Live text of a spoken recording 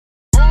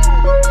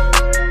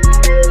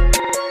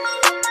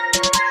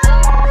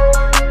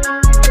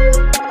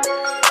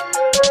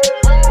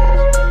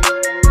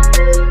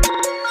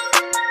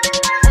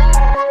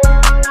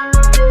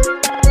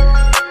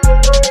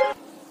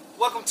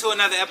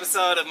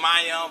episode of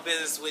Mind Your Own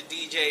Business with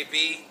DJ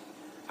B.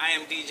 I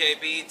am DJ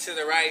B. To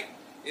the right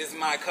is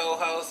my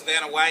co-host,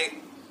 Vanna White.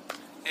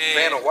 And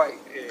Vanna White?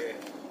 Yeah.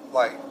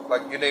 Like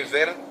your name's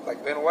Vanna?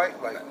 Like Vanna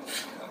White? Like,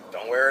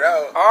 don't wear it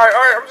out. All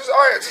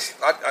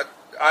right.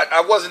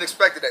 I wasn't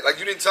expecting that. Like,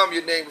 you didn't tell me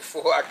your name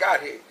before I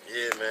got here.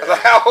 Yeah, man.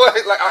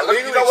 I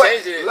legally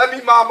changed it. Let me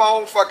mind my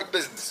own fucking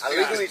business. I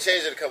legally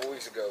changed it a couple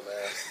weeks ago,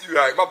 man. You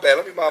right? My bad.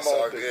 Let me mind my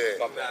own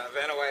business. Nah,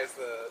 Vanna White's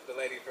the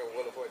lady from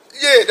Wheel of Fortune.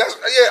 Yeah,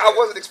 I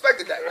wasn't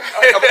expecting that.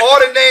 Of all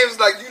the names,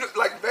 like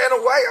Vanna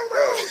White, I'm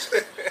like, oh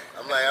shit.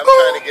 I'm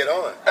trying to get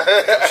on. You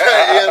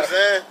know what I'm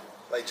saying?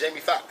 Like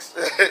Jamie Foxx.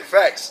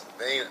 Facts.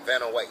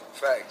 Vanna White.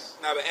 Facts.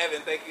 Nah, but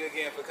Evan, thank you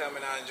again for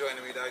coming out and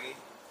joining me, doggy.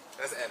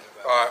 That's Evan.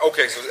 All right.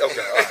 Okay. All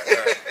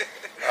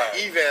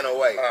right. Vanna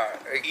White. All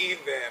right.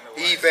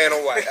 Vanna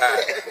White. All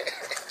right.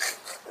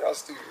 Y'all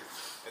stupid.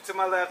 And to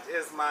my left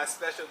is my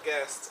special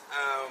guest.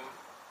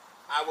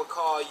 I would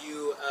call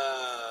you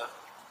a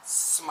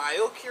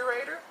smile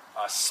curator.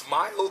 A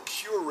smile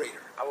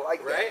curator. I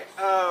like that. Right?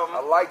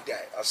 I like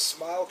that. A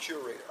smile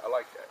curator. I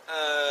like that.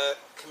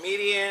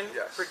 Comedian,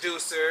 yes.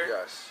 Producer,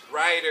 yes.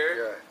 writer,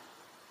 yeah.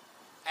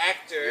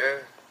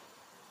 actor.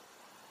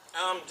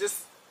 Yeah.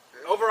 Just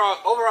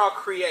overall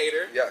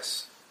creator.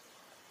 Yes.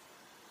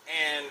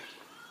 And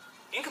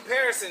in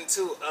comparison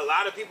to a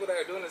lot of people that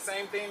are doing the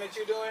same thing that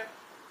you're doing,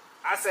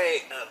 I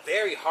say a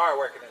very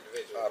hard-working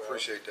individual. I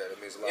appreciate that.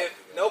 It means a lot. If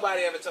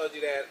nobody ever told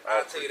you that,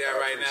 I'll tell you that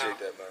right now. I appreciate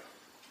that, man.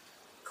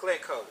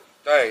 Clint Coley.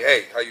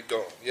 Hey, how you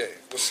doing? Yeah,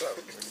 what's up?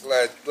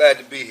 glad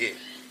to be here.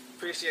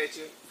 Appreciate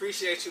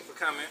you for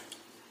coming.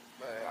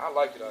 Man, I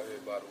like it out here,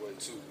 by the way,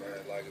 too,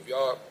 man. Like,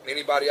 if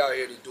anybody out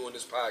here that's doing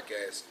this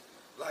podcast,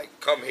 like,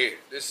 come here.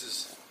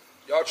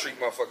 Y'all treat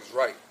motherfuckers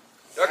right.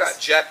 Y'all got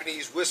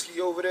Japanese whiskey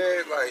over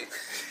there, like,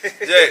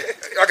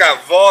 yeah. I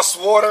got Voss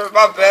water.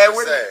 My bad.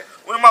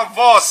 Where my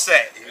Voss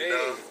at? You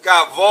know?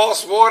 Got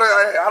Voss water.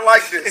 I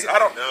like this. I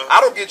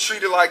don't get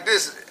treated like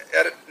this.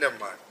 Never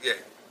mind. Yeah,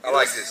 I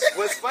like this.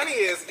 What's funny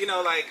is,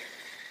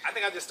 I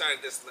think I just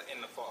started this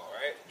in the fall,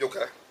 right?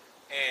 Okay.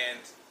 And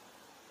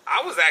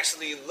I was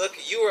actually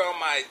looking. You were on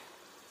my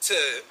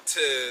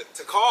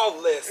to call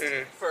list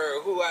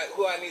for who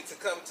I need to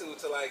come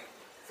to like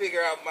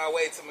figure out my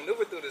way to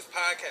maneuver through this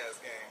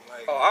podcast game.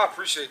 Like, I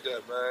appreciate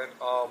that, man.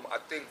 I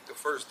think the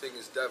first thing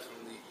is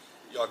definitely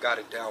y'all got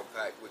it down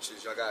packed, which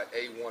is y'all got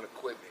A1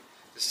 equipment.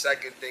 The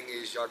second thing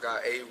is y'all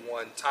got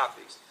A1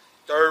 topics.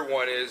 Third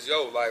one is,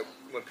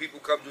 when people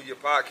come do your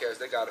podcast,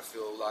 they gotta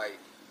feel like,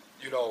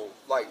 you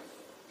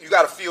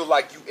gotta feel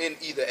like you in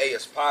either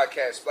AS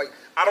podcast. Like,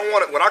 I don't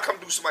want to, when I come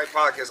do somebody's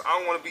podcast, I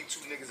don't want to be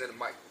two niggas in the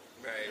mic.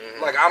 Right.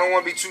 Mm-hmm. Like, I don't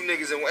want to be two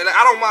niggas in one. And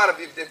I don't mind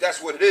if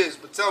that's what it is,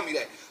 but tell me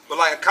that. But,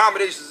 like,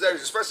 accommodations there,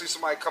 especially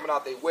somebody coming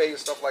out their way and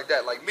stuff like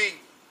that. Like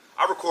me,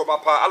 I record my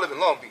podcast. I live in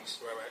Long Beach.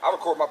 Right. I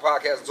record my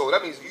podcast, so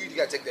that means you either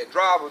got to take that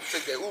drive or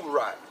take that Uber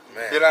ride.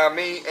 Man. You know what I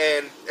mean?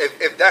 And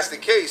if that's the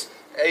case,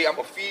 hey, I'm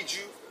going to feed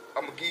you.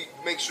 I'm going to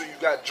make sure you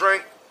got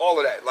drink, all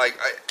of that. Like,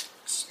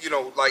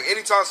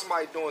 anytime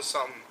somebody doing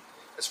something,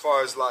 as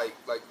far as like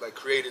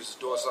creatives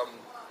doing something,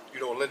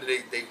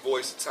 lending they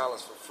voice and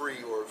talents for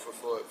free or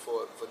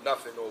for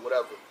nothing or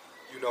whatever,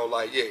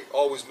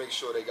 always make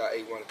sure they got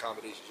A1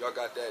 accommodations. Y'all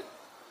got that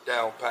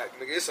down packed,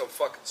 nigga. It's a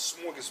fucking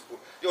smorgasbord.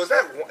 Yo, is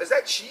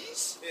that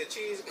cheese? Yeah,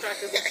 cheese,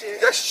 crackers and shit.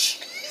 That's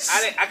cheese.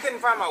 I couldn't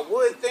find my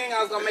wood thing.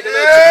 I was gonna make a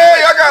little.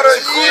 Yeah, I got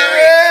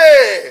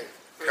a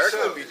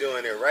Kirkland be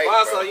doing it right. Well,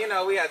 also,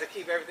 bro. we had to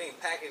keep everything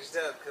packaged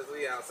up because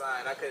we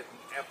outside. I couldn't,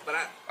 but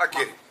I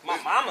get it. My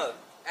mama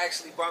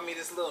actually brought me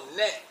this little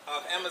net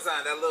off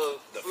Amazon. That little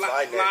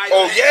fly net.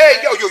 Oh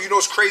yeah, yo, you know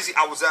what's crazy?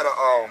 I was at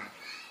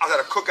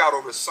a cookout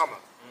over the summer,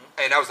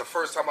 and that was the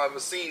first time I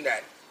ever seen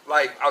that.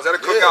 Like, I was at a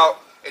cookout,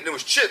 and there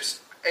was chips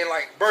and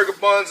like burger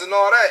buns and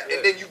all that,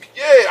 and then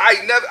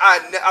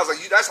I was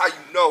like, that's how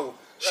you know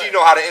she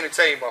know how to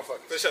entertain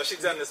motherfuckers. For sure, she's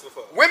done this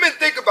before. Women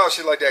think about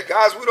shit like that.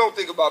 Guys, we don't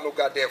think about no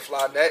goddamn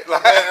fly net.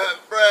 Like,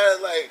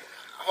 bruh,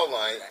 hold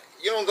on,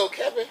 you don't go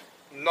camping?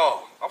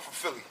 No, I'm from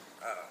Philly.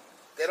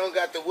 They don't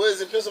got the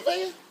woods in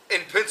Pennsylvania?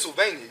 In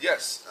Pennsylvania,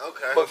 yes.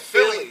 Okay. But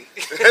Philly,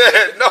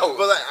 no.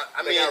 But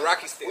I mean,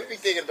 Rocky Stairs. We be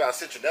thinking about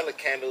citronella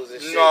candles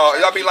and shit. No,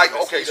 y'all be like,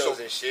 okay,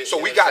 shit,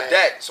 so we got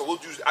that. So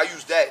I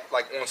use that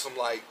like on some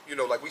like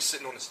we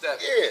sitting on the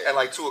step at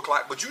like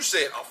 2:00. But you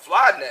said a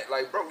fly net,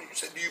 like, bro, you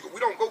said we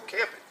don't go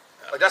camping.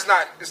 Like,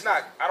 it's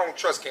not. I don't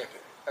trust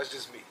camping. That's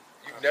just me.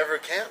 You've never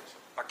camped?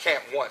 I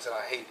camped once and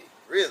I hated it.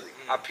 Really?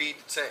 I peed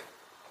the tent.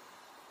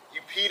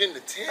 You peed in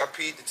the tent? I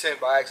peed the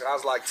tent by accident. I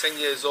was like 10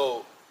 years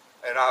old,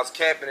 and I was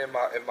camping in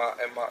my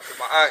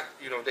aunt.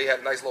 They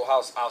had a nice little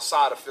house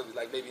outside of Philly,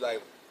 like maybe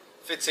like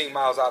 15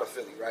 miles out of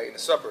Philly, right in the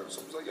suburbs.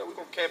 So I was like, yo, we're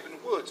gonna camp in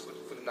the woods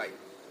for the night.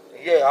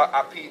 And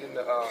I peed in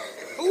the.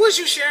 Who was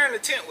you sharing the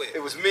tent with?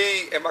 It was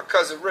me and my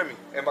cousin Remy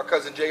and my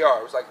cousin Jr.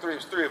 It was like three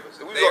of us.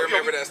 And they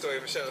remember that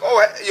story for sure.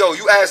 Oh, yo,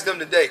 you asked them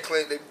today,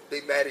 Clint.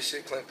 They mad as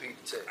shit. Clint peed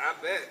the tent. I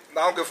bet. I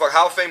don't give a fuck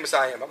how famous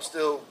I am. I'm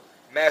still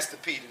Master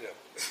P to them.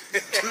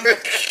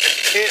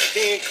 Clint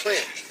being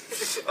Clint.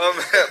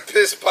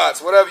 Piss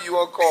pots, whatever you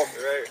want to call me.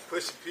 Right,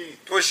 pushing P.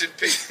 Pushing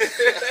P.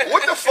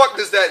 What the fuck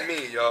does that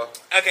mean, y'all?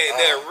 Okay,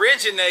 the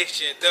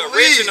origination, the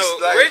Please,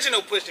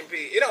 original Pushing P.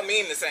 It don't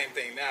mean the same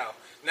thing now.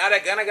 Now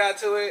that Gunna got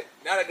to it,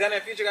 now that Gunna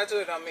and Future got to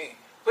it, don't mean.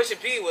 Pushing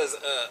P was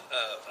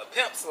a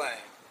pimp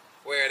slang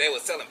where they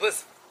was selling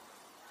pussy.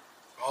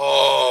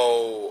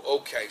 Oh,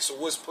 okay. So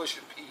what's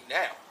Pushing P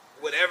now?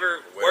 Whatever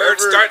word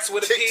starts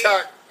with a P.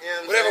 TikTok,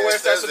 Whatever word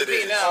starts with a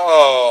P now.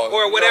 Oh,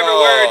 Or whatever no,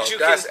 word you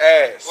that's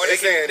can. ass. Or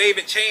they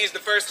even changed the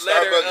first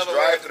letter Starbucks of a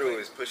drive-through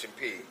word. is pushing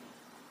P,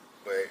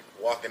 but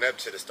walking up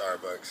to the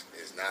Starbucks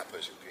is not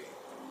pushing P.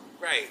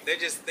 Right. They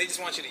just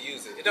want you to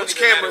use it. It don't Which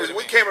even matter camera? what it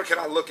What means. camera can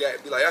I look at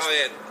and be like, that's, Oh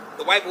yeah,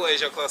 the white boy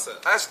is your close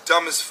up. that's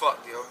dumb as fuck,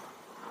 yo.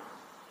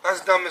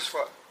 That's dumb as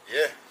fuck.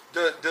 Yeah.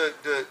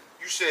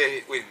 You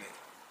said, wait a minute.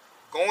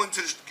 Going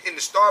to in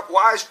the Star,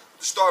 why is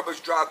the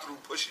Starbucks drive-through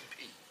pushing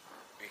P?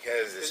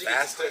 Because it's You can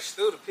just faster. push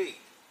through the P.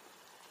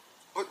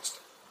 What?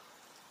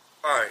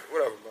 All right,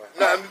 whatever, man.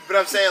 No, but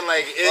I'm saying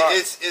like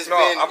it's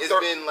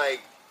been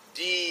like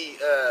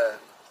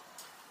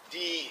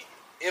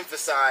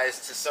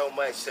de-emphasized to so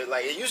much. So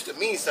like it used to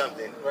mean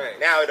something. Right.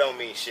 Now it don't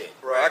mean shit.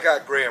 Bro, I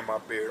got gray in my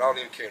beard. I don't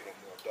even care no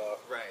more, dog.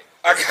 Right.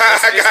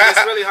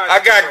 It's really hard I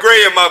to keep got up gray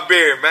with. in my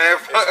beard, man.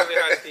 It's really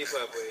hard to keep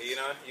up with. You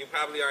know, you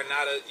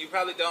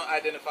probably don't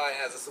identify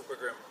as a super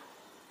grandma.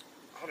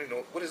 I don't even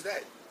know what is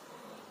that.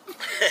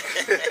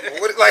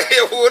 What is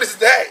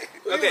that?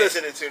 What Okay. are you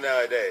listening to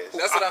nowadays?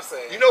 That's what I'm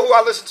saying. You know who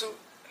I listen to?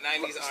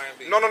 90s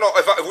R&B. No. I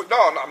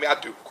mean I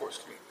do, of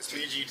course. It's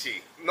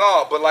TGT.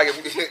 No, but like if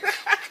we,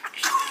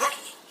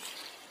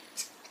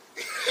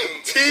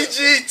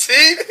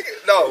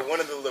 TGT. No, One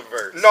of the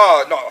Leverts.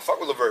 no, fuck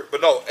with Levert.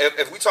 But no,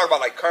 if we talk about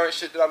like current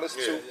shit that I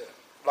listen to, Yeah.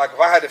 like if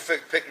I had to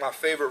pick my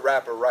favorite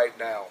rapper right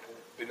now, who's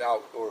been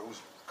out or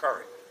who's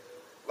current,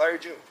 Larry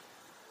June.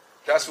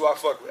 That's who I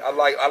fuck with. I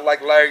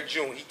like Larry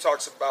June. He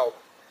talks about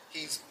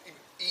he's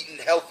eating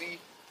healthy,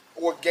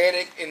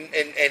 organic, and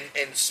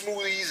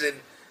smoothies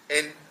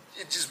and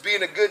just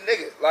being a good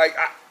nigga. Like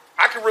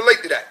I can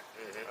relate to that.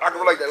 I can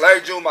relate to that.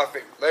 Larry June, my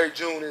favorite. Larry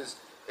June is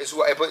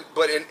who.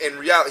 But in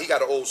reality, he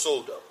got an old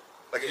soul though.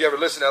 Like if you ever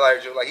listen to Larry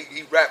June, like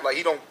he rap like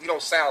he don't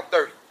sound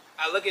 30.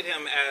 I look at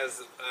him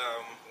as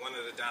one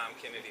of the Dom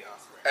Kennedy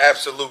offspring.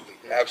 Absolutely.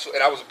 And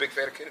I was a big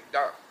fan of Kennedy.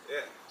 Dom.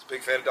 Yeah. I was a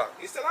big fan of Dom.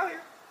 He's still out here.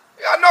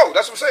 Yeah, I know.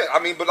 That's what I'm saying.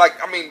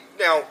 I mean,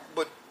 now,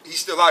 but he's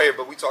still out here.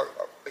 But we talk.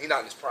 He's not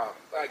in his prime.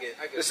 I get.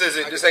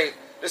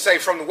 This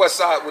ain't from the West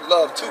Side with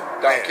love too.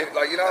 Dom Kennedy.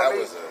 Like you know what I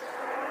mean?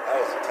 That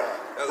was a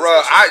time.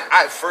 Bro,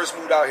 I first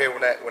moved out here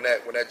when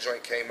that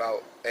joint came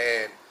out,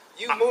 and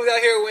You moved out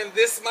here when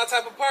this My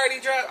Type of Party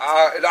dropped?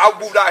 I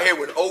moved out here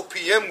when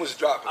OPM was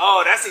dropping.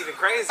 Oh, that's even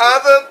crazy.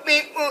 Other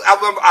people,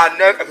 I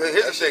remember.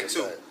 Here's the thing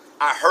too.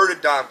 I heard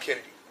of Dom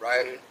Kennedy,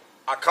 right?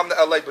 I come to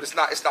LA, but it's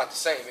not the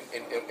same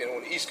in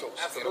on the East Coast.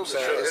 Absolutely. You know what I'm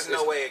saying? There's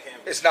no way it can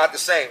be. It's not the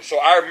same. So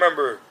I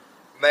remember,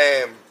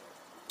 man,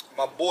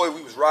 my boy,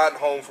 we was riding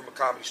home from a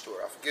comedy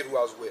store. I forget who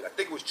I was with. I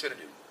think it was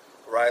Chinadu,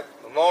 right?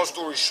 And long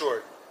story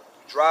short,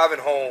 driving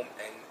home,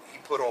 and he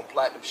put on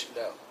Platinum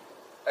Chanel.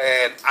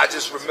 And I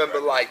just remember,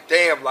 like,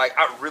 damn, like,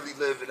 I really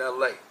live in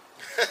LA.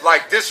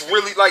 Like, this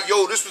really, like,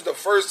 yo, this was the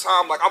first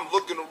time, like, I'm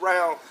looking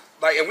around.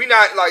 Like, and we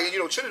not, like, you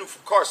know, Chinadu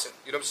from Carson.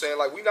 You know what I'm saying?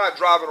 Like, we not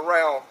driving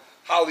around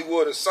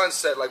Hollywood or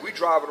Sunset. Like, we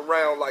driving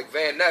around, like,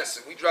 Van Ness,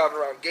 and we driving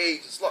around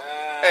Gage and stuff.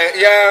 And,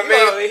 yeah, I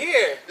mean. Over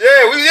here.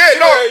 Yeah,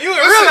 You in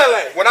real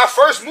LA. When I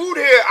first moved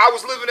here, I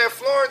was living at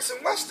Florence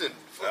and Weston.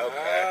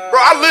 Okay. Bro,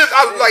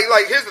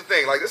 like, here's the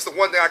thing. Like, this is the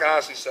one thing I can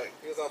honestly say.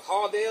 He was on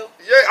Halldale.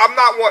 Yeah, I'm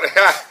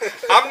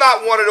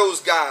not one of those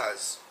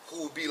guys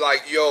who would be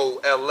like, yo,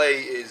 LA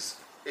is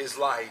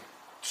like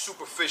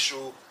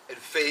superficial and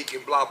fake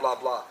and blah blah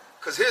blah.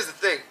 Cause here's the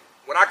thing,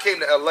 when I came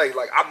to LA,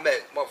 like I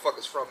met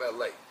motherfuckers from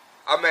LA.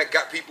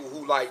 Got people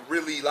who like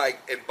really like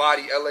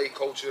embody LA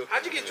culture.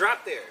 How'd you get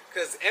dropped there?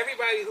 Because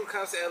everybody who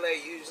comes to LA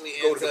usually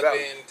Go ends to the up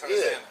valley. in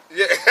Tarzana.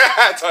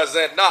 Yeah,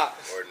 Tarzan. Nah.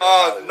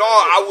 Or No,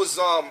 I was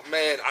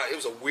it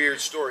was a weird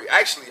story.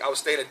 Actually, I was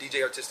staying at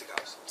DJ Artistic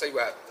House. I'll tell you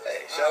what happened.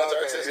 Hey, shout out to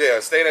Okay. Artistic. Yeah,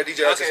 staying at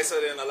DJ Artistic. Okay,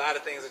 so then a lot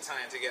of things are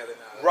tying together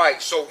now.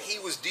 Right, so he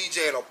was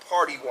DJing a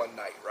party one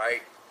night,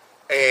 right?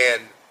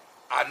 And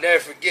I never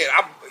forget.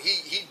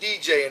 He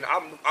DJing.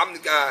 I'm the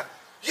guy.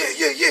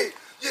 Yeah.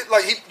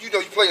 Like you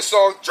play a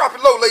song, drop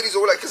it low, ladies,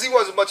 or whatever. Because he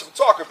wasn't much of a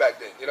talker back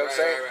then. You know what I'm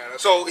saying? Right, okay.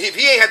 So if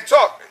he ain't had to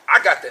talk,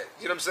 I got that.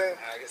 You know what I'm saying?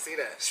 I can see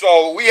that.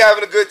 So we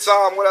having a good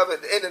time, whatever.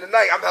 At the end of the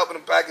night, I'm helping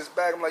him pack his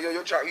bag. I'm like,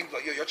 you're trying to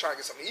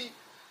get something to eat.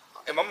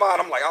 In my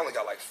mind, I'm like, I only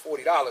got like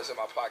 $40 in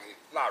my pocket.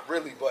 Not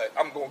really, but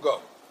I'm gonna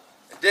go.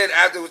 And then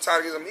after it was time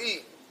to get something to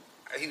eat,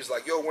 he was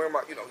like, yo, where am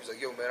I? You know, he's like,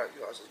 yo, man, I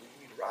was like,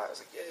 you need a ride. I was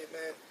like, yeah,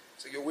 man.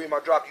 So yo, where am I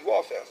drop you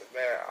off at? I was like,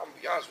 man, I'm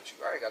gonna be honest with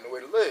you, I ain't got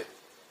nowhere to live.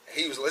 And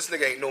he was like, this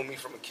nigga ain't know me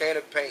from a can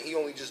of paint. He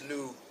only just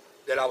knew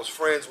that I was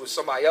friends with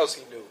somebody else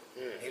he knew.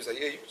 He was like,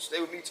 yeah, you can stay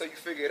with me till you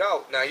figure it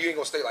out. Now you ain't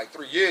gonna stay like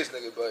 3 years,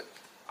 nigga, but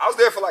I was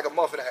there for like a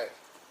month and a half.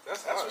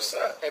 That's what's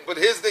up. But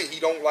here's the thing, he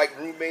don't like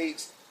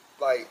roommates.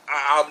 Like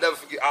I'll never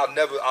forget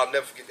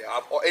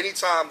that.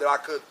 Anytime that I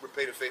could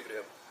repay the favor to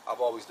him,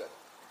 I've always done it.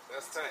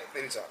 That's tight.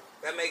 Anytime.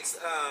 That makes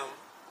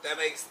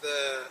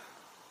the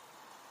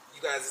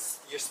you guys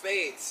your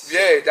spades.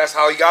 Yeah, that's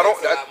how he got on.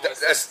 Makes a lot more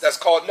That's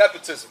called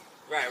nepotism.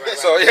 Right.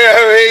 So yeah,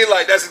 I mean,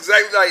 like that's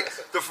exactly like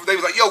they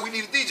was like, yo, we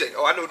need a DJ.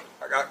 Oh, I know.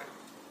 I got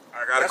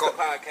That's to the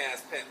go.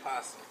 podcast Pet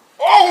Possum.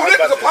 Oh,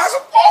 niggas a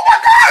possum. Oh my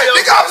god, I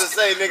was nigga, about to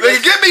say,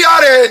 nigga. get me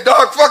out of here,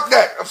 dog. Fuck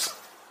that.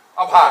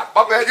 I'm hot.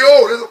 My bad.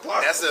 Yo, there's a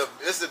possum.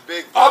 It's a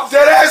big. I'm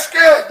dead ass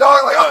scared,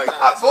 dog. Like I'm Dog,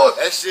 not bullshit.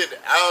 that shit.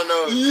 I don't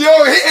know. Yo,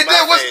 and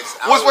then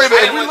what's wait a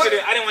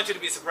minute. I didn't want you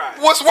to be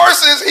surprised. What's worse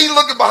is he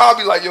looking behind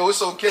me like, yo,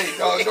 it's okay,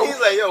 dog. He's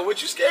like, yo, what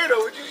you scared of?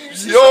 What you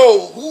see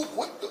Yo,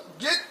 what the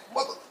get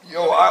mother?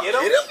 Yo, Get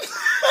him? Get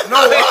him? no,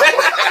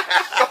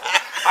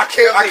 I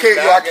can't.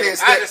 Yo, I can't I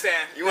stand.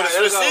 understand. You want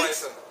He'll the go seats? with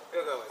some.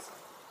 He'll go with some.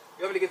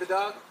 You want me to get the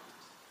dog?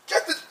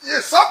 Get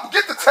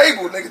the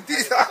table, nigga.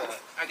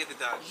 I get the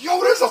dog.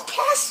 Yo, there's a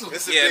possum.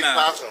 It's a Yeah, big nah.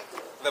 possum.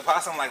 The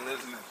possum like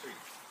lives in the tree.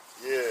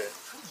 Yeah.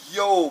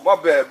 Yo, my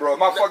bad, bro.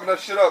 Am I fucking that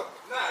shit up?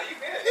 Nah, you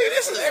can. Nigga,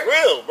 this is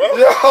real, bro.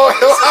 Yo,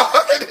 I'm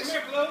fucking.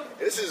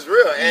 This is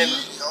real. And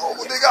Yo,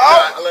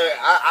 nigga, look,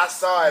 I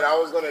saw it. I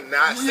was gonna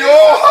not say yo,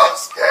 I'm something.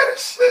 scared as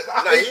shit.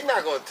 No, he's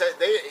not gonna take.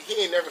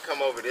 He ain't never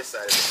come over this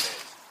side of the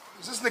fence.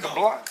 Is this nigga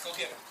blind? Go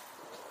get him.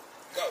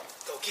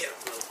 Go get him,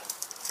 bro.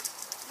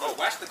 Oh,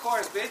 watch the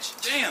cars, bitch.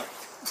 Jam.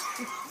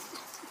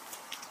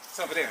 It's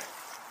over there.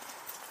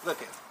 Look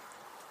at him.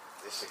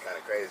 This shit kind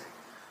of crazy.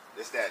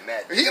 This, that, and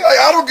that. He like,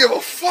 I don't give a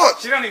fuck.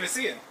 She don't even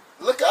see him.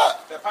 Look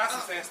up. That possum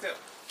standing still.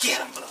 Get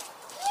him, bro.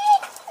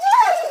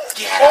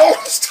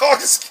 Oh, this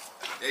dog is.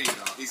 There you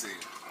go. He see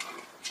it.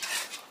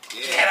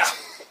 Get him.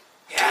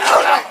 Get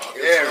him.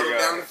 There we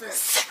Down go. the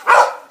fence.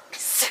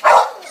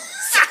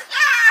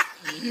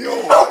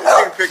 Yo,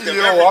 Picked up I'm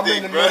in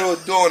everything, the bro. middle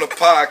of doing a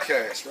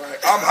podcast, right?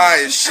 I'm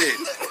high as shit,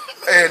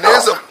 and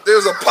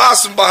there's a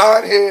possum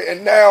behind here,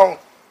 and now,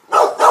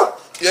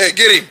 yeah,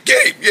 get him,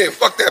 yeah,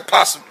 fuck that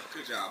possum,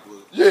 Good job,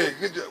 Blue. yeah,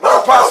 good job. Where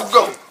the possum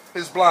go?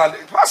 His blind.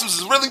 Possums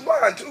is really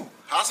blind too.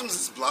 Possums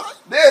is blind?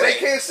 Yeah, they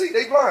can't see,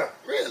 they blind.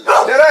 Really?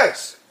 Dead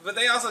ass. But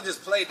they also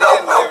just play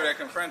dead whenever they're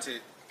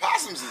confronted.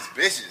 Possums is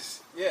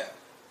bitches. Yeah.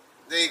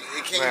 They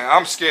can't. Man,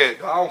 I'm scared.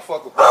 I don't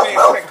fuck with I mean,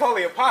 possums. like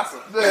Coley a possum.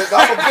 Yeah,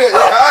 I'm a bitch.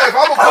 If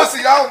I'm a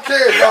pussy, I don't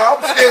care,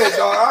 dog. I'm scared,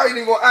 dog. I ain't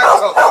even gonna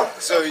act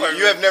up. So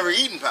you have never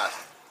eaten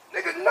possum?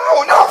 Nigga, no,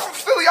 I'm from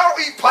Philly. I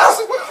don't eat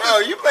possum. Bro,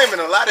 you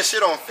blaming a lot of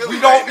shit on Philly.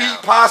 We don't right now.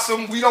 eat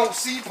possum. We don't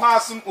see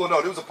possum. Well, no,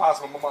 there was a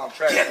possum in my mom's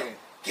trash can.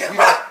 Get him.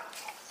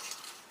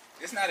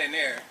 It's not in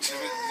there.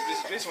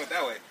 This went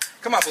that way.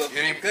 Come on, Blue.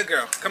 Good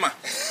girl. Come on.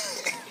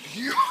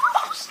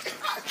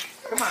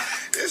 Come on.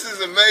 This is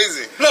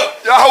amazing. Look.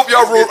 I hope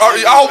y'all roll.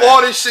 Good TV, I hope man.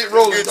 all this shit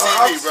rolling, Good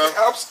dog. TV, bro.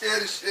 I'm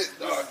scared as shit, This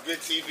dog. is good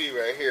TV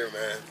right here,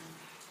 man.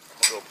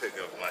 I'm gonna go pick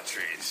up my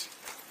trees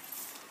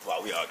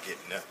while we all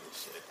getting up and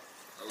shit.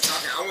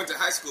 I went to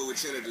high school with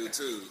Chinadu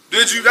too.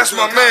 Did you? That's He's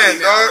my doing man, comedy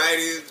now, dog.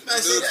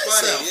 Right? Dude's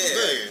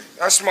funny, yeah.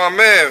 That's my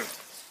man.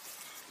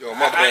 Yo,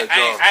 my bad,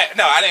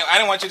 dog. I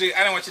didn't want you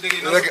to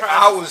get no Look, surprise.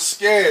 I was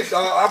scared,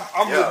 dog.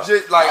 I'm Yeah.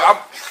 legit. Like,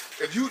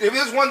 if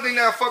there's one thing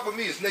that fuck with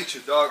me, it's nature,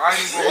 dog. I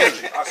ain't even gonna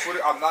hold you. I swear,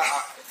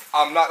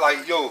 I'm not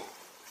like, yo.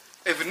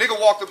 If a nigga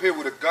walked up here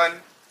with a gun,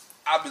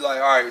 I'd be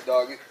like, all right,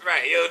 dog.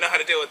 Right, you don't know how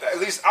to deal with that. At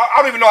least I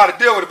don't even know how to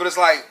deal with it, but it's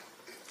like.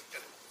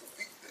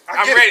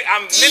 I'm ready.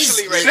 I'm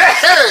mentally ready. Yeah,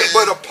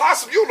 but a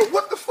possum, you don't know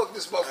what the fuck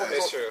this motherfucker.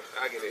 That's true.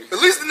 I get it.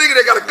 At least the nigga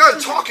that got a gun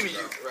talking to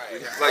you.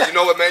 Right. Like, you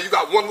know what, man? You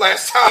got one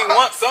last time. He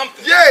wants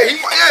something. Yeah,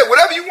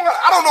 whatever you want.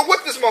 I don't know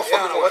what this You don't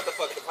motherfucker know what wants. the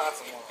fuck the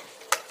possum wants.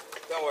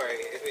 Don't worry.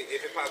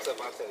 If it pops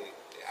up, I'll tell you.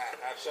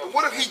 I've shown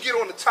What if he get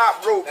on the top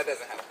rope? That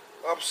doesn't happen.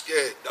 I'm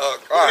scared, dog.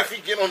 What All right. if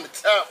he get on the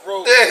top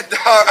rope? Yeah,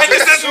 dog. And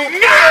this is What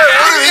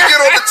if he get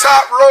on the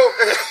top rope?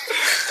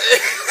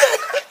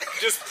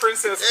 just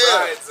princess Yeah.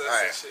 brides or All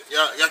right, some shit.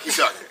 y'all keep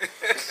talking.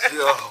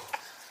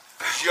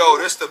 Yo,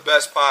 this the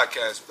best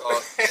podcast,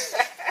 dog.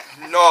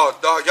 No,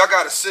 dog, y'all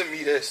gotta send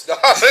me this, dog.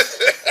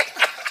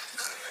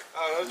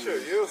 Oh, that's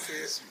true. You'll see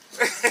it.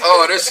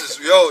 Oh, this is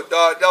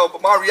dog. No,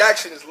 but my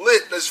reaction is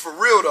lit. That's for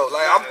real though.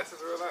 Like This is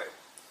real life.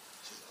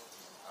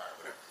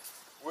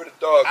 where the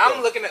dog? I'm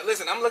go? looking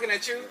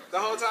at you the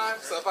whole time.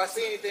 So if I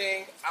see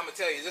anything, I'm gonna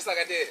tell you, just like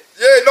I did.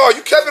 Yeah, no,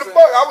 you kept it a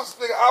buck.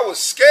 I was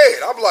scared.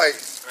 I'm like,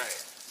 Right.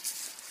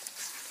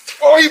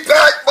 oh, he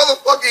back,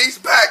 motherfucker. He's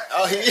back.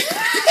 Oh, he.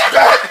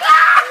 Back.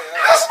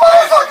 This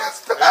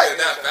motherfucker's Yeah, back.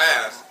 not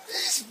fast.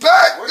 He's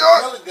back, Where's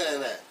dog. the pellet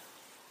gun at?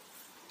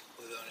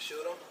 We're gonna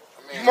shoot him.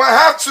 You might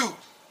have to.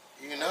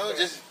 You know,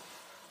 just.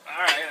 All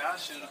right, I'll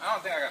shoot him. I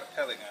don't think I got a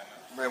pellet gun.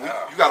 Man,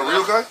 you got a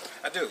real gun?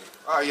 I do.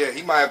 Oh yeah,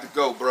 he might have to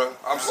go, bro.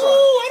 I'm sorry.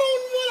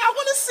 I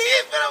want to see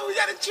it, but we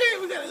gotta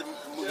cheer. We gotta.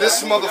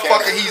 This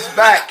motherfucker, he's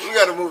back. We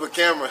gotta move a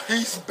camera.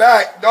 He's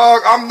back,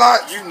 dog. I'm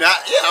not. You not?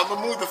 Yeah, I'm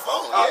gonna move the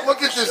phone. Yeah,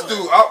 Look at for this sure.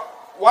 dude.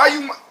 Why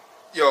you?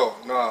 Yo,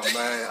 no,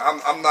 man.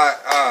 I'm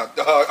not.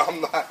 Dog.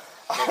 I'm not.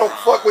 I don't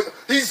fuck with.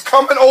 He's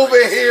coming over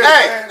here.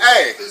 Hey, man.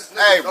 hey, This nigga,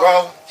 hey, dog.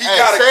 bro. He Hey,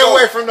 gotta stay go.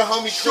 away from the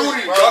homie Shoot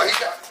Clint, him, bro. dog. He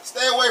got.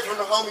 Stay away from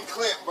the homie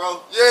Clint,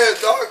 bro. Yeah,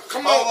 dog.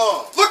 Come Hold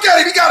on. on. Look at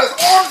him. He got his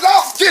arms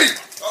out. Get him.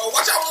 Oh,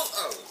 watch out.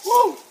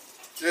 Oh.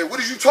 Woo. Yeah, what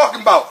are you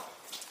talking about?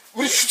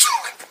 What are you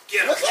talking about?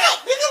 Get him.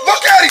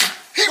 Look at him.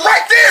 He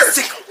right there.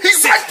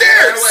 He's right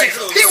there.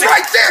 He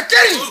right there.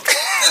 Get him.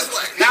 This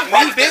way. Not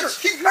me, bitch.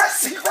 He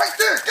right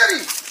there. Get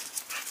him.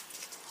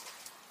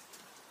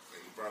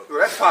 Yo,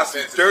 that posse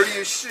dirty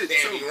as shit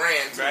Damn, too. he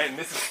ran. Right,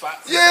 missing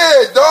spots.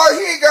 Yeah, dog.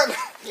 He ain't got.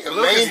 Main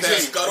Blue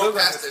just scuttle Blue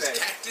past is this the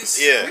same.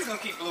 cactus. Yeah. He's gonna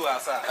keep Blue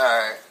outside.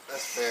 Alright,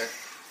 that's fair.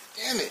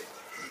 Damn it.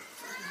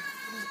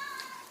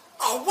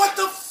 Oh, what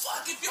the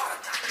fuck? If y'all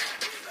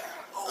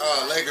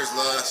Oh, Lakers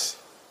lost.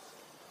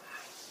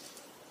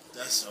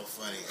 That's so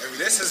funny.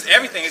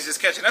 Everything is just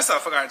catching us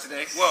off guard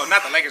today. Well,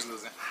 not the Lakers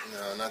losing.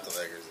 No, not the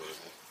Lakers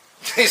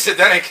losing. He said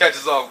that ain't catch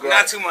us off guard.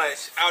 Not too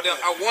much.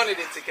 I wanted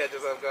it to catch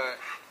us off guard.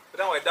 But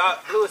don't worry,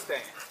 Blue is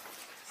staying.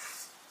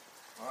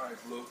 Alright,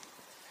 Blue.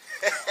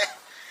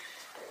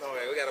 Don't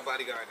worry, we got a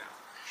bodyguard now.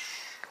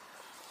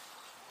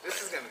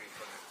 This is gonna be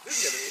fun.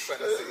 This is gonna be fun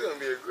to This see. is gonna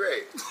be a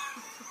great.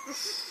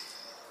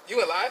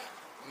 You alive?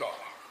 No,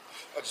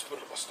 I just put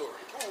it in my story.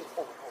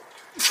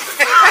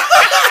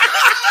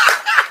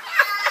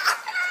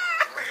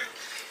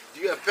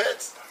 You got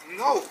pets?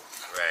 No,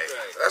 Right.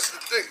 that's the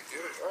thing.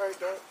 Yeah, all right,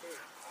 dog.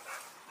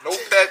 No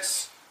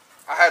pets.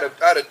 I had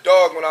a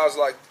dog when I was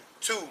like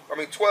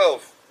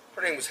 12.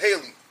 Her name was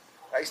Haley.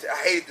 I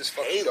hated this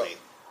fucking dog. Haley?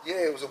 Yeah,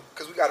 it was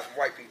because we got it from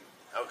white people.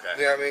 Okay.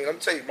 You know what I mean? Let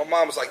me tell you, my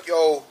mom was like,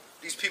 yo,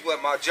 these people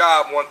at my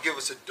job want to give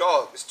us a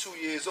dog. It's 2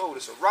 years old.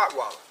 It's a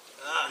Rottweiler.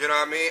 You know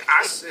what I mean?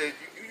 I said,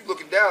 you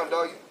looking down,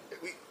 dog.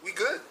 We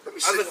good? Let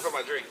me I was looking for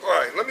my drink. All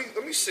right, let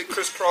me sit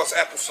crisscross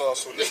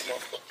applesauce on this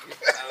motherfucker.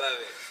 I love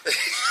it.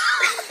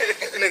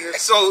 Nigga,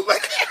 so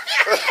like,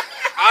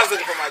 I was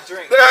looking for my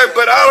drink. yeah,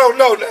 but I don't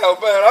know now,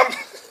 man.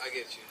 I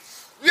get you.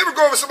 You ever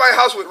go over somebody's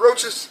house with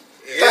roaches?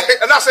 Yeah.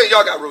 Like, I'm not saying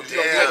y'all got roaches.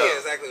 Yeah, You I don't get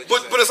exactly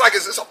what you but it's like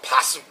it's a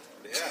possum.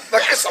 Yeah.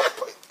 Like it's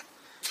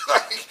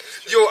like,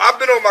 yo, I've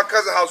been on my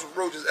cousin's house with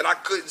roaches, and I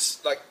couldn't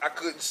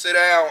sit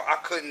down. I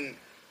couldn't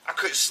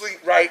sleep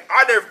right.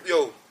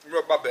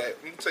 My bad.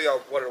 Let me tell y'all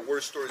one of the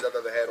worst stories I've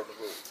ever had on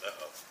the road.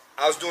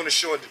 I was doing a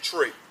show in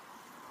Detroit.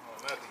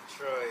 Oh, not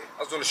Detroit. I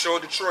was doing a show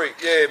in Detroit.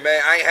 Yeah,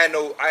 man.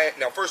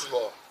 Now, first of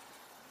all,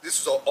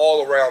 this was an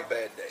all-around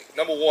bad day.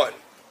 Number one.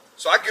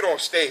 So I get on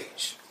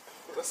stage.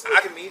 What's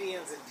with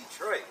comedians in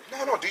Detroit?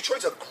 No,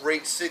 Detroit's a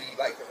great city.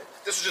 Like,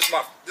 this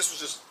was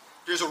just,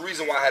 there's a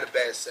reason why I had a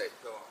bad say.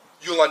 Go on.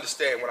 You'll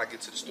understand when I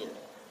get to the story.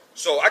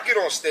 So I get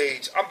on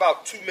stage. I'm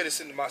about 2 minutes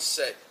into my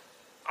set.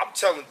 I'm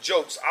telling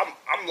jokes.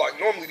 I'm like,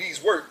 normally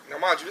these work. Now,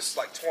 mind you, this is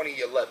like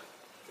 2011.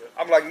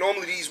 I'm like,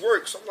 normally these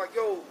work. So I'm like,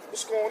 yo,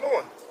 what's going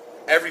on?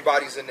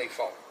 Everybody's in their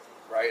phone,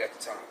 right, at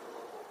the time.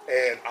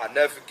 And I'll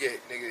never forget,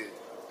 nigga,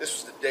 this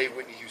was the day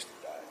Whitney Houston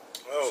died.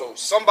 So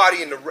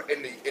somebody in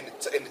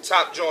the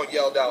top joint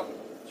yelled out,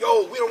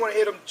 yo, we don't want to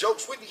hear them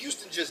jokes. Whitney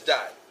Houston just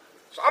died.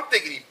 So I'm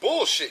thinking he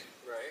bullshit.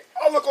 Right.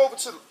 I look over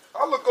to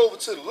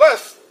the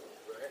left.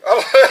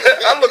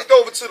 I looked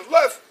over to the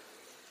left.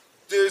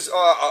 There's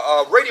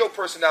a radio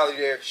personality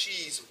there.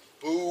 She's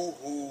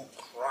boo-hoo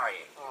crying.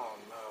 Oh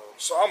no.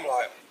 So I'm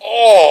like,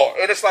 oh,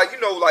 and it's like,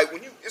 like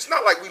it's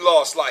not like we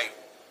lost like,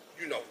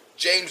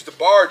 James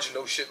DeBarge and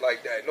no shit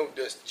like that. No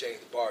diss to James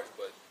DeBarge,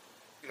 but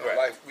Right.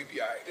 life we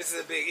be alright. It's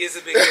a big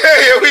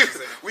Yeah,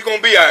 we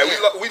gonna be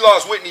alright. We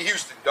lost Whitney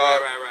Houston, dog.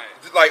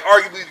 Right. Like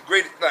arguably the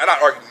greatest, not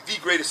arguably the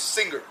greatest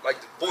singer, like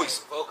the voice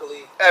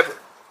Vocally. ever.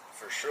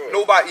 For sure.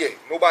 Nobody.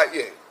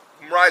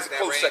 Mariah's a That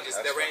close range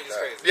second. is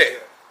crazy. Yeah.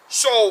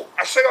 So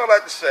I say all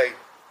that to say,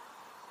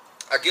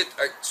 I get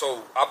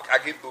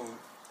booed,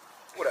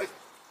 whatever.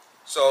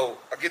 So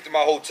I get to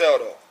my hotel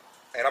though,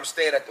 and I'm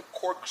staying at the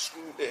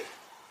Corkscrew Inn.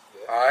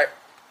 Yeah. All right.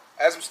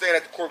 As I'm staying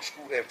at the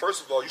Corkscrew Inn,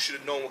 first of all, you should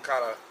have known what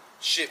kind of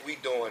shit we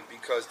doing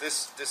because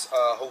this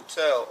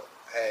hotel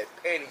had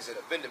panties in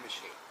a vending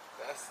machine.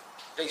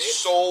 They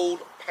sold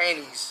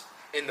panties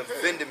in the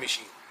vending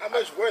machine. How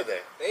much were they?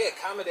 They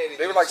accommodated.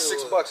 They were you like to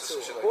 $6 a- or to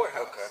some a shit like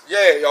courthouse. that.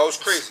 Yeah, yo, it was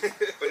crazy.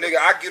 But nigga,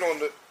 I get on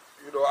the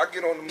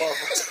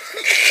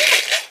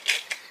motherfucker.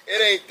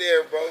 It ain't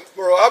there, bro.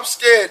 Bro, I'm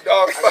scared,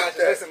 dog. I Fuck got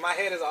you. that. Listen, my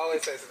head is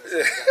always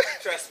sensitive.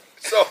 Trust me.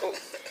 So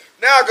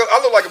now I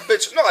look like a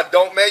bitch. No, I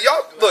don't, man.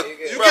 Y'all look. you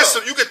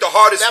get- You get the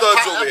hardest That,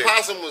 thugs over that here.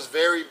 possum was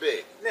very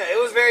big. Yeah, it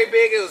was very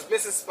big. It was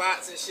missing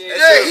spots and shit.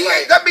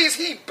 Yeah, that means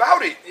he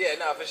bout it. Yeah,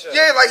 no, for sure.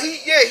 Yeah, like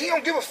he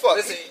don't give a fuck.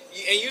 Listen,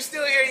 and you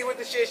still here with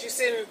the shit. You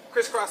sitting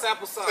crisscross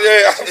applesauce.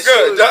 Yeah, I'm This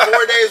good. shit was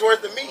 4 days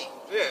worth of meat.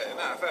 Yeah,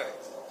 nah,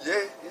 facts.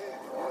 Yeah.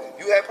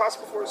 You had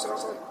pasta before this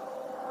house?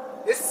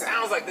 This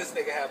sounds like this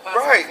nigga had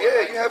possum. Right, before.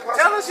 yeah, you had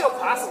pasta. Tell us your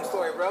possum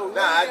story, bro.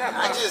 Nah, You have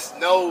I possum. just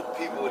know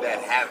people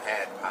that have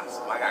had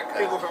possum. I got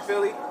People cousins. from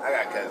Philly. I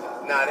got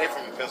cousins. Nah, they're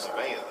from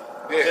Pennsylvania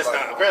though. Yeah, just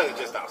like- apparently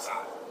just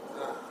outside.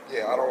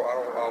 Yeah, I don't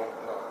know.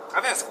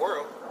 I've had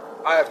squirrel.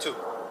 I have too.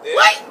 Yeah.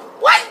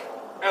 What?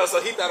 Oh,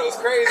 so he thought it was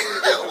crazy.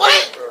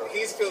 What?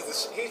 He feels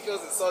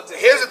insulted.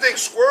 Here's the thing: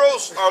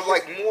 squirrels are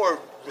like more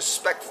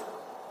respectful.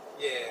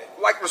 Yeah.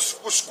 Like with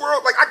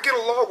squirrels, like I get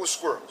along with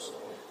squirrels.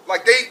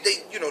 Like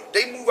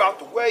they move out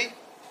the way.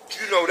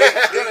 You wanna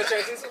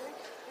try this with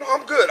me? No,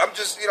 I'm good. I'm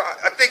just,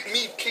 I think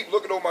me keep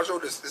looking over my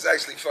shoulders is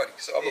actually funny.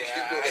 So I'm going to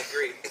keep doing I it.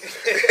 agree.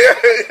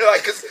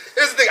 Like, because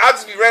here's the thing. I'll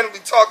just be randomly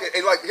talking.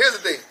 And, like, here's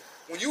the thing.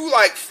 When you,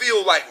 like,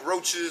 feel like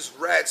roaches,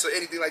 rats, or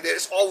anything like that,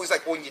 it's always,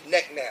 like, on your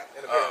neck now.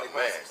 Oh,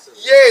 man.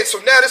 Yeah, so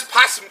now this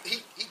possum, he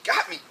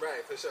got me.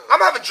 Right, for sure. I'm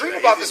having a dream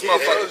about this He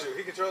motherfucker. controls you.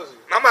 He controls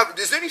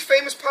you. Is there any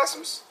famous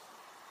possums?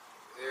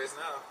 There is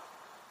now.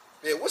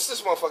 Yeah, what's this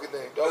motherfucking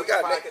name, dog?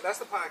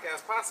 That's the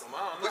podcast Possum.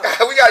 I don't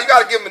know. You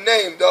gotta give him a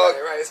name, dog.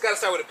 Right. It's got to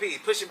start with a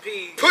P. Pushing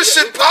P.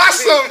 Pushing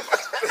Possum.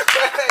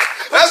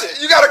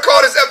 You gotta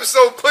call this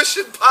episode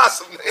Pushing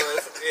Possum. All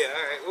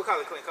right. We'll call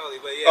it Clint Coley,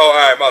 but yeah. Oh,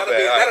 all right, my bad.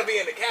 That'll be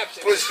in the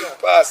caption. Pushing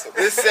Possum.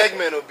 This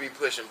segment will be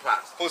pushing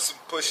possum.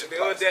 Pushing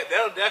That'll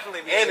Possum.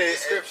 definitely be And in the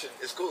description.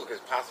 It's cool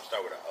because possum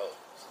start with an O.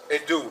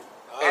 It do. It do.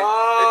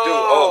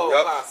 Oh, Oh,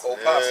 yep. possum. Oh,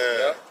 possum,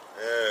 yeah.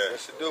 Yeah.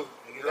 Yes, it do.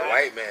 The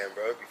white man,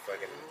 bro, be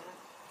fucking.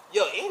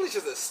 Yo, English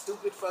is a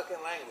stupid fucking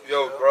language.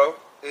 Yo, bro,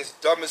 it's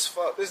dumb as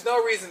fuck. There's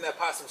no reason that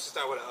possum should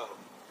start with an O.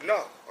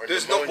 No. Or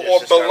There's pneumonia no, or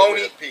should start baloney,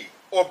 with a P.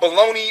 or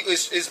baloney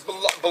is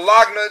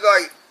Bologna,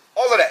 like,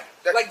 all of that.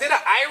 Like, did an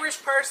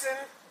Irish person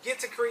get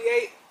to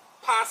create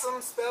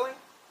possum spelling?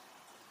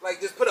 Like,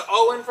 just put an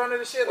O in front of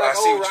the shit? Well, Like I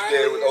see what O'Reilly? you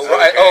did with or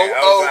O'Reilly. something?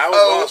 I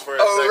was lost for a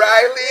second.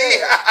 O'Reilly.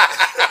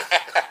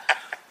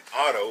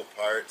 Auto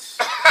parts.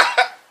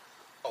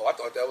 Oh, I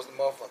thought that was the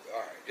motherfucker. All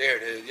right, there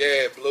it is.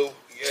 Yeah, Blue.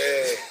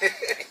 Yeah.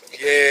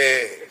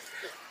 Yeah.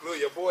 Blue,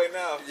 your boy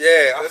now.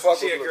 Yeah, I That's fuck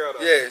the with chick Blue. girl,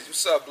 though. Yeah,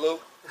 what's up, Blue?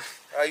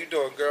 How you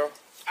doing, girl?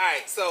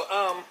 Alright, so,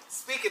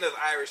 speaking of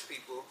Irish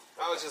people,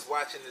 I was just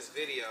watching this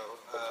video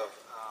of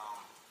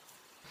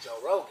Joe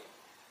Rogan.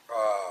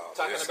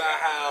 Talking this about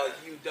guy, how man.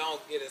 you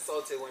don't get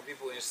insulted when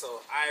people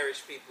insult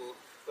Irish people,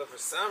 but for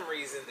some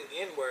reason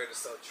the N-word is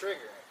so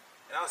triggering.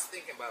 And I was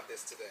thinking about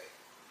this today.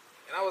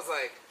 And I was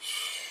like,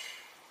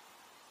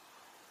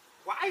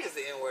 why is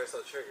the N-word so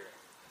triggering?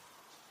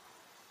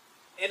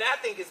 And I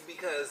think it's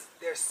because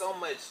there's so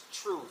much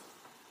truth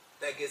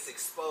that gets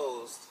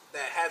exposed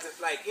that hasn't,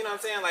 like, you know what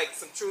I'm saying? Like,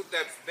 some truth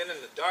that's been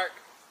in the dark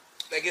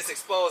that gets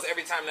exposed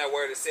every time that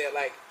word is said.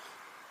 Like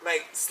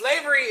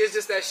slavery is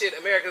just that shit.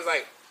 America's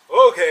like,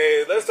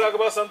 okay, let's talk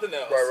about something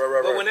else.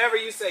 Right. But whenever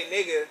you say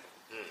nigga,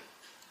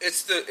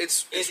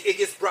 it it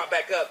gets brought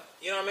back up.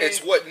 You know what I mean? it's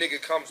what nigga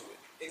comes with.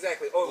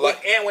 Exactly. Or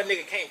Like- what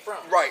nigga came from.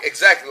 Right,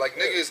 exactly. Like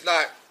nigga is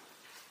not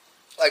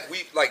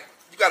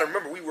you gotta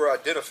remember we were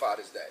identified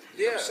as that.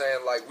 You know what I'm saying?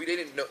 Like we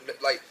didn't know,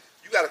 like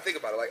you gotta think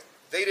about it. Like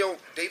they didn't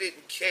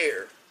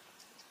care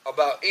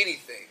about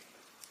anything.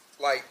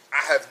 Like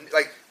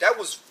that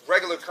was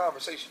regular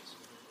conversations.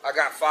 I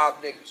got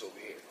 5 niggas over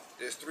here.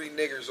 There's 3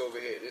 niggers over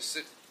here. There's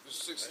 6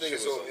 That shit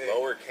niggas was over a here.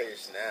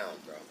 lowercase noun,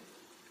 bro.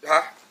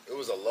 Huh? It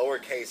was a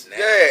lowercase noun.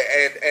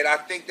 Yeah, and I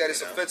think that it's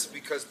You know? offensive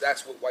because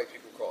that's what white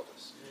people called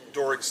us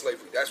during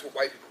slavery. That's what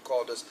white people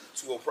called us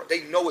to oppress.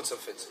 They know it's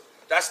offensive.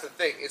 That's the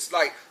thing. It's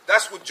like,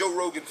 that's what Joe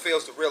Rogan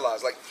fails to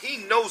realize. Like, he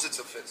knows it's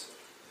offensive.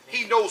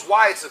 He knows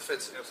why it's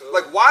offensive.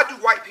 Absolutely. Like, why do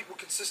white people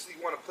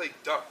consistently want to play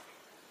dumb?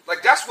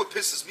 Like, that's what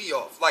pisses me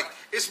off. Like,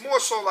 it's more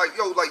so like,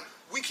 yo, like,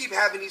 we keep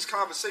having these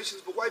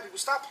conversations, but white people,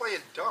 stop playing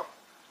dumb.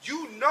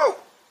 You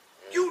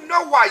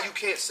know why you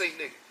can't say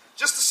nigga.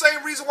 Just the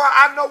same reason why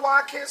I know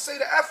why I can't say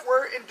the F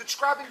word in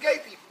describing gay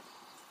people.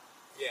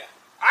 Yeah.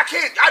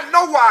 I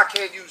know why I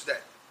can't use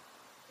that.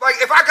 Like,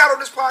 if I got on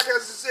this podcast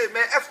and said,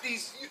 man, F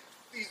these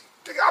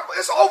nigga,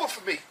 it's over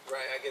for me.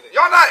 Right, I get it.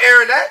 Y'all not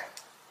airing that.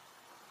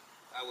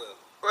 I will.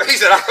 He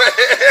said,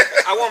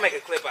 I won't make a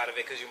clip out of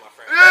it because you're my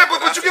friend. yeah,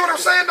 but you get what I'm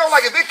saying, though?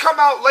 Like, if it come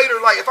out later,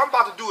 like, if I'm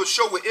about to do a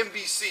show with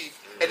NBC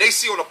and they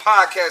see on a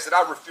podcast that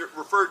I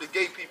referred to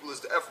gay people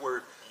as the F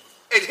word,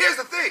 and here's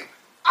the thing,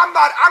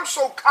 I'm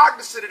so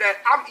cognizant of that,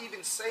 I'm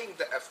even saying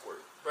the F word.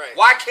 Right.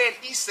 Why can't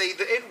he say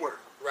the N word?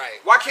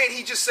 Right. Why can't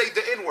he just say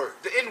the N word?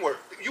 The N word.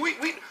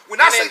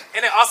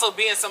 And then also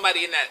being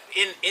somebody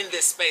in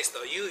this space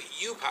though, you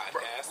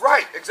podcast.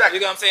 Right, exactly.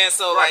 You know what I'm saying?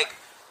 So Right.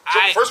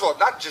 like First of all,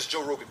 not just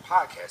Joe Rogan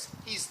podcast.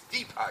 He's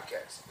the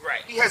podcast.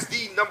 Right. He has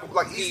the number.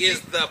 Like he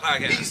is the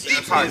podcast. He's the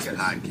His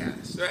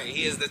podcast. Right.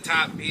 He is the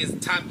top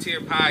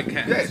tier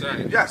podcast. Yeah.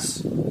 Right.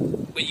 Yes.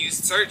 When you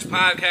search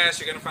podcast,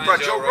 you're gonna find But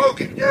Joe Joe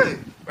Rogan. Rogan. Yeah.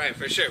 Right,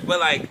 for sure. But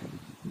like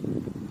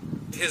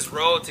his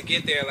road to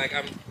get there,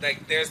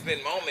 there's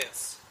been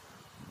moments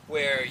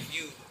where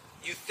you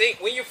think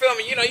when you're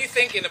filming, you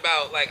thinking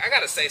about like I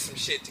gotta say some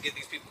shit to get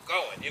these people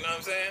going. You know what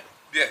I'm saying?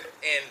 Yeah.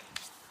 And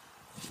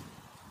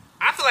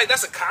I feel like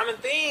that's a common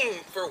thing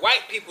for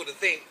white people to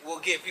think will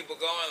get people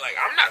going. Like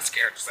I'm not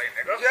scared to say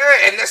nigga.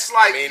 Yeah, and that's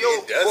like, I mean, yo,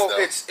 it does, well, though.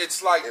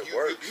 it's like It you,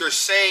 works. you're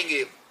saying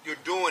it, you're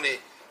doing it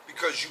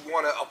because you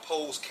want to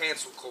oppose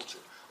cancel culture,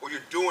 or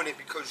you're doing it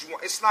because you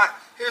want. It's not.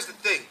 Here's the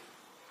thing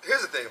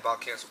about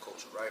cancel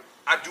culture, right?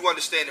 I do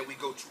understand that we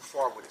go too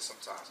far with it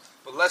sometimes,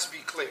 but let's be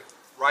clear,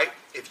 right?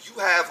 If you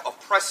have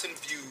oppressing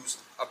views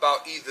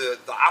about either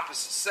the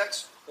opposite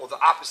sex or the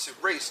opposite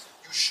race,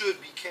 you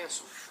should be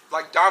canceled.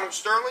 Like Donald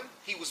Sterling,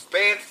 he was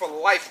banned for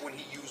life when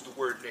he used the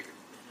word nigger.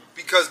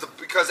 Because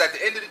at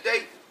the end of the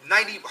day,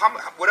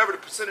 whatever the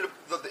percentage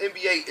of the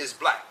NBA is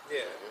black. Yeah.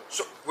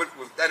 So, and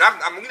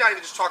we're not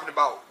even just talking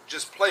about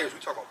just players. We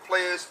talk about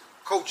players,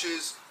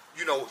 coaches.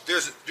 You know,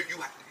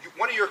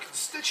 one of your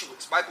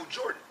constituents, Michael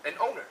Jordan, an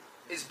owner,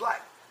 is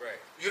black. Right.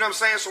 You know what I'm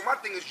saying? So my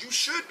thing is, you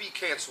should be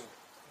canceled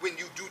when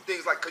you do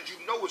things like, because you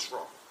know it's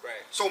wrong.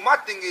 Right. So my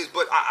thing is,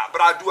 but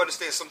I do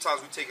understand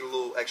sometimes we take it a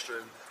little extra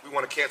and we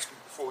want to cancel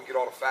people before we get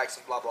all the facts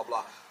and blah, blah,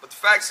 blah. But the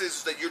facts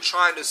is that you're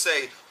trying to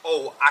say,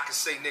 oh, I can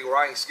say nigga, or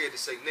I ain't scared to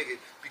say nigga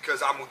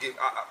because I'm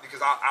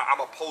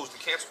opposed to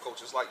cancel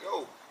culture. It's like,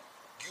 yo,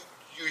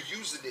 you're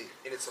using it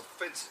and it's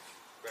offensive.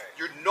 Right.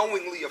 You're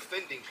knowingly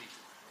offending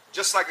people.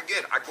 Just like,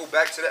 again, I go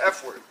back to the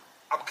F word.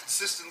 I'm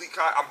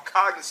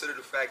cognizant of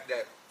the fact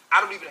that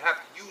I don't even have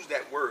to use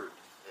that word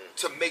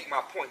to make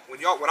my point. When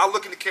I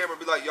look in the camera and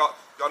be like, y'all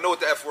know what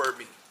the F word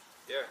means.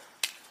 Yeah.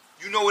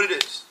 You know what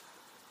it is.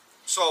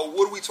 So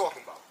what are we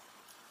talking about?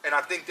 And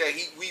I think that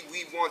we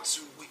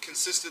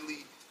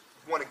consistently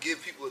want to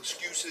give people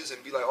excuses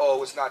and be like,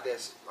 oh, it's not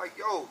that serious. Like,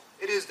 yo,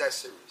 it is that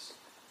serious.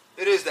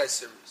 It is that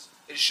serious.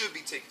 It should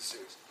be taken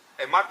serious.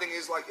 And my thing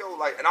is like, yo,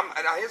 like, and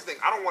here's the thing,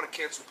 I don't want to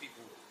cancel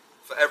people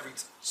for every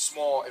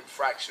small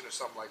infraction or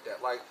something like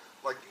that. Like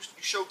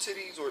you show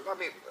titties, or I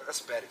mean, that's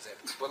a bad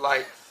example, but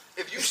like,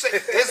 if you say,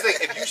 here's the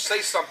thing, if you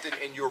say something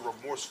and you're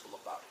remorseful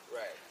about it,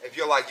 Right. if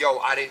you're like, yo,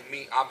 I didn't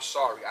mean, I'm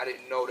sorry, I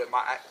didn't know that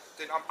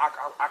then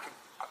I can,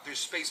 there's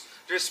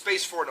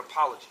space for an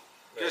apology.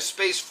 Right. There's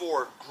space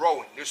for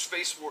growing. There's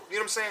space for, you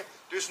know what I'm saying?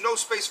 There's no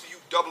space for you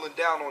doubling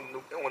down on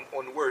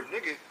the word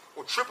nigga,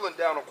 or tripling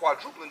down or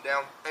quadrupling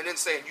down, and then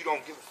saying you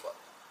don't give a fuck.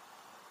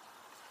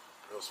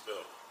 Real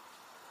spill.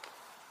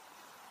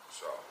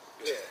 So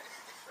Yeah.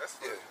 That's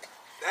yeah.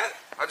 That.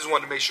 I just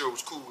wanted to make sure it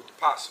was cool with the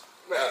posse.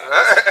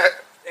 Right.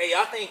 Hey,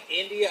 y'all think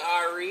India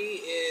Ari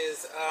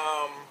is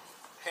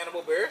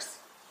Hannibal Buress?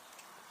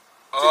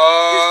 Is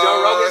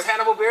Joe Rogan's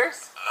Hannibal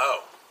Buress?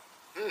 Oh.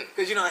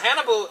 Because you know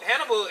Hannibal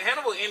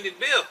ended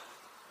Bill.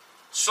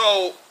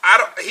 So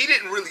he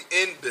didn't really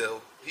end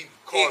Bill. He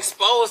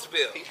Exposed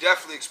Bill. He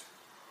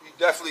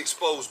definitely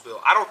exposed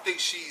Bill. I don't think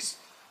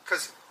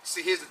because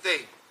here's the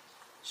thing.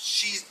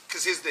 Here's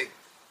the thing.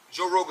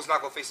 Joe Rogan's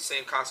not gonna face the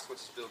same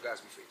consequences Bill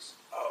Cosby faced.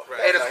 Oh,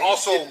 Right.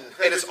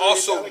 And it's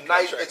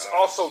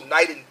also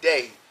night and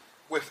day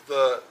with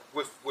the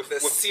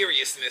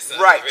seriousness of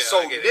right. it. So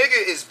I get it.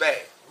 nigga is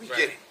bad. We Right.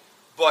 get it.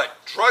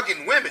 But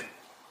drugging women,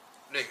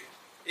 nigga.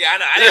 Yeah, I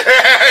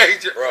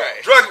know.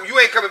 Right. Drug, you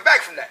ain't coming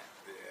back from that.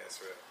 Yeah, that's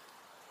real.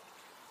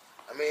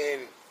 I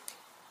mean,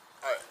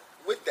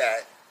 with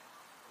that,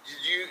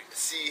 did you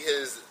see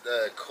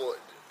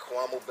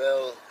Kwame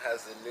Bell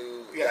has the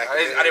new? Yeah,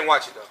 I didn't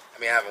watch it though. I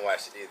mean, I haven't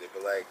watched it either,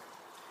 but like,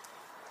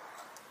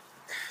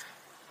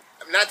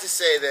 not to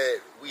say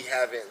that we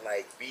haven't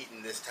like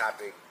beaten this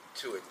topic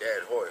to a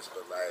dead horse,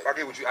 but like, I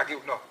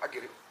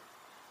get it.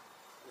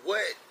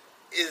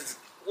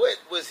 what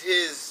was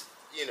his,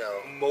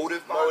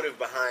 Motive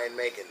behind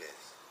making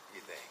this?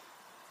 You think?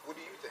 What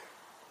do you think?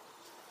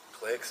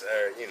 Clicks,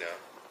 or And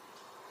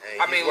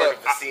I he's mean,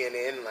 working look, for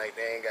CNN, like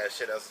they ain't got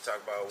shit else to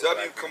talk about.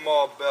 W.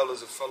 Kamau Bell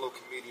is a fellow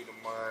comedian of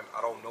mine.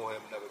 I don't know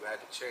him, never had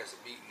the chance of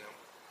meeting him,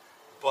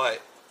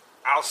 but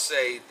I'll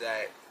say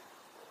that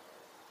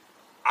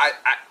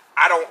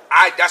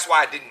that's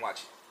why I didn't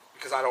watch it,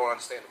 because I don't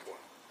understand the point.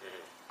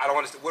 I don't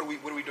understand. What are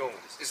we doing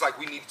with this? It's like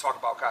we need to talk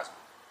about Cosby.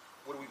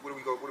 What are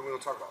we going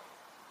to talk about?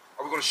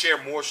 Are we going to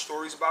share more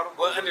stories about him?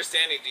 What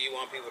understanding do you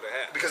want people to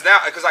have? Because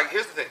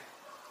here's the thing,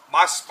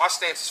 my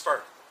stance is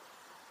firm.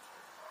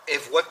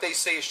 If what they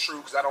say is true,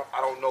 because I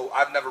don't know,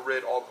 I've never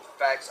read all the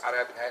facts. I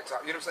haven't had time.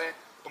 You know what I'm saying?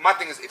 But my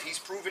thing is, if he's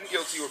proven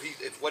guilty, or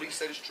if what he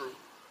said is true,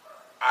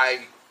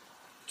 I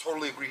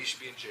totally agree he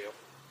should be in jail.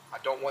 I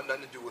don't want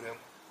nothing to do with him.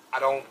 I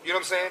don't. You know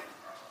what I'm saying?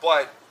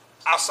 But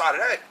outside of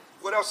that,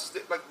 what else is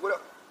there? Like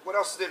what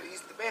else is there?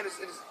 The man is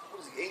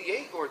what is he,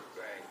 88 or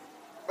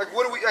like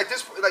what are we at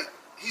this point? Like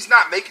he's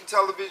not making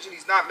television.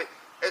 He's not.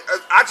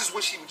 I just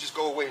wish he would just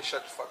go away and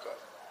shut the fuck up.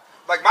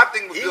 Like my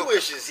thing with he Bill,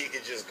 wishes he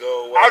could just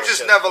go away. I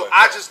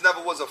just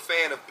never was a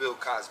fan of Bill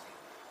Cosby,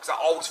 because I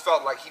always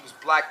felt like he was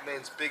black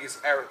men's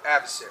biggest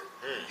adversary.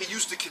 He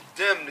used to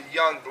condemn the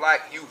young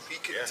black youth. He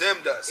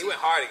condemned us. He went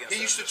hard against us.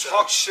 He used to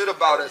talk shit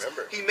about us.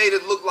 Remember. He made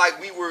it look like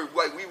we were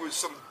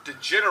some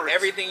degenerates.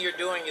 Everything you're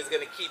doing is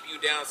gonna keep you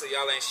down, so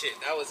y'all ain't shit.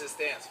 That was his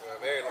stance for a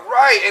very long time.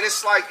 Right, and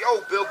it's like,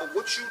 yo, Bill, but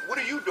what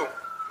are you doing?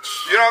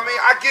 You know what I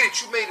mean? I get it.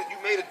 You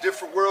made a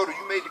different world, or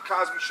you made the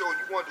Cosby Show, and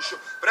you wanted to show.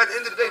 But at the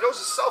end of the day,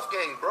 those are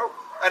self-gain, bro.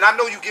 And I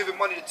know you giving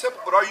money to Temple,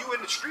 but are you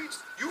in the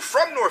streets? You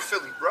from North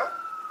Philly, bro?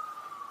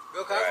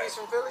 Bill Cosby's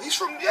from Philly? He's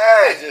from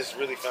I just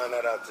really found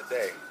that out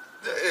today.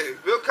 Yeah,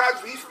 Bill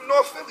Cosby, he's from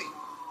North Philly.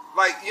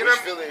 Like, you know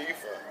Which what I mean? Philly are you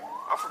from?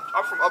 I'm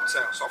from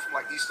Uptown, so I'm from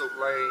like East Oak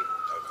Lane.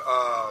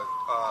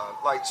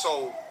 Okay. Like,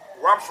 so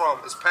where I'm from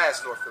is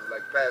past North Philly.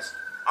 Like past,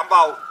 I'm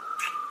about,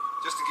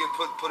 just to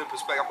put in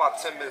perspective, I'm about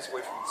 10 minutes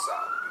away from the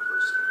South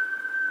University.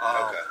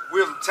 Okay.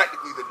 We're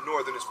technically the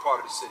northernest part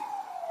of the city.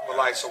 But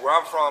like, so where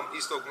I'm from,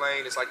 East Oak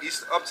Lane, it's like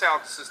Uptown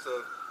consists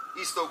of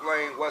East Oak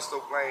Lane, West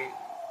Oak Lane,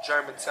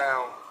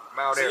 Germantown,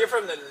 Mount So Airy. you're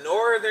from the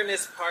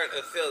northernest part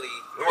of Philly,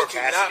 Where's but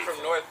you're not Cassidy from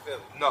from? North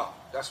Philly. No,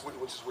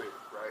 which is weird,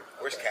 right?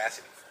 Where's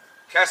Cassidy?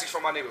 Cassie's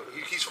from my neighborhood.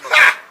 He's from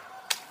Uptown.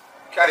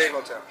 Cassie's from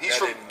Uptown.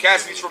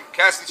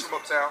 Cassie's from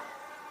Uptown.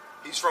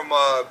 He's from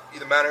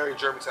either Mount Airy or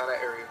Germantown,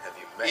 that area. Have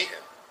you met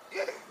him?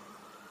 Yeah.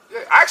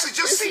 I actually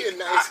just Is he seen. a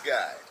nice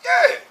guy?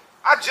 Yeah,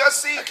 I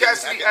just seen I can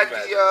Cassidy at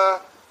imagine.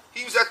 the.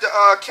 He was at the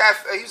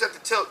cafe. He was at the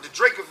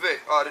Drake event,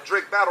 the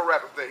Drake battle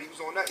rap event. He was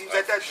on that. He was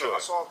at that show.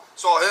 sure. I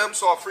saw him.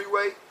 Saw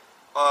Freeway.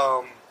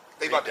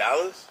 They about to,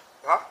 $3?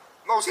 huh?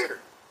 No, it's here.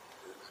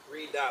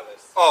 $3.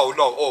 Oh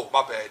no! Oh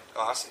my bad.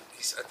 I said.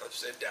 I thought you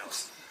said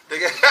Dallas.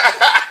 Nigga, I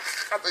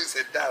thought you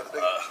said Dallas.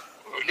 Nigga.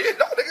 Yeah,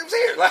 no, nigga, it was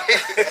here. Like,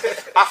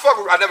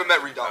 I never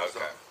met Reed Dollars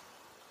Okay.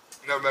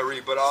 though. Never met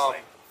Reed, but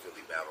Like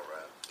Philly battle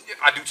rap. yeah,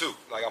 I do too.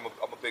 Like I'm a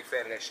big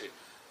fan of that shit.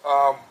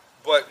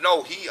 But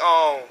no, he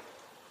what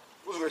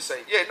was I gonna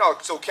say? Yeah, no.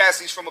 So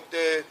Cassie's from up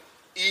there.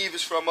 Eve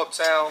is from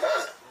Uptown.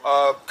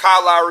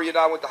 Kyle Lowry and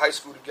I went to high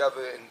school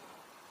together. And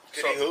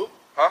Did he hoop?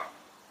 Huh?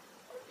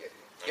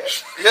 Yeah. Yeah.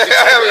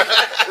 I mean,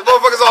 the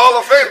motherfucker's a Hall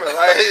of Famer.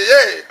 Like,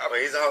 yeah.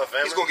 Wait, he's a Hall of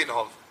Famer? He's gonna get in the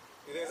Hall of Fame.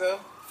 You think so?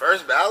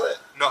 First ballot?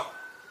 No,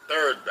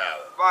 Third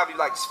ballot. probably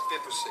like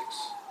 5th or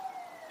 6th.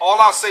 All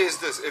I'll say is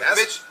this: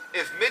 That's-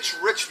 if Mitch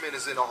Richmond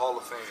is in the Hall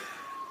of Fame,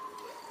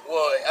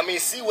 Well, I mean,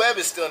 C. Webb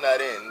is still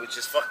not in, which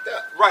is fucked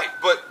up. right?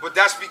 But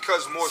that's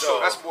because more so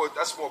So-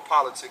 that's more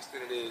politics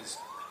than it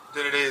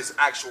is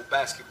actual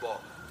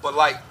basketball. But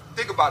like,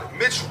 think about it,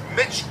 Mitch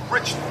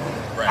Richmond.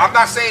 Right. I'm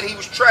not saying he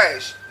was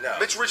trash. No.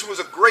 Mitch Richmond was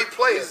a great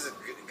player. He's a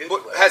good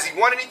but player. has he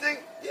won anything?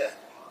 Yeah.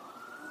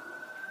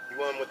 He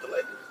won with the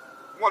Lakers.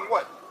 Won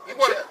what? He A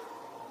won. chip.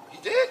 He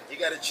did He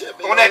got a chip.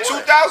 in on that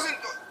 01. 2000.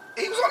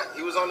 He was on it.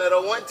 He was on that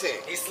 01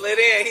 team. He slid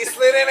in. He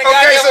slid in and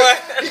got Okay, that so one.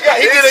 he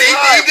did it. He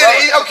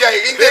did it. Okay,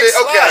 he Big did it.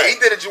 Okay, slide. he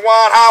did it.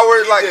 Juwan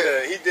Howard,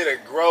 He did a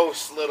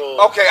gross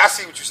little. Okay, I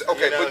see what you said.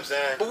 Okay, You know but, what I'm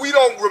saying? but we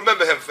don't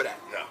remember him for that.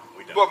 No,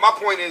 we don't. But my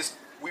point is,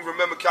 we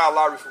remember Kyle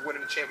Lowry for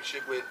winning the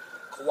championship with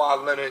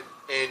Kawhi Leonard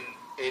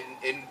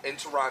in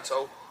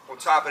Toronto. On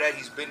top of that,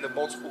 he's been to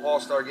multiple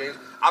All-Star games.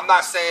 I'm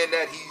not saying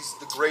that he's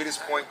the greatest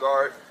point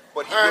guard,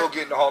 but he will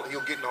get in the Hall. He'll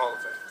get in the Hall of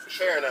Fame for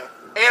sure. Fair enough.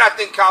 And I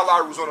think Kyle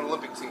Lowry was on an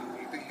Olympic team.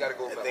 You think he got to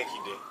go I back? think he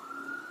did.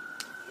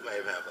 He might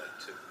even have like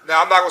 2.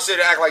 Now I'm not gonna say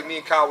to act like me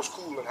and Kyle was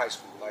cool in high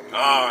school. Like,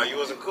 Oh, you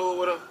wasn't cool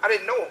with him? I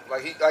didn't know him.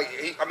 Like he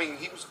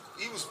was.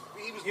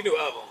 You knew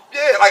of him.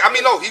 Yeah, like I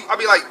mean, no,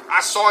 like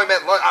I saw him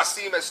at lunch. I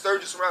see him at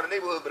Sturgis around the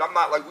neighborhood, but I'm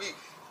not like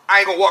I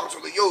ain't gonna walk up to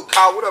him like, yo,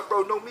 Kyle, what up,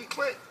 bro? Know me,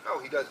 Clint? No,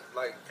 he doesn't.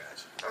 Like,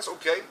 Gotcha. that's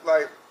okay.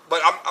 Like,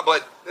 but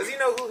Does he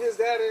know who his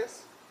dad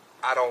is?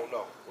 I don't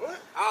know. What?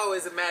 I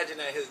always imagine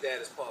that his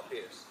dad is Paul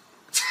Pierce.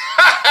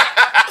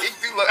 He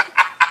do look.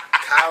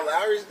 Kyle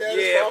Lowry's dad?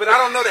 is Yeah, Paul but I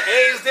don't know the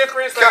age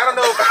difference. Like, I don't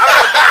know if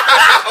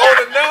I'm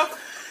old enough.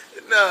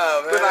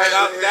 No, man. But like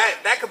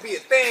that could be a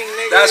thing,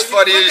 nigga. That's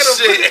funny Look as at them,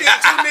 shit. Look at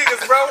these two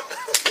niggas, bro.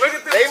 Look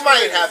at them. They two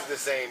might niggas. have the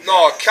same.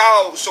 No,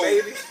 Kyle. So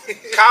Baby.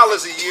 Kyle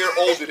is a year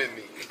older than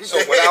me. So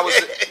when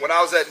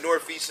I was at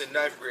Northeast in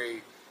 9th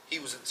grade, he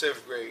was in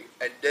 10th grade,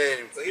 and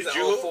then So he's an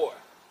You? 04.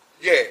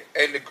 yeah,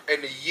 and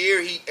the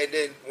year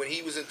then when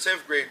he was in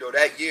 10th grade though,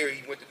 that year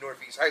he went to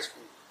Northeast High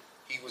School.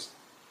 He was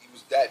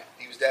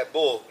that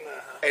bull,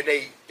 and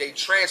they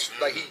transferred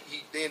like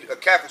he then a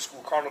Catholic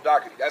school, Cardinal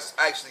Doherty. That's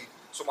actually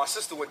so my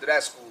sister went to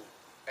that school,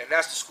 and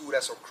that's the school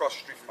that's across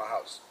the street from my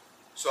house.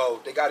 So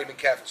they got him in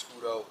Catholic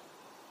school though,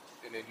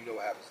 and then you know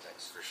what happens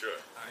next. For sure.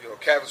 You know,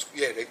 Catholic school,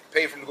 yeah, they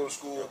paid for him to go to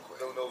school.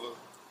 Villanova,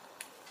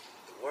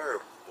 The word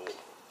bull.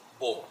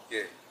 bull,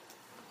 yeah.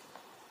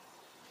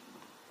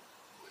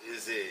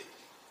 Is it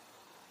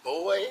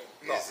boy?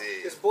 No. Is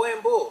It's it? boy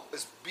and bull.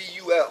 It's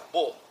B-U-L,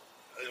 bull.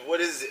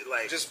 What is it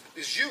like? Just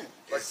it's you,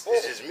 like It's bull.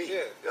 just me.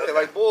 Yeah, Okay.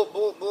 like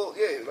bull,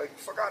 yeah, like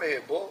fuck out of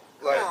here, bull.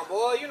 Like Come on,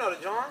 boy. You know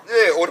the John.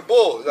 yeah, or the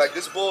bull, like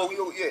this bull, we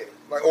go, yeah,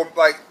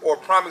 or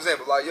prime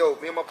example, like yo,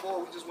 me and my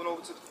bull, we just went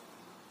over to the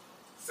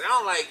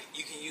Sound like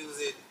you can use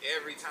it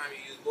every time you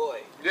use boy.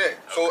 yeah.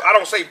 So I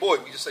don't say boy,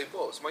 we just say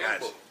bull. It's my young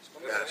Gotcha. bull. It's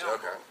my man. Gotcha.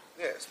 Okay.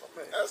 Yeah, it's my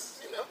man. That's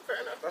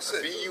fair enough. That's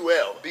it.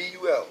 B-U-L.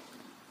 B-U-L,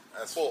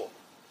 That's bull.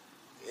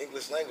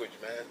 English language,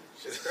 man.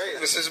 Shit's crazy.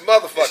 This is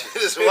motherfucker.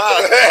 It's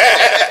wild.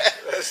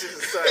 That shit is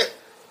insane.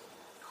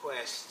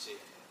 Question.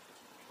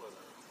 Hold on.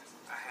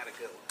 I had a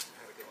good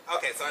one.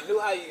 Okay, so I know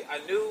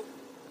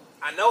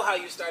how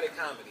you started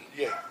comedy.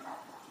 Yeah.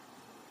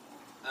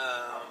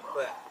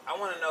 But I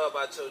want to know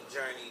about your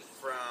journey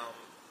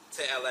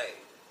to LA.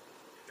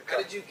 How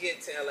did you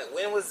get to LA?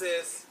 When was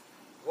this?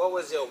 What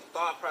was your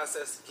thought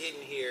process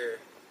getting here?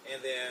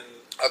 And then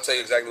I'll tell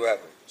you exactly what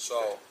happened.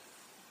 So,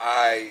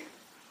 I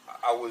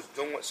was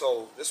doing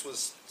so. This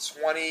was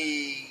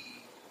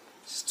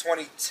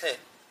 2010.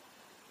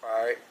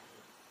 All right.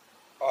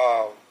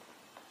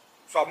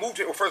 So I moved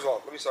here. Well, first of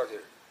all, let me start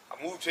here. I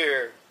moved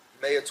here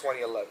May of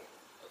 2011. okay.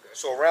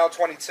 So around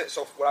 2010.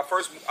 So when I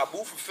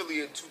moved from Philly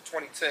in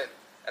 2010,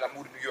 and I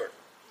moved to New York.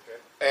 Okay.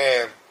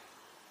 And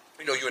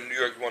you know, you're in New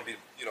York, you want to be,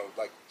 you know,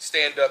 like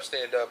stand up,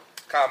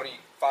 comedy,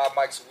 5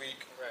 mics a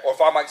week Right. or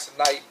 5 mics a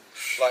night,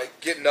 like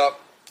getting up,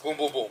 Boom,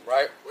 boom, boom,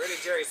 right? Where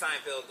did Jerry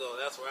Seinfeld go?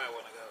 That's where I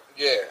want to go.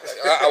 Yeah.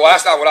 Well,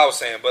 that's not what I was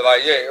saying, but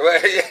like, yeah.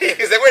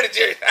 He said, where did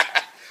Jerry?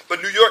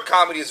 But New York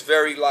comedy is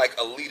very like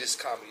elitist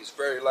comedy. It's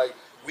very like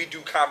we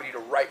do comedy the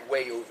right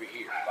way over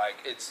here. Like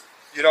it's,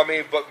 you know what I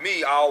mean. But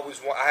me, I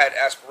had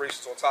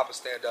aspirations on top of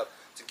stand up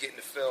to get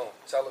into film,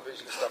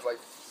 television, and stuff like.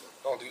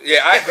 Don't do. Yeah,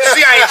 I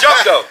ain't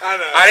jumped though.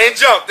 I didn't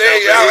jump. There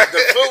you go.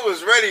 The food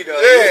was ready though.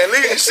 Yeah,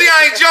 you see,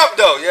 I ain't jumped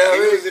though. Yeah,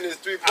 he was in his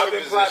 3-point I've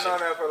been position. plotting on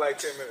that for like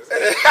 10 minutes.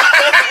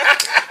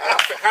 I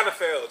kind of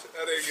failed.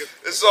 I didn't get.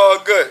 It's all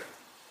good.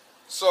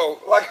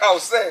 So, like I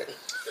was saying,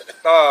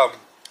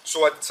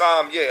 so at the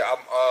time, yeah,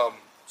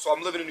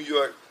 I'm living in New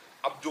York.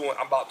 I'm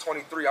about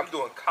 23. I'm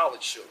doing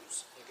college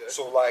shows. Okay.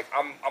 So like,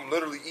 I'm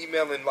literally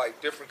emailing like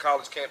different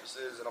college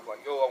campuses, and I'm like,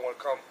 yo, I want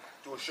to come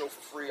do a show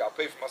for free. I'll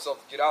pay for myself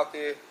to get out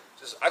there.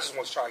 I just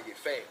want to try and get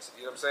fans.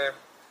 You know what I'm saying?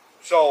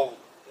 So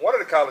one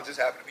of the colleges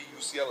happened to be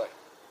UCLA.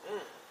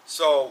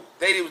 So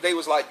they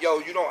was like, yo,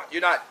 you're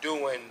not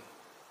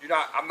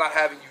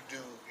having you do.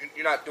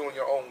 You're not doing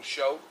your own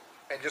show.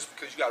 And just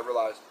because you got to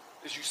realize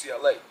it's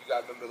UCLA, you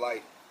got to remember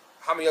like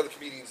how many other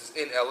comedians is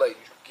in LA you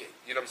get.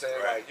 You know what I'm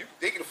saying? Right. Like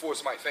they can afford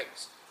somebody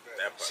famous.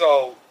 That part.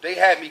 So they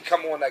had me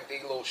come on like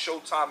their little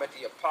showtime at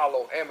the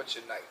Apollo Amateur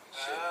Night. And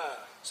shit.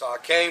 So I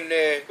came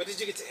there. But did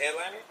you get to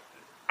headline it?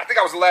 I think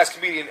I was the last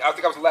comedian. I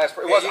think I was the last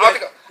person. You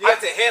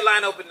got to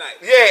headline open night.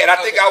 Yeah, and I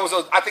think I was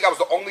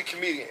the only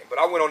comedian. But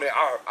I went on there.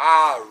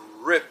 I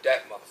ripped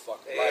that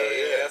motherfucker.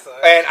 That's all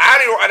right. And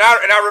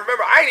I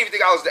remember I didn't even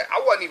think I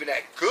wasn't even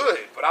that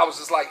good. But I was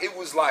just like, it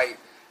was like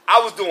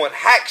I was doing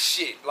hack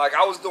shit. Like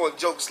I was doing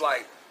jokes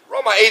like where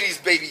all my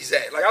 80s babies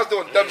at. Like I was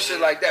doing dumb shit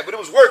like that. But it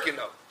was working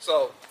though.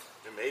 So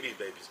them 80s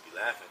babies be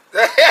laughing.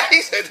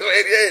 he said to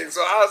 88.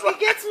 So I was like,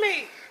 he gets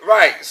me.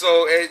 Right,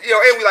 so and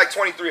we like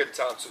 23 at the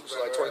time too, so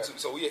right, like 22.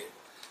 Right. So yeah,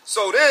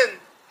 so then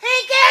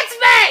he gets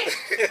me.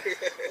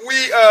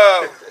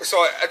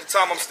 So at the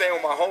time I'm staying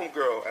with my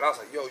homegirl, and I was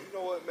like, yo, you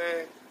know what,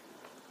 man?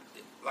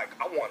 Like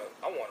I wanna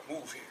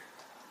move here.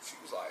 She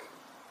was like,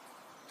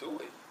 do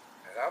it,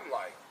 and I'm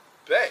like,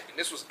 bet. And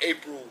this was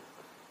April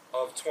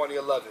of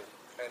 2011,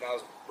 and I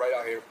was right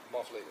out here a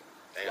month later.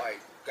 Damn. Like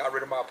got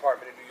rid of my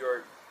apartment in New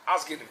York. I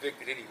was getting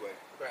evicted anyway.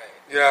 Right.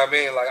 You know what I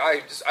mean? Like I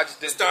just didn't.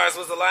 The stars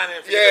was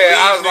aligning for you. Yeah,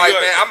 I was like,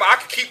 man, I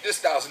could keep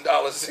this $1,000.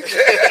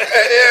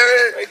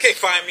 You can't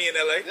find me in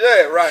LA.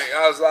 Yeah, right.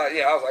 I was like,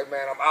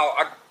 man, I'm out.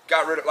 I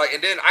got rid of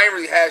and then I ain't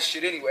really had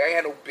shit anyway. I ain't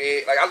had no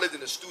bed. Like I lived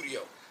in the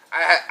studio.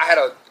 I had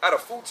a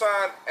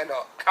futon and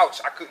a couch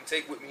I couldn't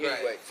take with me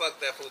anyway. Fuck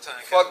that futon.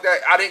 Fuck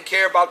that. I didn't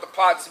care about the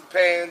pots and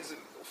pans. And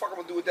what the fuck I'm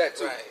gonna do with that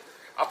too? Right.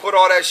 I put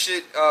all that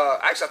shit.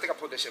 Actually, I think I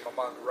put that shit in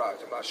my mom's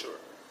garage. I'm not sure.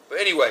 But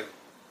anyway,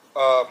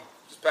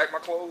 just packed my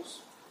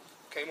clothes.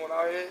 Came on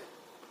out here,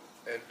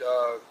 and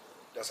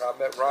that's how I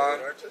met Ron.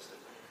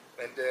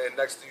 And then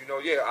next thing you know,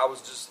 I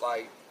was just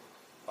like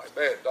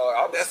man,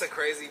 dog. That's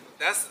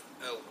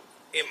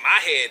in my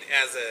head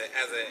as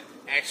an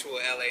actual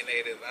LA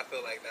native. I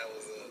feel like that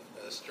was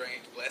a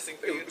strange blessing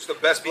for you. It was the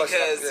best blessing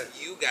because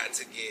you got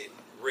to get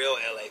real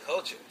LA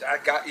culture.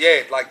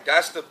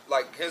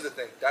 Here's the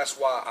thing. That's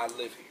why I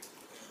live here.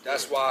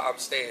 That's why I'm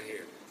staying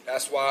here.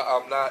 That's why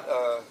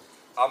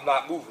I'm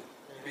not moving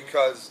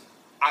because.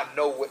 I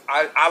know what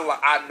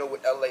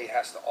LA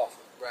has to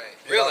offer. Right.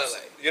 Real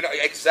LA. You know,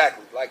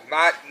 exactly. Like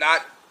not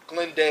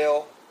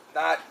Glendale,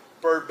 not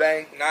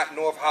Burbank, not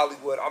North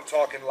Hollywood. I'm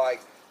talking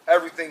like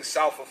everything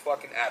south of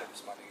fucking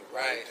Adams, my nigga.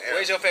 Right.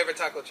 Where's your favorite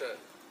taco truck?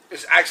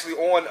 It's actually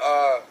on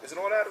is it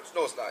on Adams?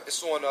 No, it's not.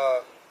 It's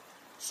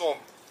on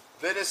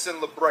Venice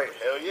and La Brea.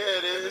 Hell yeah,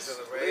 it is.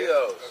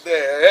 Leo's.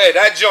 Hey,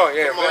 that joint,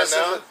 yeah. Come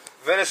on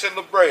Venice and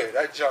La Brea,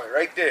 that joint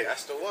right there.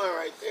 That's the one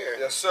right there.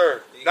 Yes,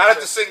 sir. Not at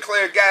the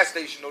Sinclair gas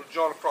station, though. The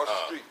joint across the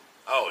street.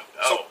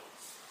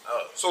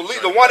 So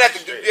the one at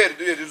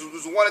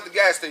there's one at the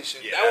gas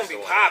station. Yeah, that one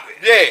be popping.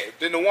 Yeah.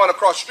 Then the one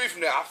across the street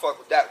from there, I fuck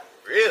with that one.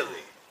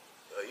 Really?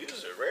 You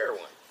just a rare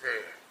one.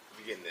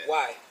 You getting that?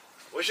 Why?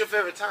 What's your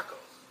favorite taco?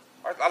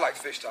 I like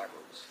fish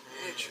tacos.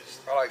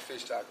 Interesting. I like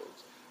fish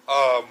tacos.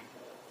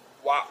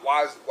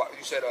 Why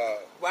you said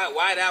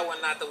why that one,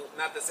 not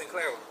the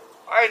Sinclair one?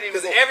 I ain't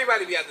even because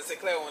everybody be at the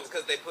Sinclair ones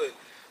because they put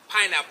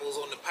pineapples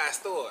on the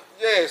pastor.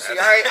 Yeah, see,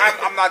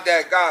 I'm not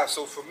that guy.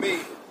 So for me,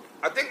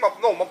 I think my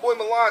boy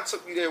Milan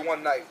took me there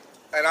one night,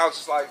 and I was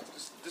just like,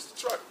 this the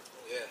truck.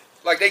 Yeah.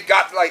 Like they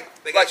got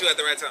you at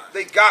the right time.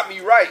 They got me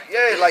right.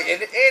 Yeah, like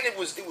and it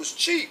was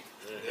cheap.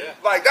 Mm-hmm. Yeah.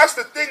 Like that's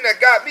the thing that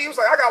got me. It was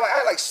like I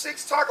had like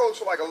 6 tacos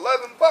for like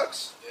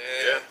 $11.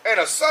 Yeah. And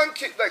a sun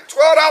kick like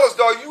 $12,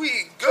 dog. You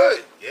eat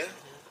good. Yeah.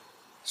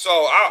 So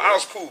I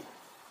was cool.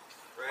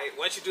 Right.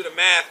 Once you do the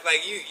math,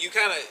 like you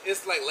kind of,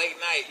 it's like late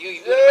night. You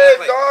do the math,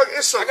 like, dog.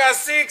 I got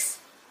 6.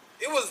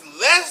 It was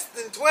less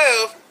than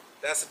 12.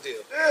 That's a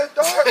deal. Yeah,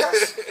 dog.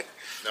 As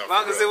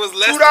long as it was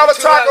less $2 than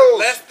tacos.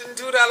 Less than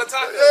 $2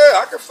 tacos. Yeah,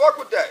 I can fuck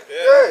with that.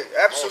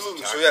 Yeah,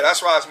 absolutely. So yeah,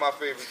 that's why it's my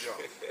favorite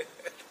joint.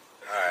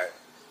 All right,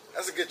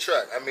 that's a good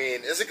truck. I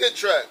mean, it's a good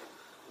truck.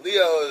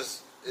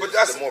 Leo's But is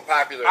that's the more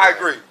popular. I one.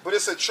 agree, but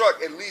it's a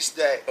truck at least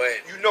that But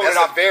you know that's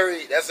that a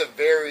very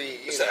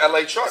It's an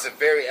LA truck. It's a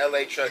very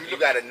LA truck. You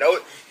gotta know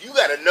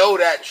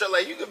that truck.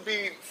 Like you could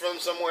be from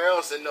somewhere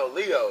else and know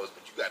Leo's,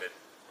 but you gotta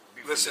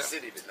be from the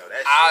city to know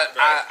that.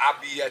 I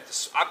be at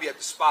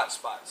the spots.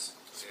 Spot.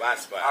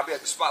 I'll be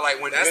at the spot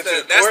like when That's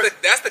you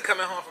that's the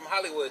coming home from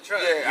Hollywood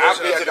truck. yeah, You I'll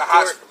ever be been at to the the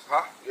hospital.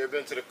 Huh? You ever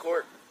been to the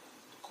court?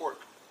 Court.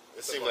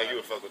 It seemed like you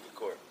would fuck with the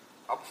court.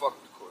 I'm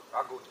fucking the court.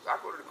 I go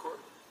to the court.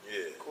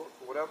 Yeah. Court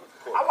or whatever.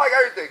 Court. I like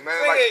everything, man.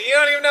 Nigga, Like, you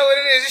don't even know what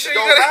it is. You it sure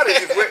don't you matter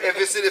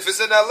if it's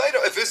in LA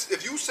though.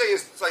 If you say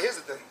it's like here's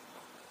the thing,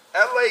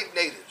 LA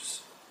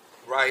natives,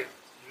 right?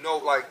 No,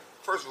 like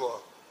first of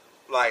all,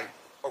 like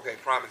okay,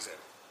 prime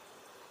example,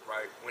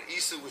 right? When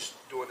Issa was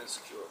doing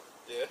Insecure,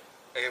 Yeah.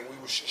 and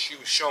she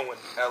was showing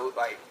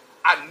like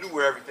I knew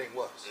where everything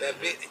was. That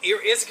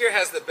Insecure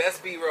has the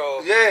best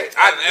B-roll. Yeah,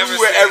 I've I ever knew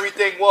where seen.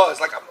 everything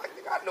was. Like I'm like,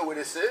 nigga, I know where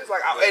this is.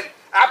 Like, and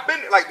I've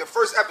been like the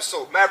first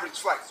episode, Mavericks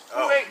Flights.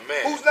 Oh,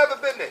 man. Who's never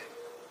been there?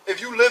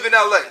 If you live in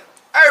LA,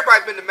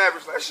 everybody been to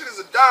Mavericks Flights. That shit is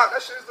a dime.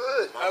 That shit is the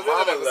hood. My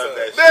mama loved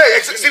that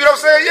shit. Yeah, see what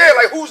I'm saying? Yeah,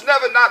 like who's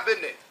never not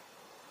been there?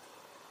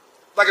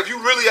 Like if you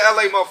really a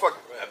LA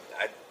motherfucker,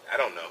 I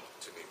don't know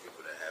too many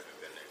people that haven't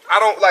been there. I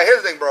don't like.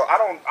 Here's the thing, bro. I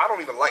don't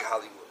even like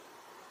Hollywood.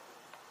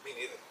 Me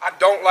neither. I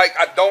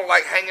don't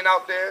like hanging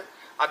out there.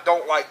 I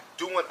don't like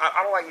doing.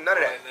 I don't like none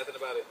of that. Nothing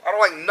about it. I don't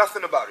like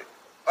nothing about it.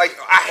 Like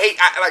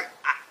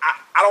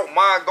I don't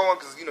mind going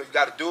because you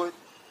got to do it.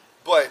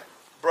 But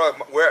bro,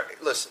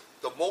 listen,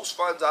 the most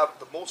fun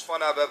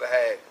I've ever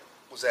had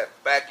was at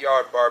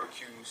backyard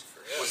barbecues.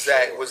 Was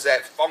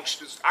that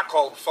functions? I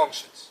call them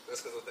functions.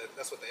 That's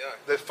what they are.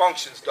 The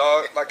functions,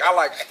 dog. Like I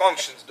like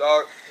functions,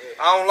 dog.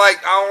 I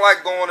don't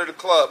like going to the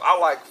club. I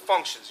like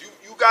functions.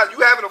 You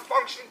having a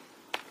function?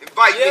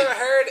 Invite You me. ever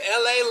heard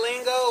LA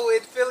lingo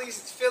with Philly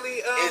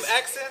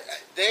accent?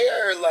 They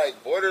are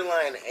like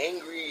borderline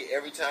angry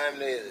every time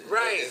they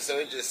Right. and so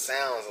it just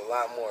sounds a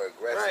lot more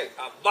aggressive. Right.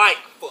 I like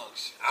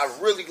function. I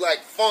really like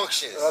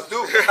functions. I do.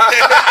 You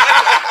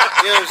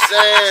know what I'm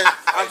saying?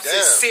 I'm Like,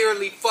 damn.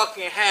 sincerely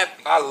fucking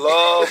happy. I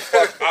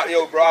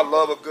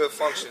love a good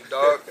function,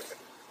 dog.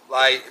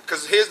 Like,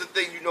 cause here's the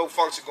thing,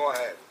 function gonna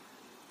have.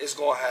 It's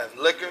gonna have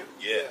liquor.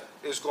 Yeah.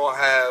 It's gonna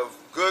have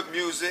good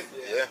music.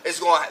 Yeah. It's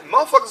gonna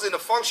motherfuckers in the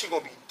function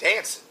gonna be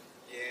dancing.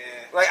 Yeah.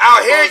 Like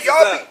out here,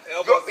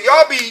 Elbows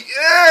y'all be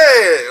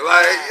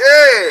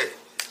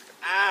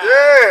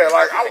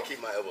like I I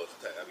keep my elbows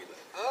tight. I be like,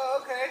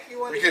 Oh, okay. You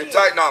want you to get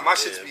tight. Nah, my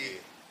shit's Yeah, be.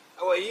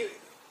 Oh, well,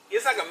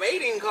 it's like a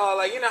mating call.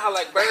 Like, you know how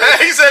like birds,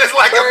 He said it's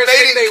like a birds stick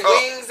mating their call.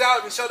 wings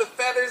out and show the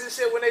feathers and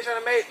shit when they trying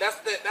to mate. That's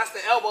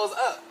the elbows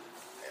up.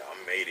 yeah, I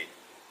made it.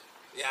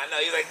 Yeah, I know.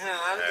 You're like,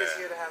 I'm just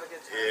here to have a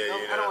good time. Yeah, No,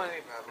 you I don't know. want any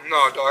problems.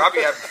 No, dog, I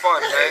be having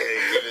fun, man.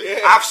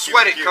 Yeah. I've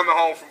sweated coming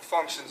home from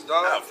functions,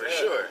 dog. No, for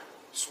sure.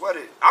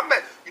 Sweated. I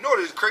met.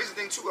 The crazy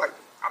thing too. Like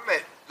I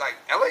met. Like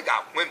LA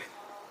got women,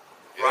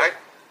 right?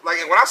 Like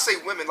and when I say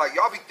women, like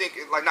y'all be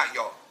thinking like not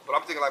y'all, but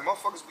I'm thinking like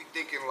motherfuckers be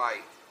thinking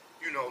like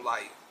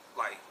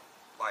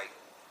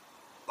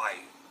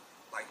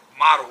like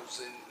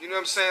models and you know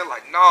what I'm saying?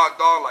 Like nah,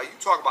 dog. Like you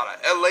talk about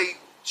an LA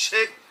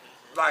chick,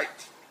 like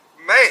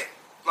man,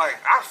 like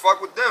I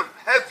fuck with them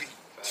heavy.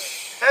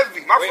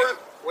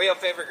 Where your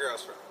favorite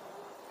girls from?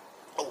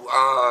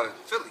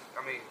 Philly.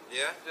 I mean,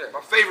 Yeah.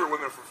 my favorite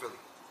women are from Philly.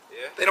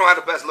 Yeah. They don't have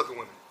the best looking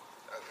women,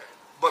 Okay.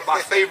 but my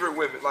favorite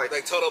women, like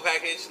total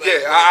package. Like,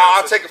 yeah,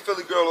 I'll take a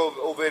Philly girl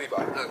over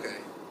anybody. Okay.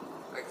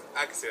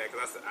 I can see that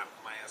because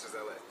my answer's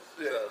LA.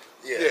 Yeah, So,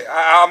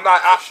 Yeah. I'm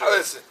not. For sure.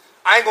 Listen,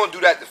 I ain't gonna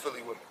do that to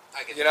Philly women.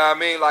 I get You know what I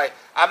mean? Like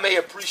I may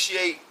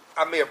appreciate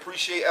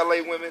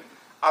LA women.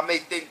 I may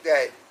think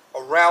that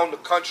around the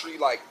country,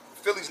 like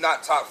Philly's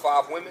not top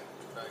 5 women,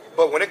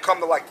 but when it comes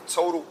to like the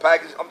total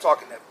package, I'm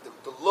talking that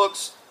the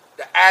looks,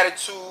 the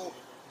attitude,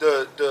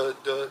 the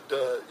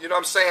you know what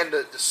I'm saying,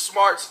 the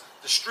smarts,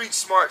 the street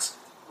smarts.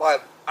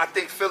 Like I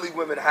think Philly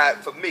women have,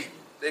 for me,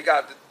 they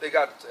got,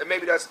 and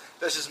maybe that's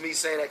just me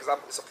saying that because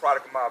it's a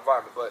product of my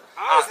environment. But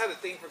I always had a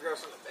thing for girls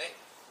from the Bay.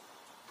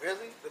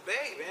 really, The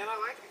Bay, man, I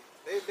like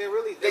it. They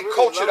really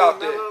cultured low out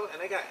and there. mellow,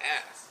 and they got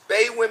ass.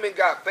 Bay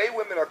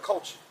women are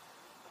cultured.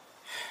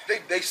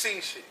 They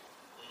seen shit.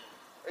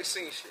 They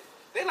seen shit.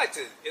 They like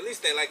to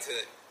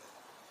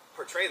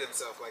portray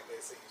themselves like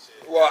they seen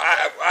shit. Well,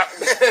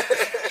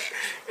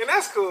 And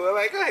that's cool.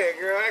 Like, go ahead,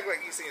 girl. Act like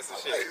you seen some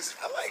shit.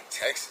 I like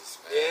Texas,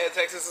 man. Yeah,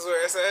 Texas is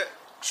where it's at.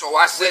 so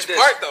I said Which this.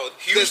 part, though?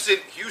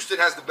 Houston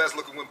has the best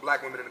looking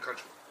black women in the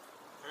country.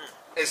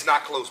 It's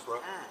not close, bro.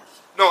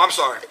 No, I'm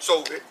sorry.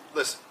 So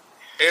listen,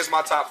 here's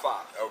my top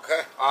 5.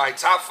 Okay. All right,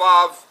 top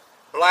 5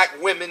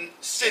 black women In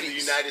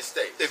cities. the United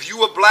States. If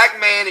you a black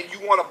man and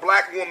you want a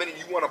black woman and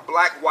you want a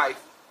black wife,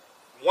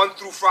 1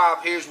 through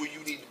 5, here's where you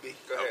need to be.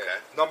 Go ahead.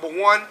 Okay. Number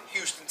 1,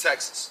 Houston,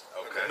 Texas.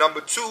 Okay.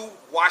 Number 2,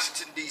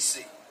 Washington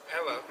D.C.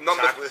 Hello.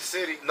 Chocolate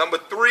City. Number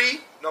three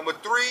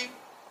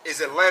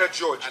is Atlanta,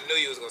 Georgia. I knew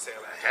you was gonna say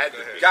Atlanta. Had Go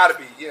to ahead. be. Gotta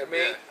be, yeah,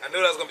 man. Yeah, I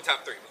knew that was gonna be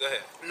top 3. But go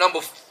ahead.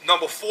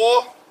 Number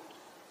 4,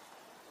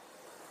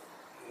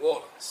 New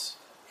Orleans.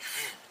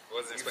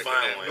 Wasn't You expecting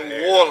find that. one.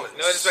 New Orleans.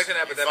 No, I was expecting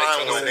that, but that You makes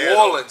find total one sense. there.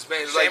 New Orleans,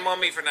 man. Shame on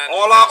me for not.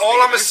 All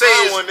I'm gonna say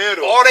is, find one there,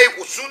 though.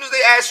 as soon as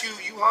they ask you,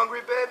 you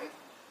hungry, baby?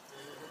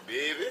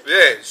 Baby.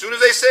 Yeah. As soon as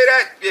they say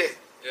that, yeah.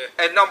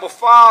 Yeah. And number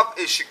 5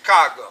 is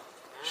Chicago.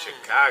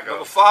 Chicago.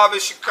 Number 5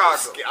 is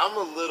Chicago. I'm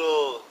a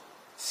little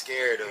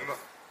scared of.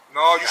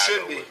 No, you Chicago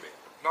shouldn't be. women.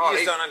 No, You just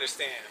they, don't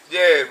understand.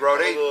 yeah, bro.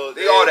 I'm a little-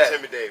 They all that.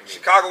 intimidate me.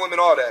 Chicago women,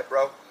 all that,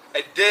 bro.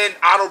 And then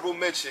honorable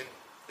mention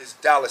is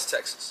Dallas,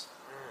 Texas.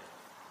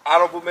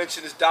 Honorable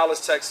mention is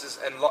Dallas, Texas,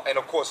 and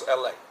of course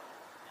LA.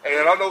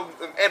 And I know,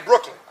 and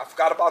Brooklyn. I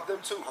forgot about them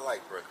too. I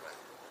like Brooklyn.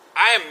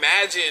 I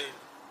imagine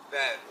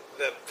that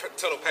the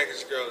total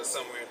package girl is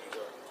somewhere in New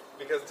York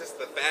because just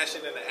the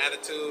fashion and the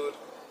attitude.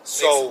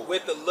 So mixed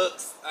with the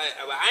looks,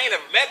 I ain't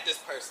ever met this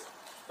person,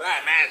 but I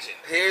imagine.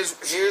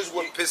 here's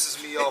what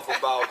pisses me off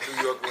about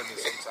New York women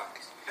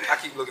sometimes. I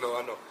keep looking over,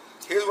 I know.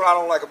 Here's what I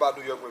don't like about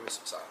New York women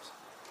sometimes.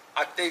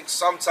 I think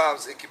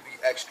sometimes it can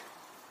be extra.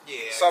 Yeah.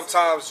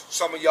 Sometimes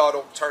some of y'all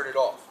don't turn it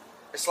off.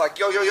 It's like,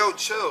 yo,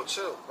 chill.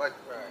 Like,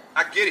 Right.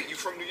 I get it. You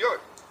from New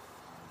York.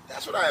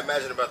 That's what I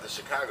imagine about the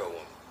Chicago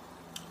woman.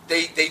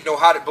 They know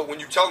how to, but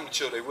when you tell them to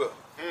chill, they will.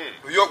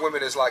 New York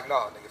women is like,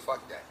 nah, nigga,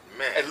 fuck that.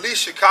 Man. At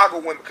least Chicago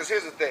women, because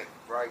here's the thing,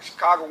 right?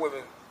 Chicago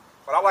women,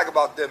 what I like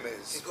about them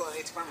is, Go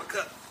ahead, find my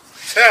cup.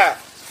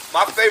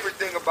 my favorite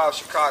thing about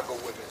Chicago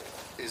women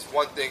is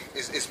one thing,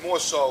 is more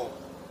so,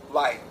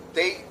 like,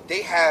 they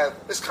have,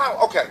 it's kind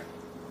of, okay,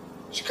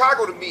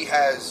 Chicago to me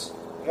has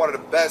one of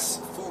the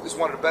best food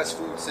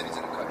cities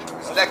in the country.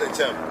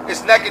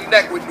 It's neck and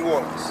neck with New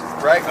Orleans,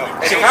 right?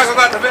 And Chicago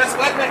got the best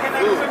black neck and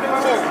neck.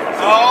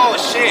 Oh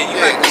shit! You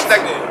like it's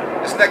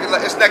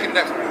neck and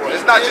neck with New Orleans.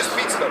 It's not just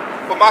pizza though.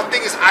 But my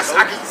thing is,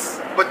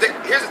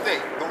 here's the thing: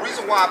 the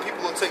reason why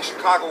people will take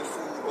Chicago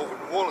food over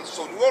New Orleans.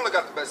 So New Orleans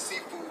got the best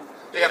seafood.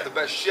 They have the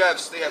best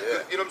chefs. They have,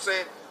 you know what I'm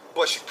saying?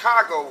 But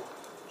Chicago,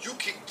 you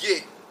can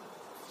get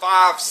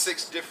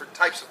 5-6 different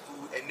types of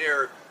food, and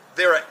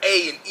they're an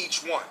A in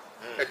each one.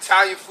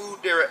 Italian food,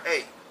 they're an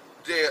A.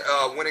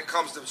 When it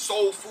comes to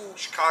soul food,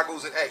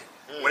 Chicago's an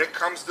A. When it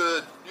comes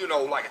to,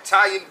 like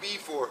Italian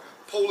beef or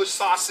Polish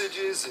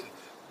sausages and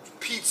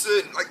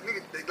pizza, and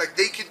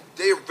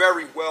they're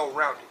very well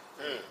rounded.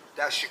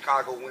 That's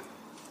Chicago women.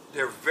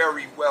 They're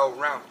very well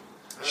rounded.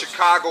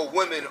 Chicago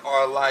women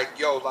are like,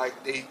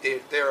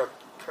 they're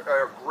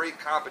a great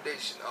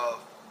combination of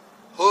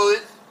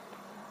hood,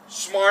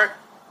 smart,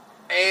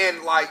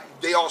 and like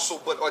they also,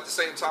 but at the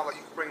same time, like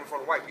you can bring them in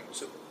front of white people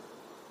too.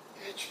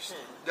 Interesting.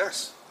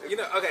 Yes. Okay,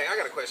 I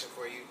got a question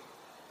for you.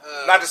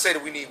 Not to say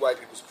that we need white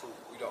people's approval.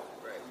 We don't.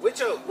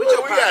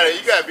 Right.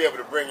 You gotta be able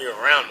to bring you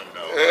around them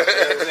though. You know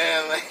what I'm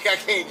saying? Like I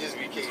can't just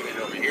be kicking it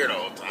over here the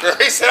whole time.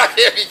 He said I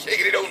can't be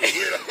kicking it over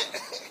here.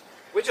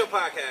 With your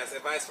podcast,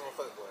 Advice from a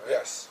Fuckboy, right?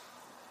 Yes.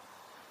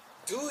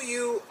 Do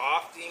you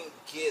often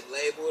get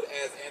labeled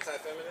as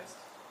anti-feminist?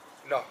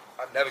 No,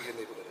 I never get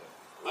labeled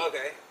as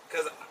Okay,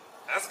 because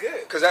that's good.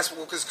 that.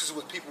 Because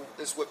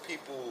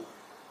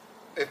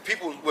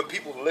when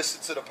people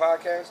listen to the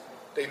podcast,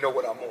 they know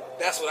what I'm on.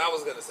 That's what I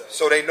was gonna say.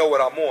 So they know what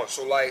I'm on.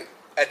 So like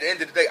at the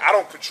end of the day, I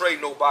don't portray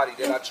nobody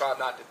that I try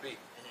not to be.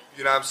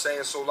 You know what I'm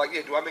saying? So like,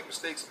 yeah, do I make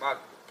mistakes? Am I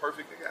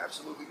perfect? Nigga?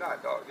 Absolutely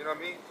not, dog. You know what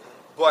I mean?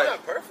 But You're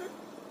not perfect.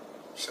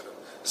 shut up.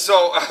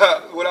 So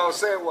what I was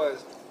saying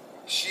was,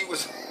 she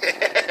was.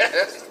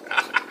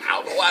 I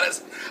don't know why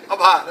this. I'm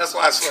hot. That's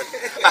why I sweat.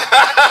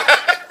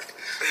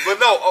 But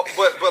no,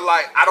 but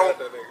like I don't.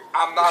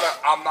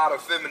 I'm not a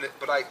feminist.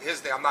 But like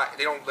here's the thing.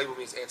 They don't label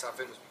me as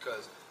anti-feminist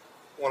because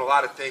on a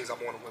lot of things I'm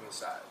on the women's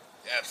side.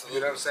 Absolutely.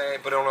 You know what I'm saying?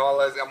 But on all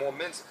that, I'm on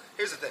men's.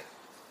 Here's the thing.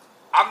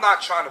 I'm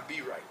not trying to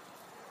be right.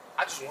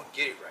 I just want to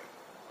get it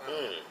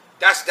right.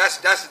 That's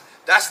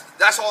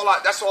all.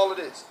 That's all it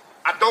is.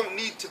 I don't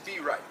need to be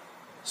right.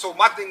 So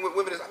my thing with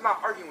women is I'm not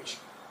arguing with you.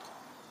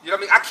 You know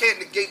what I mean? I can't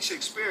negate your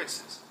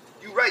experiences.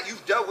 You right.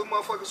 You've dealt with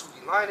motherfuckers who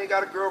be lying. They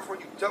got a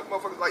girlfriend. You've dealt with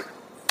motherfuckers like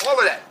all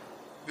of that.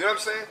 You know what I'm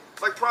saying?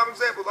 Like prime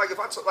example. Like if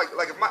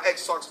if my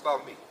ex talks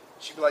about me,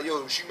 she be like,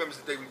 yo, she remembers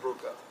the day we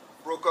broke up.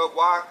 Broke up.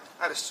 Why?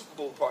 I had a Super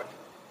Bowl party.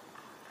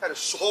 Had a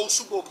whole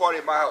Super Bowl party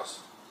at my house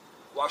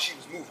while she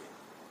was moving.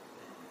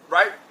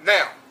 Right?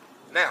 Now.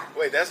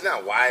 Wait, that's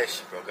not why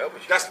she broke up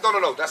with you.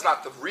 No. That's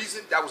not the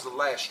reason. That was the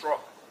last straw.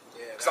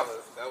 Yeah,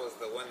 that was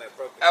the one that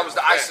broke. That was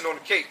the icing on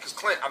the cake. Because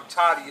Clint, I'm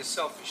tired of your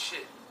selfish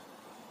shit.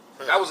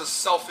 That was a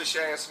selfish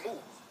ass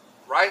move.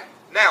 Right?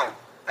 Now,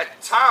 at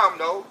the time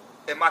though,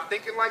 am I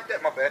thinking like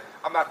that? My bad.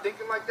 I'm not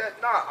thinking like that.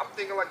 Nah, I'm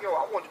thinking like, yo,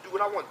 I want to do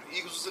what I want. The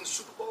Eagles was in the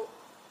Super Bowl.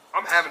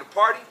 I'm having a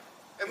party.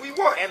 And we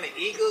won. And the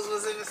Eagles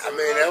was in the Super Bowl.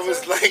 I mean, that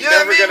was like Yeah,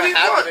 never I mean, gonna we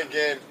happen won.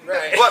 again.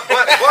 Right. But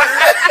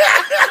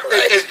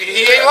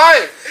he ain't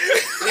lying.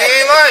 He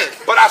ain't lying.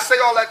 But I say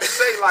all that to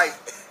say, like,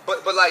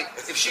 but like,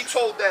 if she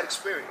told that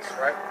experience,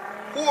 right?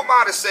 Who am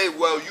I to say,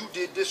 well, you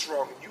did this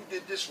wrong, and you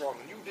did this wrong,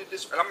 and you did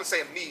this, and I'm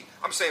saying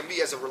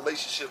me as a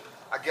relationship,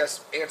 I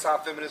guess,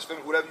 anti-feminist,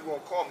 feminist, whatever you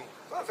want to call me.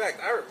 Fun fact,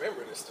 I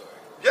remember this story.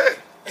 Yeah.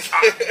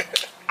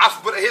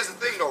 But here's the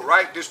thing, though,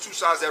 right? There's two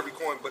sides to every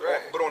coin. But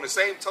Right. but on the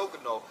same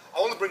token, though, I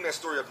only bring that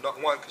story up,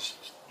 one, because,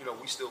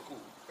 we still cool.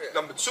 Yeah.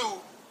 Number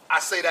two, I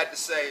say that to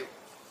say,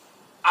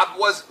 I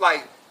was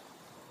like,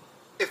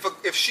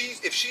 if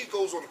she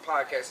goes on the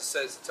podcast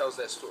and tells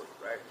that story,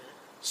 right?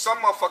 Some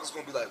motherfuckers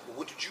gonna be like, well,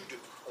 what did you do?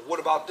 Or what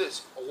about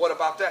this? Or what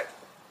about that?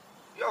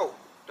 Yo,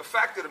 the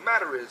fact of the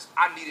matter is,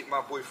 I needed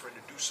my boyfriend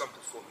to do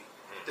something for me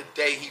the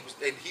day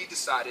he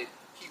decided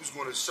he was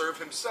going to serve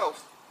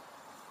himself.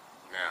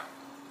 Now,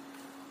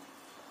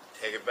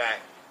 take it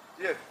back.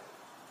 Yeah.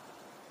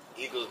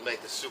 Eagles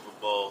make the Super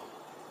Bowl.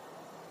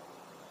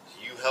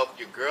 You help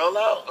your girl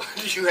out?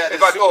 You had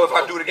if I do it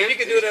again? If you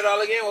could do that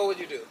all again, what would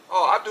you do?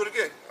 Oh, I'd do it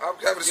again. I'm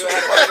having a Super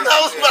I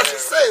was about to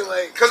say,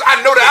 like, because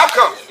I know the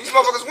outcome. These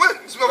motherfuckers win.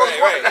 These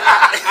motherfuckers win.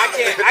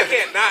 I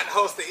can't not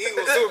host the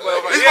Eagles Super Bowl.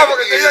 These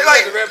motherfuckers,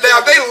 now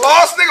if they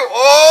lost, nigga,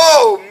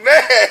 oh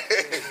man.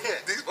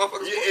 These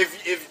motherfuckers.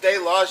 If they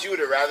lost, you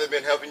would have rather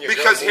been helping your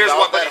because girl here's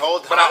what. that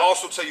whole time. But I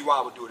also tell you why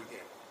I would do it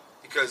again.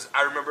 Because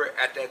I remember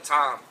at that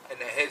time in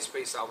the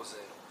headspace I was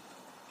in,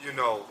 you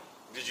know.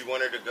 Did you want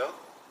her to go?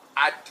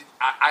 I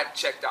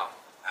checked out.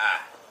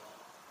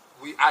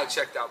 I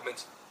checked out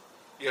mentally.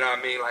 You know what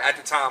I mean? Like at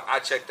the time, I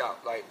checked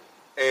out. Like,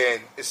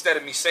 and instead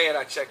of me saying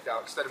I checked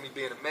out, instead of me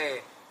being a man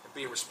and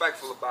being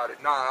respectful about it,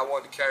 I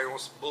wanted to carry on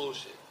some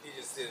bullshit. You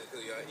just did it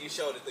through you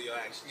showed it through your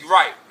actions. You're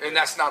right, and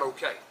that's not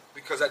okay.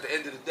 Because at the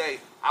end of the day,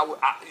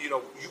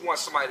 you want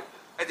somebody.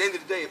 At the end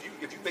of the day, if you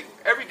make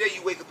every day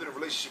you wake up in a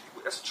relationship,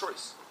 that's a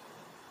choice.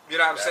 You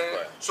know what I'm saying?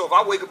 Right. So if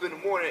I wake up in the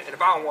morning and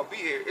if I don't want to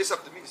be here, it's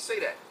up to me to say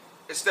that.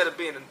 Instead of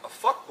being a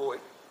fuck boy,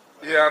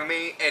 you know what I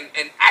mean,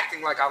 and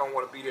acting like I don't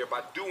want to be there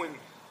by doing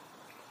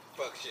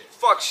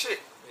fuck shit.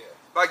 Yeah.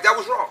 Like that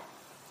was wrong.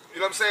 You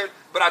know what I'm saying?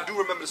 But I do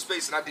remember the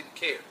space and I didn't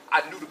care.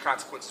 I knew the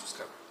consequences was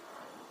coming.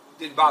 It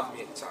didn't bother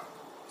me at the time.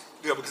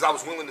 Because I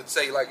was willing to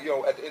say, like,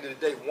 at the end of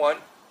the day, one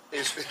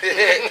is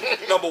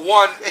number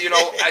one,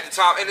 at the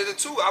time, and then the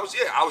two,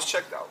 I was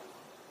checked out.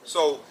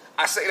 So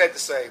I say that to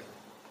say,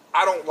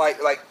 I don't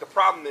like the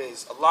problem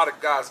is a lot of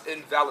guys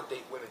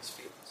invalidate women's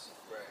feelings.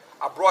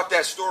 I brought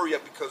that story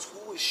up because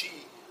who is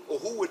she, or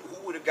who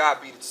would a guy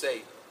be to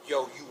say,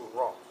 yo, you were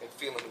wrong in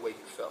feeling the way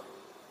you felt?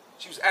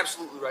 She was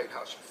absolutely right in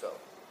how she felt.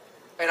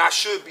 And I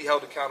should be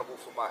held accountable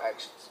for my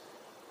actions.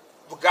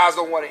 But guys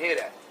don't want to hear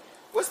that.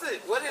 Wait,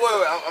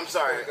 I'm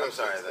sorry though.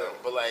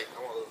 But like,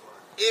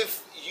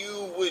 if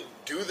you would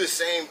do the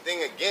same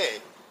thing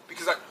again.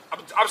 Because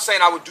I'm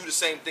saying I would do the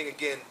same thing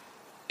again,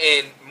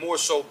 and more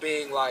so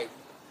being like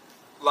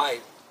I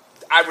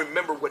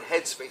remember what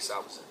headspace I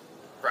was in.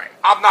 Right.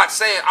 I'm not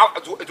saying,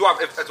 do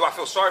I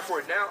feel sorry for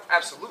it now?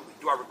 Absolutely.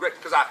 Do I regret it?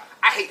 Because I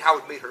hate how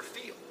it made her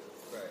feel.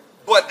 Right.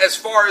 But as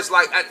far as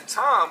like at the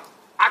time,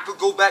 I could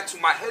go back to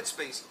my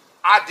headspace.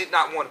 I did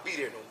not want to be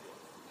there no more.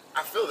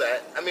 I feel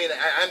that. I mean,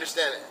 I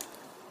understand it.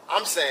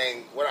 I'm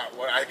saying, what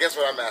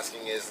I'm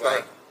asking is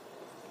like,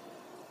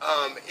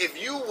 if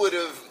you would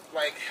have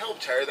like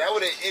helped her, that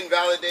would have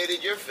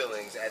invalidated your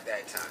feelings at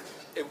that time.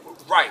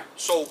 Right.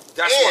 So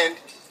that's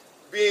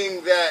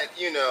being that,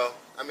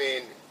 I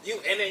mean,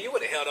 and then you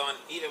would have held on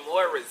even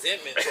more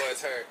resentment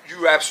towards her.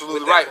 You're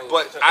absolutely right,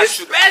 but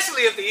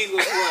especially if the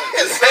Eagles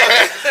won.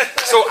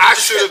 So I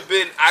should have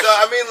been. So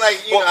I mean,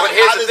 like, but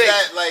here's how does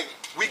that like?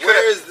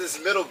 Where is this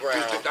middle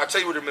ground? I'll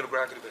tell you where the middle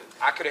ground could have been.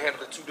 I could have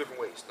handled it two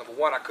different ways. Number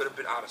one, I could have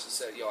been honest and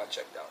said, yo, I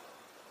checked out.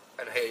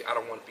 And hey, I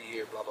don't want to be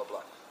here, blah, blah,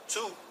 blah.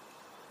 Two,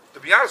 to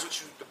be honest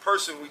with you, the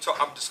person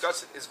I'm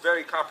discussing is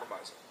very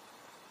compromising.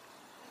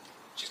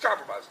 She's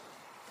compromising.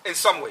 In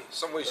some ways.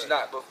 Some ways she's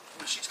not, but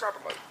she's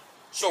compromising.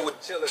 So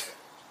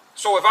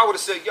if I would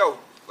have said, yo,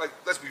 like,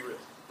 let's be real.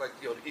 Like,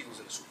 yo, the Eagles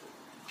in the Super Bowl.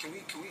 Can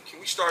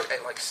we start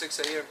at like 6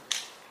 a.m.?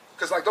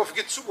 Because like, don't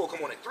forget the Super Bowl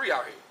come on at 3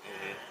 out here.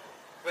 Mm-hmm.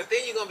 But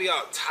then you're gonna be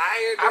all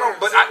tired. No.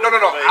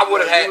 I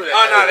would have had.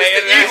 That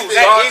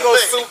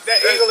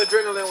Eagle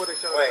adrenaline would have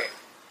shown. Wait,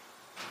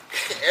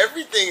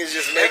 everything is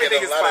just making a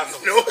lot of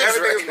noise.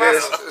 Everything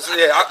is possible.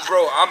 Yeah,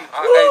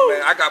 hey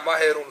man, I got my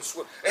head on the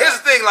switch. Here's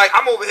the thing, like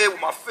I'm over here with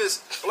my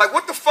fist. Like,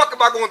 what the fuck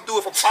am I gonna do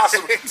if I'm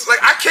possible?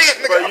 Like I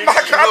can't, nigga.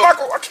 I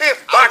can't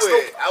box.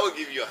 I would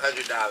give you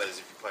 $100 if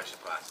you punch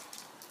the possum.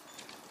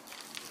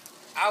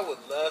 I would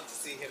love to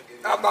see him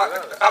get. I'm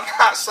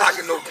not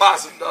socking no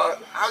possum, dog.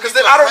 Because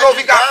then I don't know if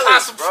he got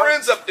possum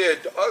friends up there,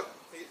 dog.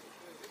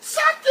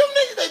 Sock them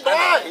niggas, they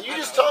blind. You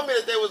just told me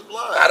that they was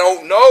blind. I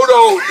don't know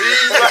though, B.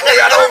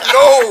 I don't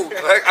know.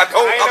 Like I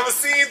ain't never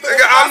seen them.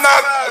 I'm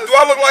not. Do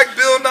I look like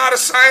Bill Nye the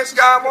Science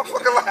Guy,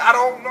 motherfucker? Like I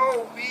don't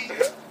know, B.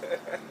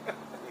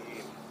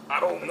 I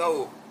don't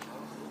know.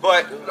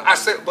 But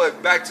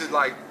but back to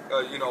like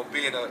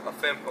being a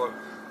femme. Or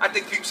I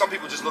think some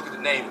people just look at the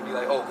name and be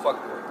like, oh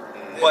fuck boy.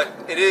 But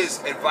it is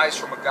advice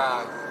from a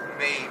guy who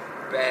made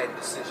bad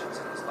decisions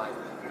in his life.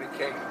 He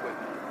became with.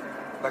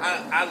 Like,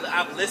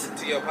 I've listened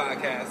to your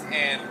podcast,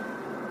 and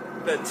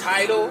the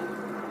title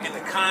and the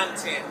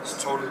content is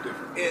totally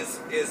different. Is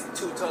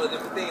two totally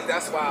different things.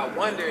 That's why I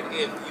wondered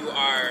if you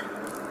are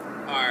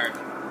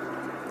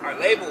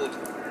labeled.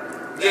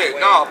 Yeah,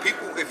 no,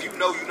 people. If you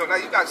know, you know. Now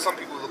you got some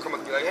people who will come up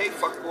and be like, "Hey,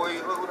 fuck boy,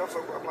 what the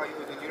fuck?" I'm like,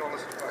 "You don't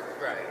listen to the podcast,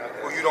 right?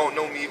 Okay. Or you don't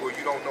know me, or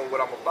you don't know what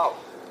I'm about."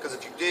 Because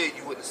if you did,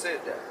 you wouldn't have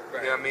said that.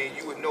 Right. You know what I mean?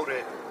 You would know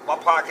that my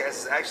podcast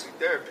is actually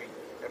therapy,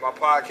 and my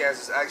podcast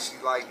is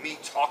actually like me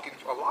talking.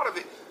 A lot of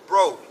it,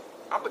 bro.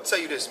 I'm gonna tell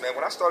you this, man.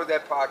 When I started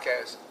that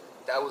podcast,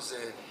 that was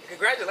in.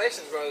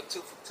 Congratulations, bro.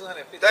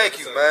 250. Thank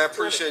you, man.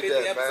 Appreciate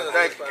that, man.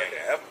 Thank you.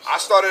 I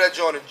started that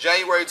joint in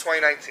January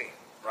 2019,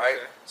 right?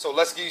 Okay. So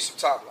let's give you some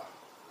timeline.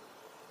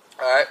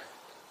 All right.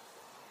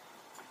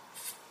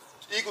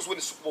 Eagles win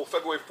the Super Bowl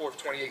February 4th,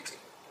 2018.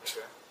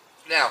 Okay.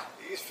 Now,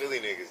 These Philly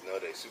niggas know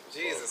they Super Bowl.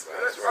 Jesus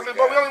That's Christ. I mean,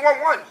 but we only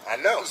won one. I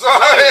know. So,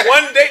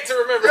 One date to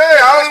remember. yeah,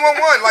 I only won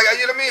one. Like,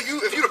 you know what I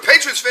mean? If you the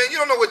Patriots fan, you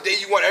don't know what day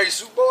you won every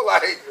Super Bowl.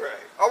 Like,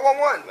 Right. I won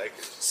one.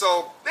 Lakers.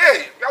 So,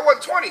 yeah, y'all won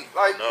 20.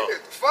 Like, No. the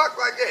fuck?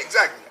 Like, yeah,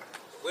 exactly.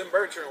 When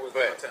Bertrand was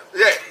But- downtown.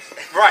 Yeah,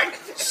 right.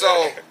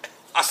 So,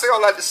 I say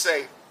all that to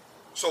say,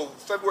 so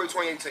February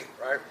 2018,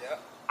 right? Yeah.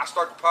 I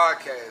start the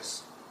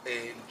podcast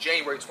in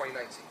January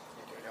 2019.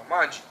 Okay, now,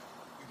 mind you,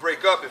 we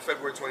break up in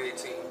February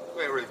 2018.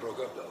 We ain't really broke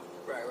up, though.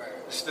 Right.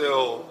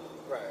 Still,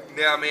 Right.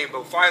 you know what I mean?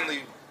 But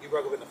finally, You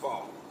broke up in the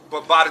fall.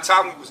 but by the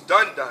time we was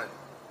done, the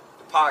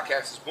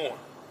podcast is born.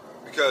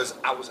 Because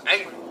I was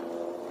angry.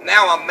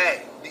 Now I'm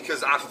mad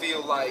because I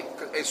feel like,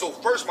 and so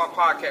first my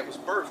podcast was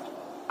birthed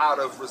out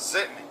of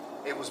resentment.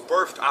 It was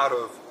birthed out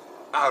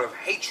of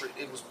hatred.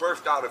 It was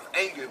birthed out of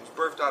anger. It was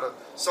birthed out of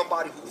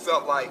somebody who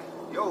felt like,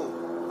 yo,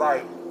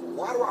 like,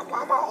 why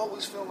am I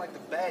always feeling like the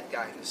bad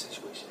guy in this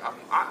situation?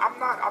 I'm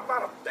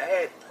not a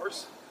bad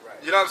person.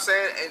 Right. You know what I'm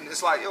saying? And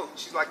it's like, yo,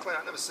 she's like, Clint,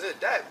 I never said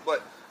that,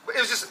 but it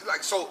was just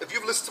like, so if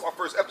you've listened to my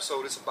first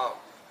episode, it's about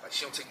like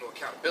she don't take no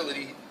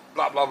accountability,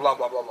 blah blah blah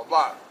blah blah blah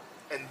blah.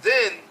 And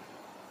then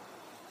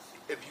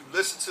if you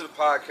listen to the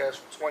podcast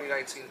from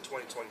 2019 to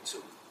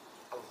 2022,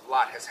 a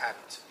lot has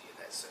happened to me in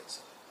that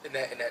sense, in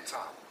that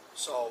time.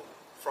 So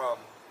from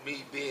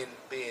me being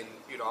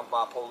I'm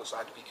bipolar, so I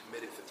had to be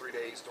committed for 3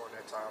 days during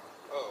that time.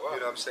 Oh, wow. You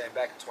know what I'm saying?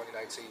 Back in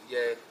 2019,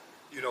 yeah.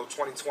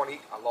 2020,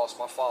 I lost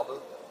my father,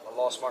 I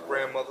lost my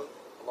grandmother,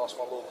 I lost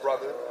my little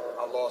brother,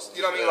 I lost,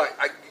 you know what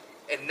I mean?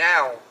 And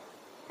now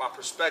my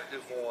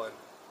perspective on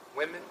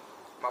women,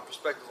 my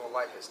perspective on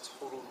life has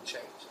totally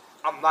changed.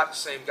 I'm not the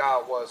same guy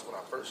I was when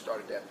I first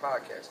started that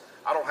podcast.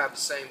 I don't have the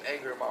same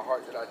anger in my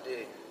heart that I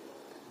did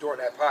during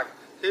that podcast.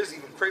 Here's the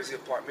even crazier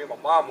part. Me and my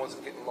mom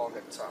wasn't getting along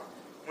at the time.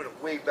 We're in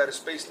a way better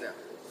space now.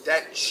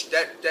 That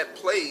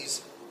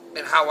plays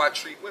in how I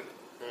treat women.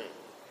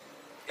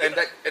 And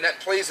that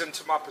plays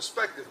into my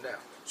perspective now.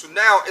 So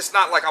now it's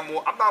not like I'm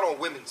not on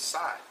women's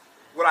side.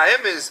 What I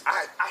am is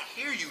I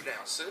hear you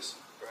now, sis.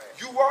 Right.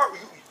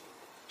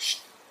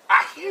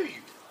 I hear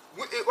you.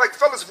 Like,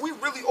 fellas, if we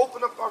really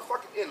open up our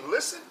fucking ear and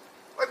listen,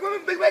 like,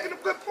 women be making a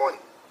good point.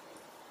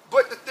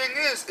 But the thing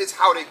is, it's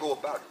how they go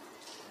about it.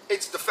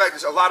 It's the fact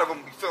that a lot of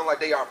them be feeling like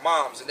they are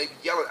moms and they be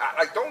yelling.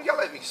 Like, don't yell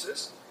at me,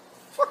 sis.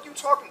 Fuck you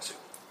talking to.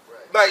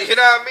 Right. Like, you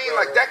know what I mean?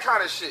 Right, Like, that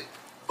kind of shit.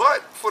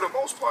 But for the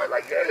most part,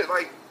 like, yeah,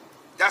 like,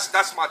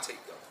 that's my take,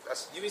 though.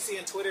 That's You be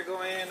seeing Twitter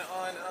go in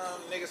on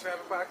niggas for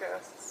having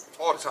podcasts?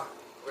 all the time.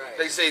 Right.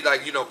 They say,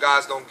 like,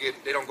 guys don't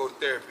go to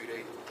therapy.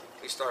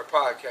 They start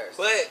podcasts.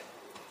 But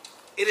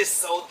it is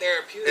so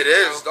therapeutic. It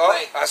is, bro.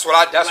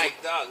 dog.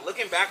 Dog,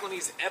 looking back on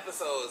these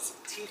episodes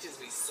teaches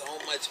me so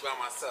much about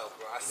myself,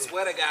 bro. I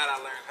swear to God, I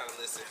learned how to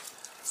listen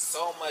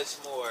so much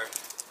more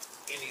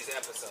in these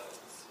episodes.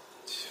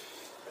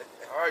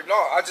 All right, no,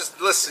 I just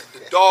listen.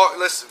 The dog,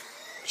 listen.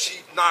 She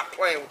not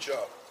playing with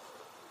y'all.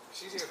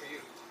 She's here for you.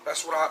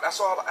 That's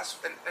all.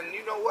 And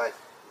you know what?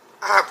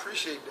 I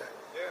appreciate that.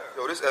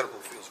 Yeah. Yo, this edible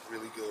feels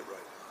really good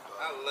right now.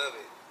 I love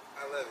it.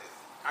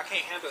 I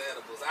can't handle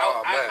edibles.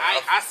 Oh, man.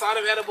 I saw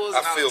them edibles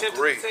and I I feel was tempted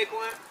great. to take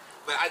one,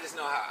 but I just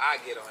know how I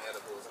get on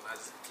edibles, and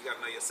you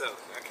gotta know yourself.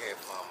 I can't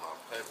find my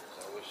papers.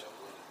 I wish I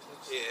would.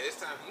 Yeah, it's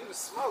time for you to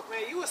smoke,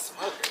 man. You a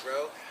smoker,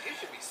 bro. You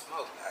should be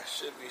smoking. I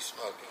should be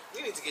smoking.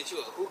 We need to get you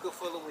a hookah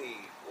full of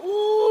weed.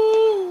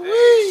 Ooh,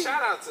 Hey,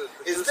 shout out to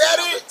Is producer that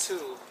number it?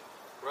 2,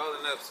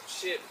 rolling up some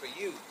shit for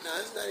you. No,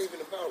 it's not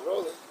even about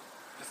rolling.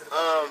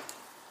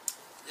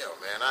 Yo,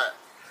 man,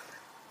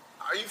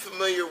 are you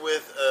familiar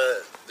with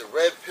the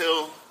Red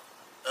Pill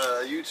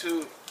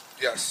YouTube?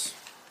 Yes.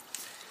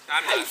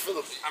 I'm How not. you feel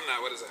about it? I'm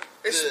not. What is that?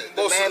 It's The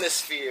mostly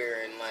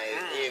Manosphere and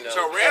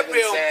So Red Kevin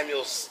Pill-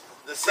 Samuels,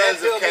 the Red sons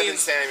Pill of Kevin means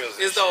Samuels.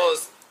 and is shit.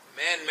 those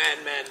man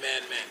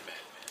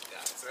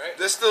guys, right?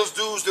 There's those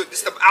dudes.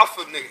 It's the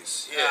alpha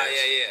niggas. Yeah.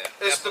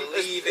 It's That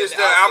believe it's in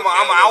the I'm an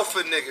male.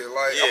 alpha nigga.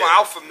 Like I'm an Yeah.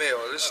 alpha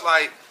male. It's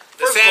like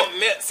The first of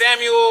all,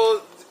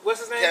 Samuel, what's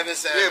his name? Kevin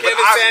Samuels. Yeah,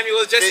 but Kevin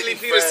Samuels, Jesse Lee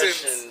Big and Fresh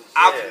Peterson. and-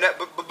 I've yeah.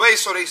 but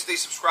based so they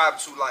subscribe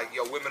to like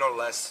women are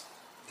less.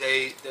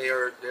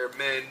 They're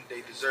men.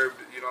 They deserve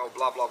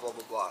blah blah blah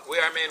blah blah. We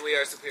are men. We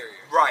are superior.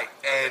 Right,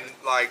 and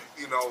like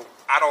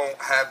I don't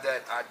have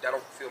that. I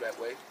don't feel that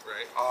way.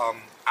 Right.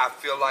 I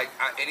feel like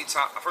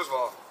anytime. First of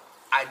all,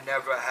 I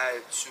never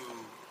had to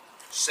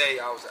say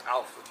I was an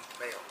alpha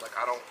male. Like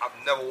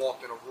I've never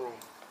walked in a room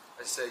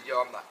and said,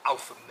 "Yo, I'm the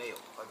alpha male."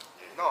 Like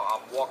no,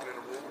 I'm walking in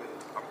a room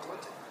and I'm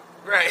Clinton.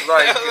 Right.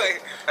 Like,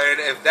 and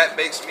if that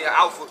makes me an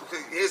alpha,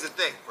 because here's the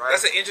thing, right?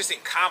 That's an interesting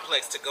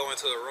complex to go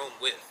into a room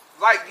with.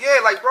 Like, yeah,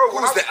 like, bro.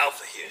 when Who's I- the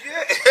alpha here?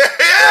 Yeah,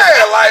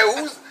 yeah,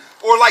 like,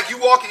 Or like you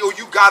walking, or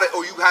you got it,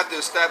 or you have to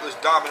establish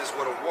dominance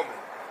with a woman.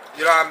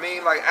 You know what I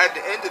mean? Like at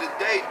the end of the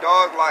day,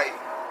 dog, like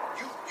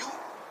you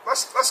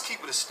let's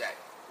keep it a stack,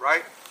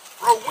 right?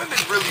 Bro, women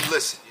really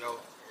listen, yo.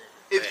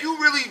 If you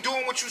really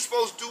doing what you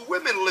supposed to do,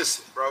 women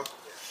listen, bro.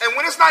 And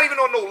when it's not even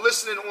on no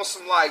listening on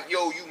some like,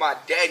 yo, you my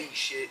daddy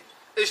shit.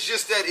 It's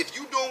just that if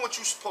you doing what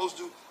you supposed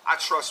to, I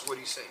trust what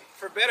he's saying.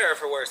 For better or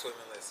for worse, women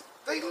listen.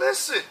 They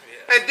listen.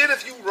 Yeah. And then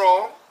if you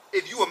wrong,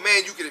 if you a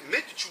man, you can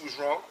admit that you was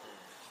wrong.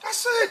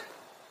 That's it.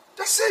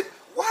 That's it.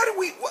 Why do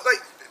we,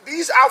 like,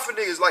 these alpha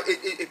niggas, like,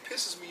 it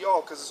pisses me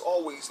off because it's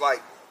always,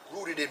 like,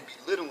 rooted in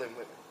belittling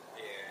women.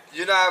 Yeah.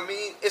 You know what I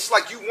mean? It's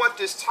like you want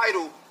this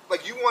title,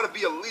 like, you want to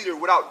be a leader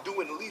without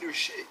doing leader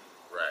shit.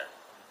 Right.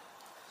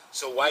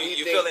 So why do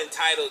you think... feel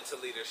entitled to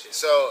leadership?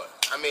 So,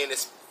 I mean,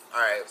 it's...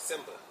 All right.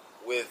 Simba.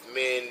 With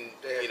men,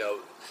 you know,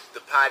 the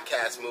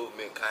podcast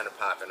movement kind of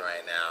popping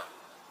right now.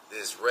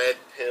 This red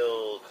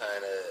pill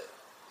kind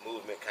of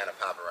movement kind of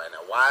popping right now.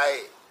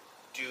 Why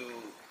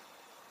do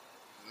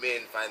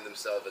men find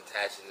themselves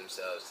attaching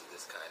themselves to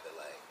this kind of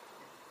like?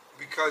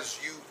 Because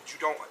you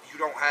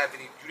didn't have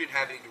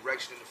any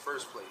direction in the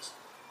first place,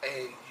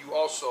 and you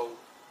also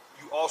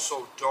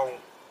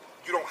don't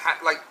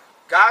have, like,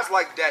 guys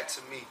like that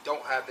to me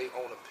don't have their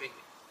own opinion.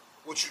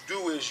 What you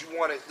do is you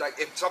want to, like,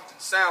 if something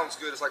sounds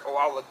good, it's like, oh,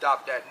 I'll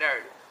adopt that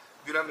narrative.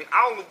 You know what I mean?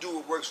 I only do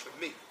what works for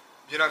me.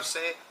 You know what I'm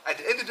saying? At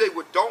the end of the day,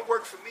 what don't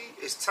work for me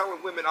is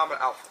telling women I'm an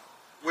alpha.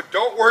 What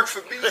don't work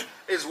for me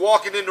is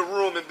walking in the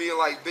room and being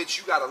like, bitch,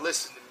 you gotta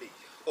listen to me.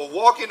 Or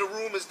walk in the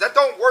room, that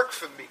don't work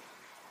for me.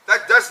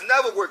 That does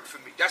never work for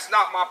me. That's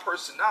not my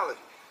personality.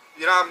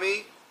 You know what I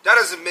mean? That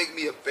doesn't make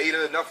me a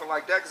beta or nothing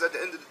like that, because at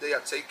the end of the day, I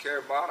take care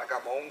of mine. I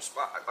got my own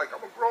spot. Like,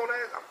 I'm a grown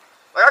ass.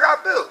 Like, I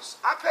got bills.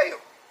 I pay them.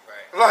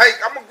 Right. Like,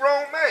 I'm a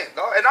grown man,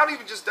 dog. And not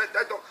even just that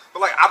don't,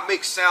 but like, I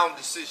make sound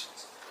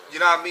decisions. You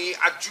know what I mean?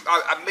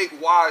 I make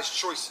wise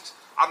choices.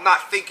 I'm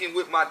not thinking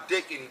with my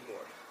dick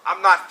anymore.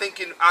 I'm not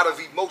thinking out of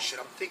emotion.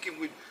 I'm thinking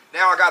with,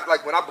 now I got,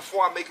 like,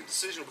 before I make a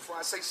decision, before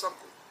I say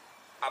something,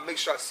 I make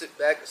sure I sit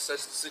back,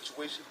 assess the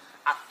situation.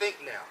 I think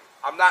now.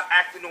 I'm not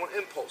acting on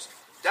impulse.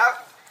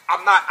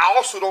 I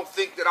also don't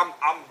think that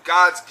I'm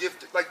God's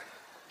gifted. Like,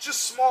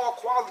 just small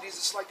qualities.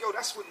 It's like, yo,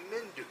 that's what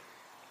men do.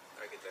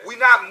 We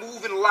not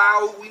moving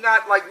loud. We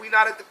not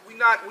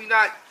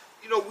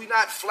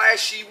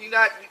flashy.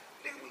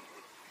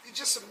 You're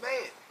just a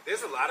man.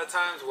 There's a lot of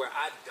times where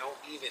I don't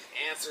even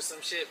answer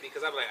some shit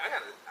because I'm like, I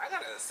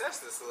gotta assess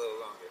this a little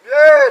longer.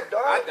 Yeah,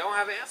 dog. I don't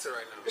have an answer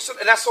right now.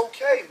 And that's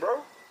okay,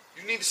 bro.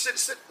 You need to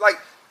sit. Like,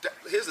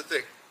 here's the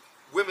thing.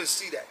 Women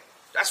see that.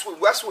 That's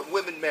what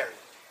women marry.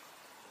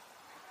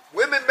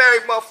 Women marry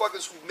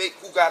motherfuckers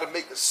who gotta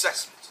make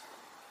assessments.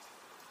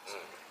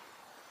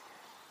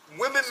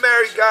 Women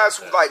marry guys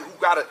who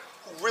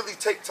really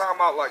take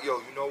time out. Like, yo,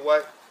 you know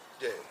what?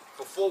 Yeah.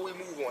 Before we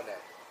move on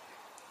that,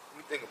 let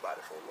me think about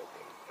it for a little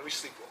bit. Let me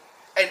sleep on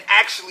it, and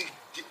actually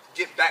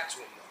get back to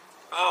him.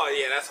 Oh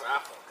yeah, that's what I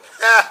focus.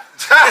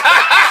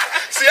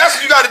 See, that's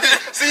what you gotta do.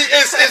 See,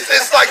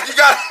 it's like you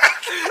gotta.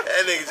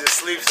 That nigga just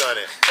sleeps on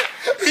it.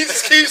 He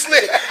just keeps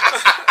sleeping.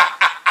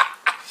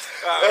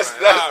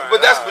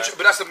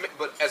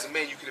 But as a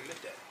man, you can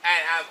admit that.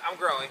 And I'm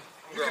growing.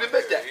 You can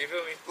admit that. You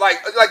feel me?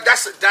 Like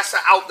that's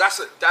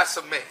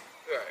a man.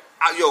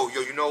 Right. Yo,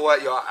 you know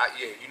what,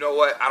 you know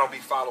what? I don't be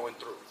following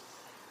through.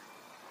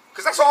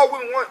 Cause that's all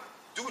women want.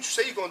 Do what you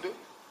say you're gonna do.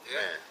 Yeah.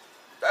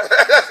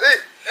 That's it.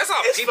 That's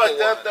all It's people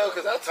fucked want. up though,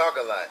 cause I talk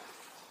a lot.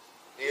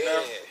 You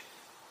know.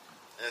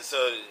 And so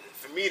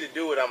for me to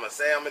do what I'm gonna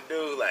say I'm gonna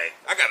do, like,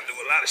 I gotta do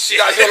a lot of shit.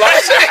 You gotta do a lot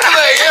of shit.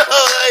 like, yo,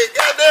 like,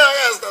 goddamn, I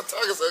gotta stop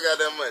talking so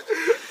goddamn much.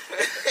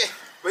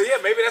 But yeah,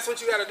 maybe that's what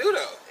you gotta do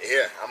though.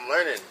 Yeah, I'm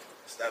learning.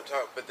 Stop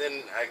talking. But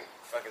then I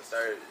fucking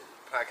started a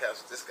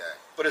podcast with this guy.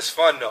 But it's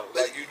fun though.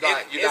 Like you're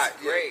not. It's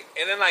great.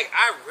 And then like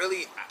I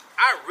really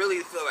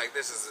feel like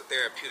this is a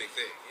therapeutic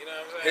thing. You know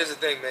what I'm saying? Here's the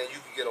thing, man.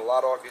 You can get a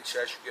lot off your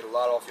chest. You get a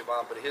lot off your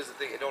mind. But here's the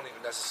thing. It don't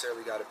even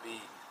necessarily gotta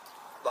be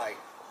like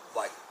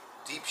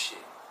deep shit.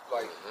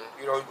 Like,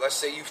 you know, let's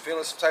say you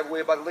feeling some type of way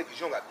about the Lakers.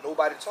 You don't got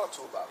nobody to talk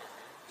to about it.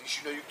 At least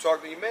you know you can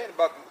talk to your man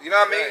about it. You know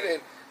what I mean? Right.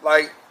 And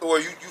like,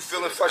 or you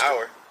feeling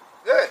frustrated.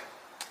 Yeah.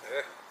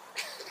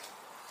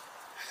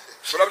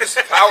 But I'm just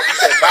power. You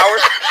said power?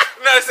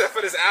 No, I said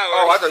for this hour.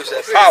 Oh, I thought you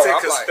said power.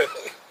 I'm like,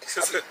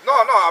 no.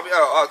 I mean,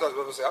 I thought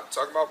you were say I'm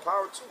talking about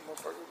power too,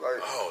 motherfucker.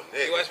 Like, Oh,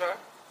 nigga. You watch Power?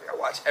 I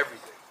watch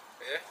everything.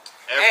 Yeah.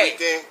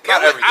 Everything.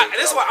 Not everything.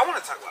 This is what I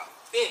want to talk about.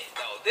 Finn,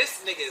 though. This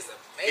nigga is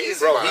amazing.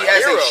 Bro, he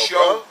has hero, a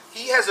show. bro.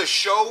 He has a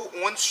show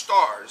on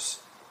Stars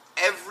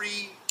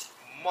every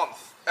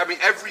month. I mean,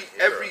 every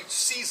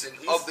season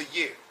of the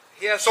year.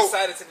 He has So-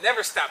 decided to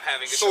never stop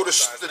having a So show the with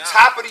Stars now.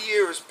 top of the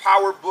year is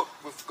Power Book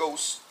with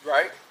Ghost,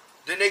 right?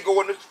 Then they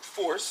go into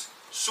Force.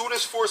 Soon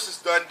as Force is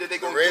done, then they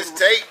go Riz do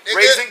Tate, nigga.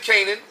 Raising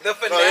Canaan. The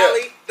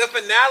finale,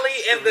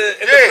 and the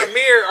Yeah.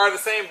 premiere are the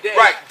same day.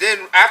 Right.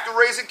 Then after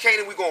Raising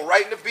Canaan, we going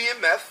right into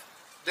BMF.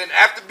 Then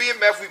after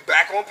BMF, we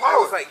back on I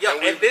Power. was like, yo,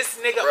 and this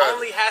nigga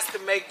only has to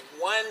make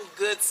one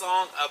good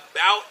song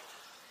about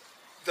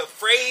the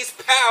phrase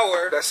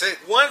power. That's it.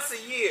 Once a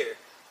year.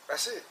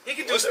 That's it. He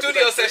can do What's every,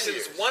 studio like, 3 sessions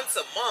years? once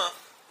a month.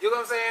 You know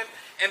what I'm saying?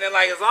 And then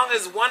like as long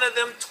as one of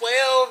them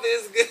 12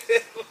 is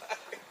good,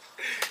 like,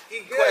 he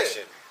good.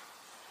 Question: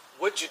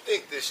 what you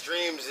think the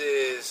streams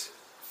is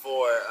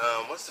for?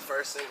 What's the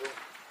first single?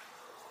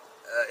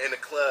 In the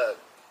club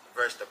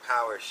versus the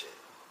power shit.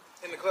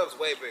 In the club's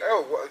way bigger.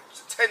 Oh, what,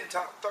 10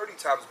 times, 30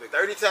 times bigger.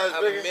 30 times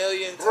A bigger.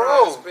 million Bro,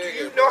 times do bigger.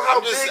 you know how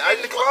I'm just- I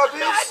big in the just- club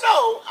is? I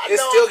know. It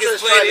still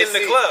gets played in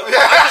the club. I'm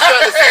just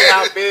trying to see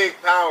how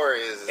big power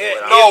is.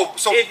 If- what No, if,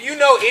 so- if you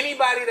know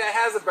anybody that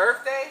has a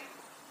birthday,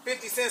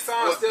 50 Cent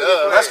songs Well, still duh.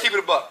 get played. Let's keep it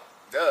a buck.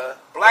 Duh.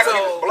 Black So-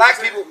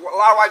 people, a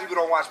lot of white people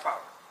don't watch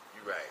Power.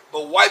 You right.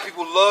 But white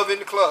people love in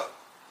the club.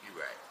 You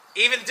right.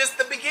 Even just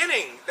the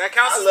beginning, that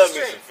counts I as love a me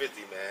stream. some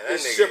 50, man. That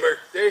It's nigga, your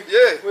birthday.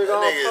 Yeah. We're that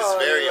gonna nigga is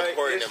party very like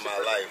important it's in my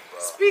your life, bro.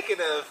 Speaking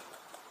of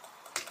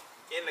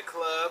in the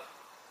club,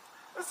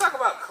 let's talk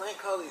about Clint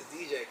Coley's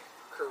DJ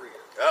career.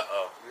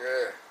 Uh-oh.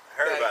 Yeah. I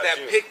heard about that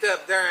you. picked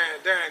up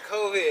during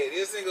COVID.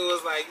 This nigga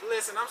was like,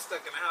 "Listen, I'm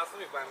stuck in the house. Let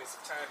me buy me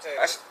some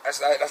turntables."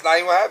 That's not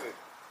even what happened.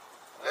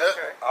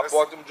 Okay. I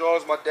bought them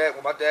drawers. When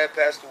my dad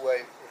passed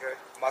away, Okay.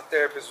 my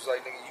therapist was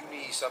like, "Nigga, you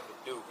need something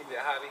to do. Give me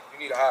a hobby. You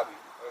need a hobby."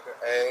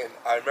 Okay. And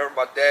I remember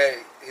my dad,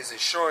 his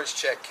insurance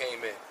check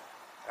came in.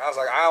 And I was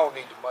like, I don't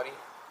need the money.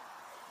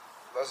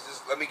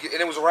 Let me get,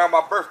 and it was around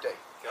my birthday.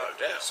 Oh,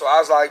 damn. So I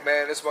was like,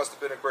 man, this must have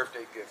been a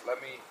birthday gift.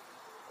 Let me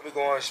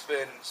go on and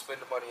spend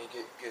the money and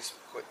get some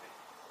equipment.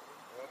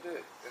 And I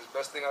did. It's the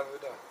best thing I've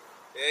ever done.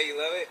 Yeah, you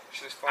love it.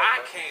 Shit's fun,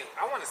 I man. can't.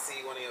 I want to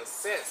see one of your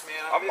sets, man.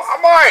 I'm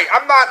alright.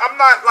 I'm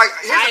not like.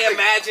 Here's the I thing.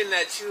 imagine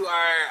that you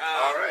are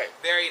All right.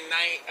 very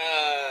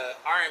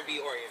R&B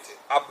oriented.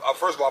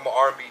 First of all, I'm an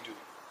R&B dude.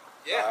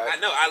 Yeah, All right. I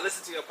know. I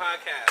listen to your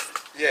podcast.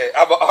 Yeah,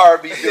 I'm an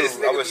R&B dude. This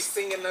nigga I'm be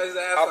singing those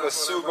ass a off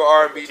super when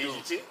R&B dude.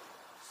 TGT?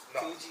 No.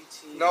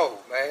 TGT. No,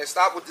 man,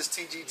 stop with this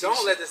TGT. Don't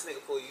shit. let this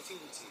nigga fool you.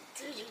 TGT.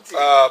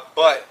 TGT.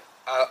 But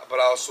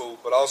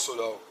also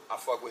though, I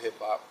fuck with hip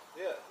hop.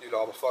 Yeah. You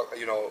know, I'm a fuck.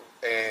 You know,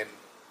 and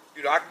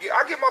you know, I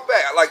get my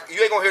back. Like,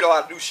 you ain't gonna hear a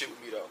lot of new shit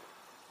with me though.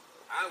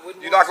 I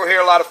wouldn't. You're not gonna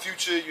hear a lot of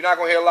Future. You're not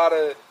gonna hear a lot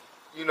of,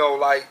 you know,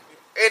 like.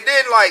 And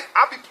then like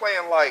I'll be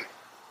playing like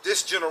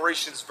this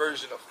generation's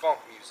version of funk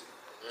music.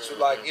 So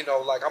like, you know,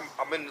 like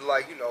I'm into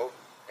like, you know,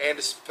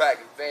 Anderson .Paak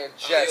and Van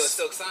Oh, you a Jess.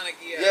 Silk Sonic?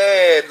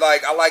 Yeah,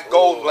 like I like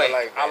Goldblink.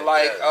 I I like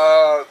like,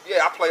 Van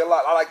yeah, I play a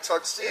lot. I like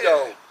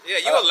Tuxedo. Yeah,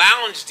 you a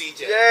lounge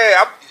DJ.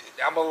 Yeah,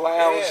 I'm a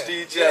lounge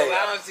DJ. Yeah,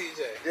 lounge DJ.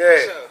 Yeah. For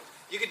sure.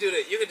 You could do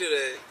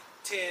the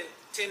 10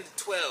 to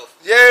 12.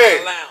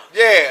 Yeah, Lounge.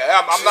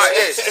 yeah. I'm not.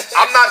 Yeah,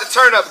 I'm not the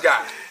turn up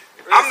guy.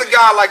 I'm the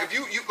guy like if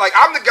you like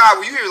I'm the guy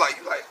where you hear like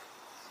you like,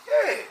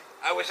 yeah,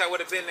 I wish I would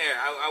have been there.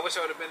 I wish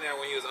I would have been there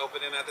when you was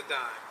opening at the dime.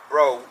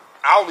 bro.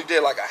 I only did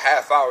like a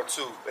half hour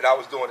too, but I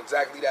was doing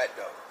exactly that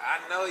though.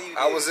 I know you did.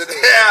 I was in too.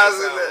 there. I was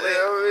That in shit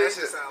there. sound lit. Yeah, That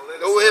shit sound lit.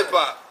 no as hip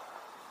fuck.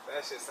 hop.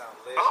 That shit sound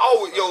lit. I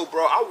always,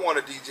 bro. I want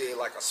a DJ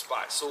like a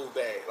spot so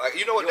bad. Like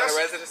you know what? You want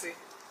That's a residency?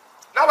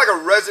 not like a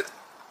resident.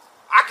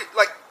 I could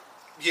like,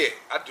 yeah,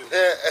 I do.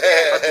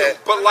 I do.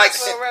 But like,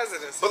 For a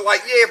residency. but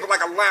like, yeah, but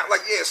like a lounge,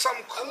 like yeah,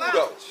 something cool lounge.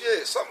 though.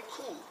 Yeah, something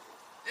cool.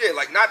 Yeah,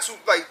 like not too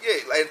like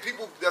and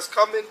people that's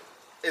coming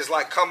is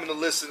like coming to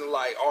listen to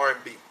like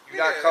R&B. You're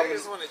Yeah, not they coming.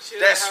 just wanna chill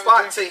That and have a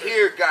spot drink to and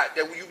hear got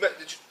that when you met.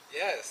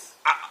 Yes.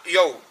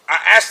 I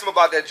asked him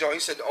about that joint. He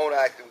said the owner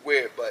acting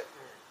weird, but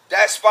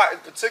that spot in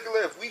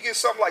particular, if we get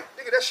something like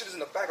nigga, that shit is in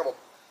the back of a.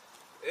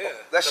 Yeah.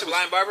 That the shit was-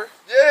 Blind Barber?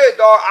 Yeah,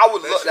 dog. I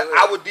would That love shit that. lit.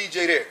 I would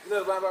DJ there. You know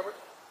the Blind Barber?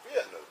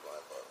 Yeah, no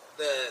Blind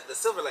Barber. The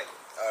Silver Lake.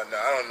 No,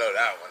 I don't know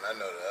that one. I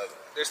know the other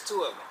one. There's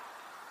two of them.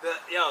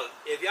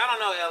 If y'all don't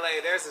know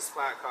LA, there's a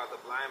spot called the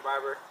Blind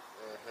Barber.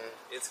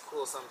 It's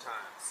cool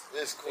sometimes.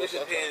 It's cool. It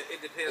depends.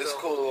 It depends. It's on,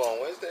 cool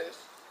on Wednesdays.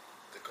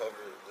 The cover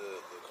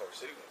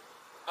city one.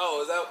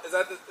 Oh, is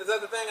that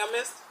the thing I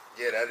missed?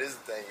 Yeah, that is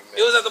the thing you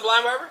It was missed. at the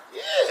Blind Barber.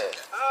 Yeah.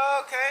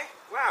 Oh, okay.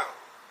 Wow.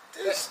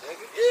 This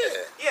nigga.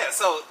 Yeah. Yeah.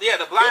 So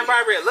the Blind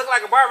Barber. It looked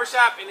like a barber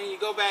shop, and then you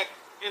go back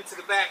into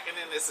the back, and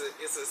then it's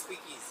a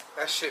speakeasy.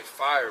 That shit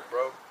fire,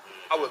 bro.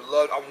 I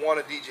want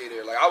a DJ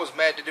there. Like I was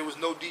mad that there was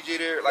no DJ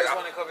there. Like There's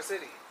one in Culver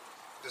City.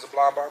 there's a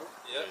blind barber.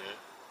 Yep.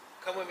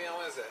 Come with me on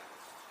Wednesday.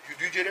 You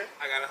DJ there?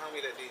 I got a homie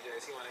that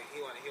DJs. He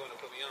wanna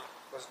put me on.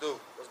 Let's go.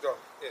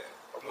 Yeah.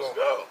 I'm Let's going.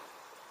 go.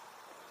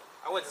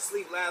 I went to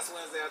sleep last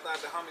Wednesday. I thought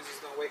the homies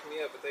was gonna wake me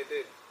up, but they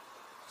didn't.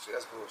 Shit,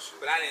 that's bullshit.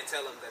 But I didn't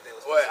tell them that they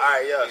was. Wait, all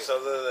right, yo. Yeah. So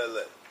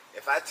look.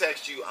 If I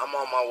text you, I'm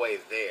on my way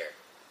there.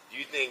 Do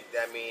you think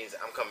that means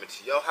I'm coming to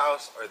your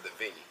house or the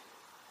venue?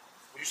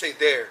 When you say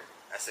there,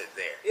 I said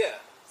there. Yeah.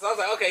 So I was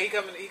like, okay, he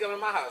coming to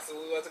my house, so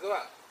we want to go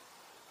out.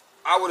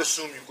 I would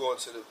assume you going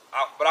to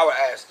but I would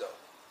ask though.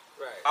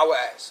 Right. I would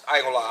ask. I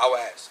ain't gonna lie. I would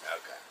ask.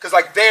 Okay. Cause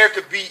like there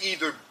could be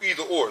either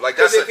or. Like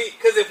that's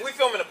Because if we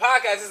filming a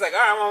podcast, it's like, all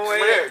right, I'm on my way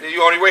there. there. Then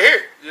you on your way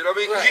here. You know what I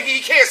mean? 'Cause Right.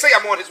 He can't say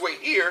I'm on his way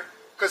here.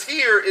 Cause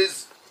here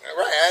is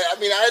Right. I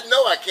mean, I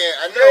know I can't.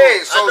 I know.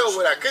 Yeah, so- I know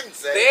what I couldn't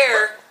say.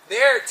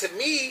 There to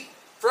me,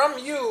 from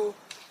you,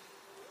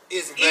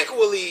 is Right.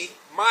 equally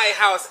my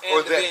house and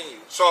or the that. venue.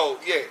 So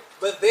yeah.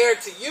 But there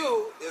to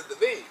you is the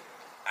venue.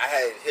 I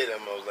had hit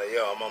him. I was like,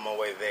 "Yo, I'm on my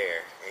way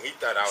there," and he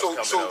thought I was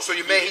coming over. So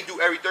your man, he do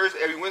every Thursday,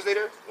 every Wednesday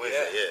there?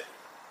 Wednesday, yeah.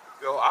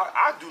 Yo,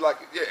 I do like,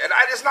 yeah, and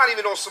it's not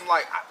even on some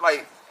like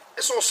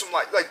it's on some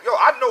like yo,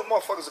 I know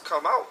motherfuckers will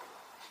come out,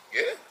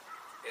 Yeah,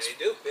 Yeah, they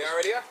do. They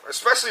already are.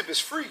 especially if it's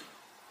free.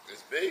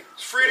 it's big.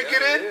 It's free to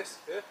get It in. is.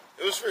 Yeah.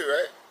 It was free,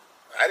 right?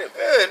 I didn't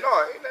pay. Yeah, no,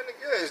 ain't nothing.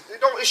 Yeah,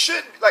 it don't. It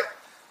shouldn't like,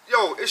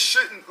 yo, it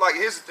shouldn't like.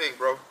 Here's the thing,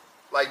 bro.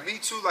 Like me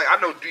too. Like I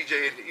know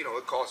DJ, you know,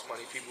 it costs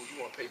money. People,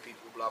 you want to pay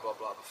people, blah blah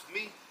blah. But for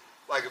me,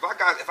 like if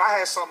I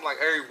had something like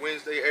every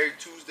Wednesday, every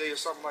Tuesday, or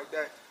something like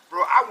that,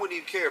 bro, I wouldn't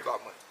even care about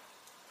money.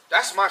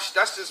 That's my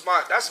shit.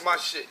 Bars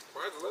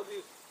love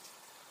you.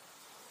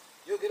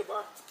 You'll get a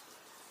bar.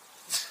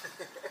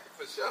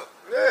 For sure.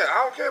 Yeah,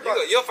 I don't care about.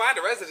 You'll find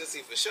a residency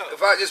for sure.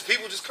 If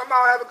people just come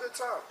out and have a good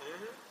time.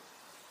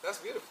 That's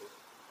beautiful.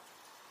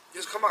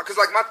 Just come out, cause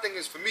like my thing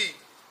is for me,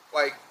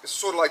 like it's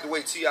sort of like the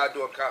way T.I.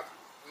 doing comedy.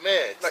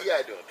 Man, Like,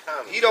 T.I. doing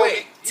comedy. He don't.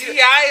 Wait, he-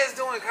 T.I. is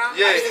doing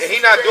comedy? Yeah, this and he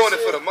is not crazy doing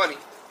it for shit. the money.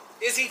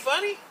 Is he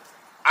funny?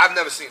 I've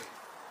never seen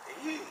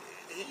it.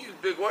 He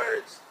used big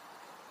words.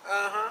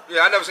 Uh-huh.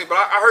 Yeah, I never seen it, but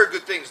I heard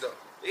good things though.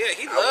 Yeah,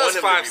 he I want loves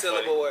him to be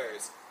 5-syllable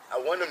words. I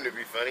want him to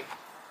be funny.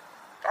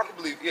 I can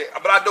believe, yeah,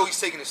 but I know he's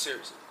taking it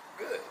seriously.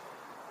 Good.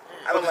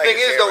 But I don't the like thing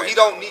his is hair though, right he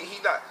now. don't need,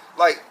 he not.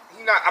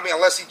 I mean,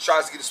 unless he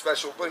tries to get a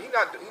special, but he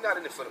not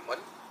in it for the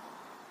money.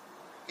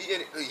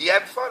 He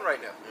having fun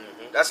right now.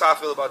 That's how I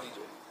feel about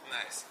DJ.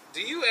 Nice.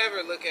 Do you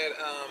ever look at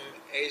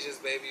Asia's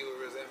baby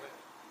with resentment?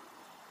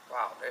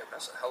 Wow, damn,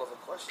 that's a hell of a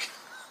question.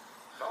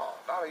 No,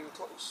 not even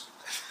close.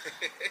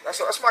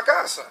 That's my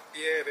godson.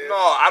 Yeah, it is. No,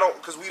 I don't,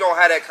 because we don't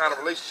have that kind of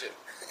relationship.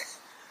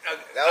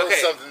 That was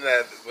something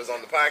that was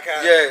on the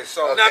podcast. Yeah,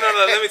 so No.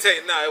 Let me tell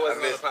you. No, it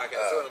wasn't on missed- the podcast.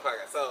 It wasn't on the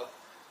podcast. So,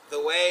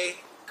 the way,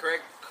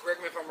 correct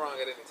me if I'm wrong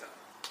at any time.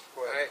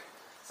 Right?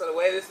 So, the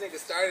way this nigga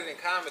started in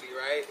comedy,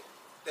 right?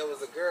 There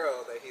was a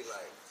girl that he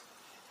liked.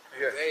 Her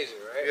Yeah. name's Asia,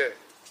 right?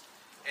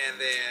 Yeah. And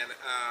then,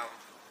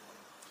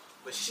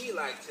 but she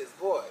liked his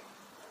boy,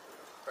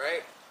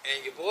 right?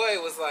 And your boy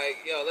was like,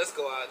 yo, let's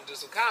go out and do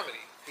some comedy.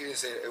 He didn't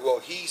say that. Well,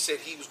 he said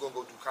he was gonna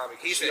go do comedy.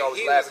 He She said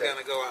always he was laughed at going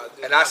to me. go out and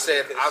do And I comedy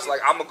said, because I was she-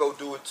 like, I'm gonna go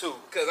do it too.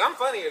 Because I'm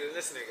funnier than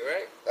this nigga,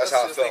 right? That's how I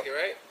what you was felt. thinking,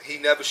 right? He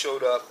never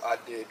showed up. I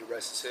did. The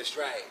rest is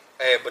history.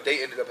 Right. But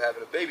they ended up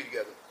having a baby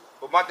together.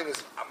 But my thing is,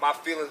 my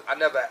feelings. I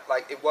never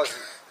like it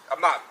wasn't.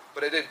 I'm not.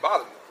 But it didn't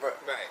bother me.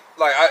 Right.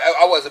 Like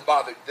I wasn't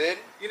bothered then.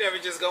 You never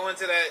just go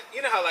into that.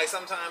 You know how like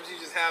sometimes you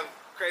just have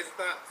crazy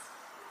thoughts.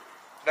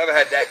 Never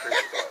had that crazy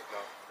thought. No.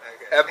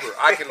 Okay.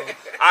 Ever.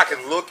 I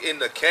can look in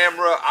the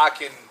camera. I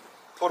can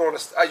put on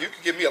a. You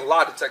can give me a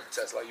lie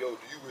detector test. Like, yo,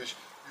 do you wish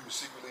you were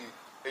secretly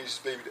Asia's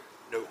baby?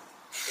 No.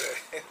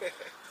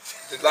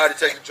 The lie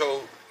detector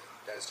told.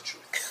 That's the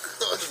truth.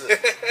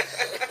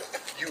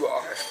 You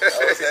are.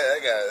 That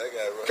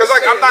guy. Because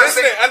like I'm not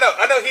Listen, saying.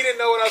 I know he didn't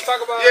know what I was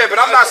talking about. Yeah, but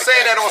I'm not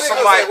saying that on Nigga some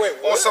was like wait,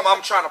 what? on some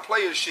I'm trying to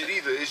play or shit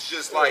either. It's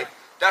just like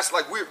that's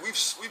like we've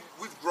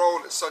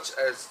grown such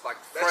as like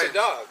That's friends.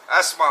 your dog.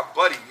 That's my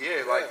buddy.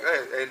 Yeah, like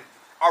Yeah. and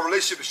our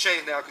relationship has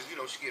changed now because you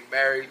know she getting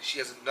married. She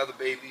has another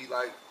baby.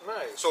 Like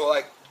Right. so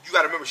like you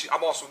got to remember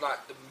I'm also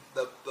not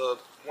the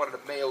one of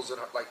the males in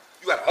her. Like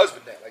you got a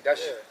husband now. Like that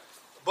shit. Yeah.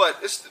 But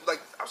it's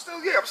like I'm still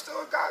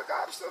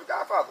a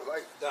godfather.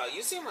 Like Dog,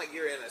 you seem like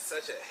you're in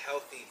such a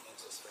healthy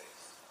mental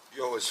space.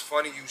 yo, it's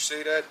funny you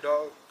say that,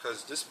 dog,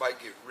 because this might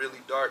get really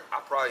dark.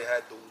 I probably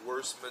had the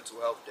worst mental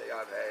health day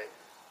I've had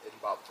in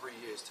about 3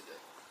 years today.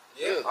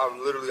 Yeah. I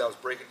was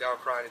breaking down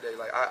crying today.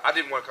 Like, I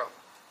didn't want to come.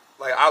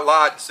 Like, I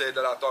lied and said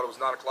that I thought it was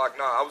 9 o'clock.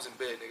 Nah, I was in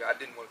bed, nigga. I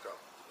didn't want to come.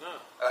 No.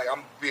 Like,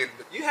 I'm being...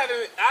 You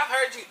haven't. I've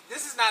heard you.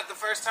 This is not the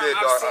first time Yeah,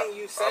 I've dog, seen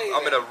you say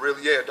I'm in that. a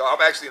really... Yeah, dog.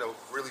 I'm actually in a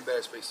really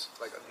bad space.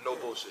 Like, no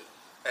bullshit.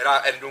 And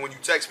then when you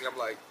text me, I'm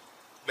like,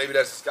 maybe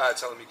that's this guy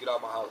telling me, get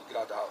out my house, get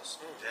out the house.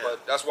 Yeah.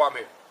 But that's why I'm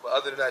here. But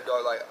other than that,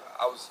 dog, like,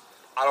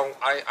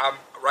 I'm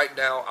right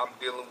now, I'm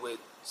dealing with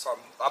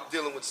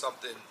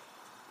something.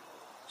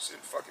 Shit,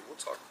 fuck it, we'll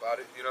talk about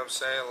it. You know what I'm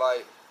saying?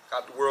 Like,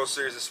 got the World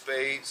Series of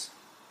Spades.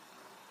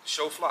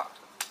 Show flopped.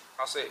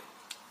 I'll say it.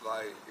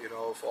 Like, you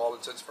know, for all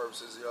intents and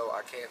purposes, you know,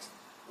 I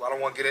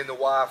don't want to get into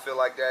why I feel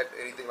like that,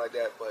 anything like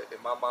that, but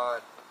in my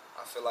mind,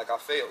 I feel like I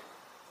failed.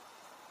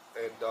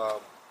 And,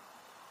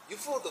 You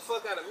fooled the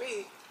fuck out of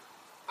me.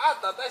 I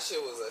thought that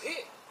shit was a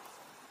hit.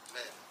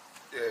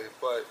 yeah,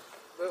 but,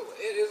 But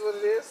it is what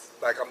it is.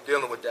 like, I'm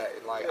dealing with that.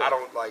 And, like, Yeah. I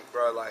don't, like,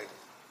 bro, like,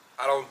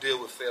 I don't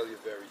deal with failure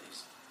very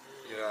easy.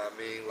 You know what I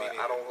mean? Like,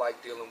 I don't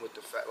like dealing with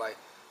the fact, like,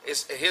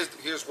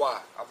 here's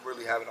why I'm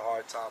really having a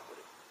hard time with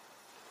it.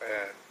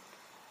 And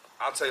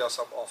I'll tell y'all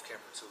something off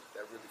camera, too,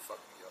 that really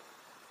fucked me up.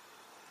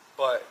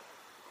 But,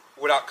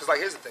 because, like,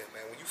 here's the thing,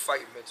 man. When you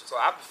fight mental, so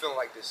I've been feeling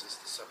like this since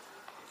December.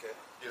 Okay.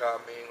 You know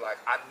what I mean? Like,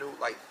 I knew,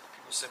 like,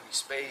 people send me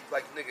spades.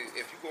 Like, nigga,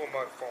 if you go on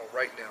my phone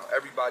right now,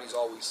 everybody's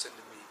always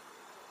sending me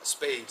a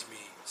spades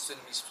meme,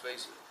 sending me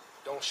spades.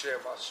 Don't share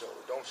my show.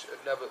 Don't share.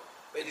 Never.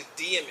 They just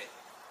DM it.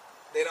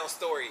 They don't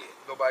story it.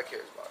 Nobody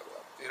cares about it.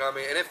 You know what I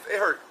mean? And it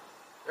hurt.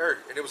 It hurt.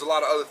 And there was a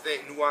lot of other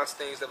nuanced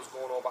things that was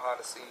going on behind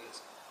the scenes,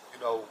 you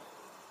know,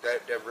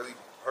 that really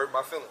hurt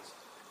my feelings.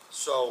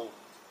 So,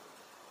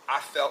 I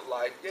felt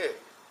like, yeah,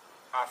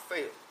 I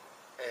failed.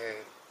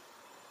 And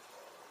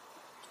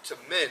to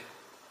men,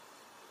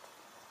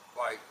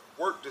 like,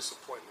 work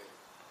disappointment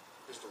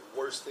is the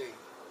worst thing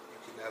you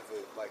can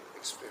ever, like,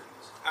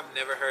 experience. I've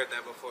never heard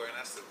that before, and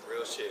that's the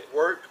real shit.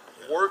 Work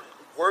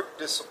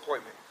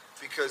disappointment.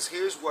 Because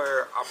here's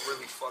where I'm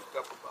really fucked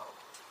up about.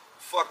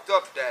 Fucked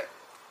up that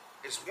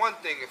it's one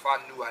thing if I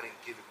knew I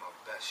didn't give it my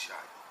best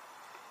shot.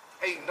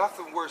 Ain't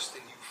nothing worse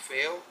than you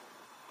fail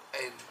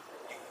and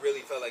You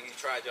really felt like you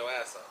tried your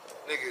ass off.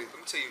 nigga, let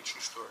me tell you a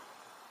true story.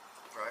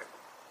 Right?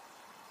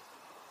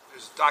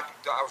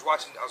 I was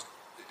watching, they was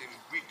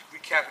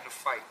recapping the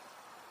fight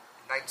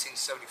in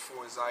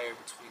 1974 in Zaire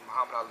between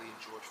Muhammad Ali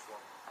and George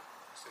Foreman.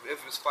 It's the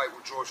infamous fight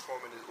where George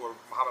Foreman or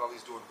Muhammad Ali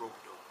is doing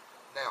rope-a-dope.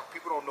 Now,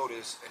 people don't know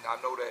this, and I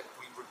know that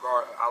we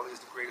regard Ali as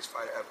the greatest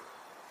fighter ever.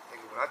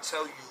 Nigga, when I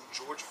tell you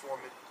George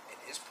Foreman in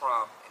his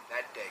prime in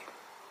that day,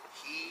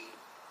 he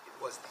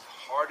was the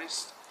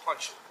hardest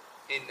puncher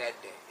in that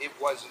day. It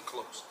wasn't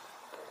close.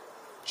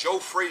 Joe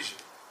Frazier,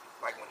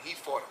 like when he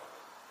fought him,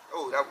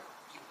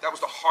 that was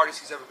the hardest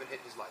he's ever been hit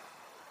in his life.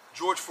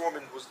 George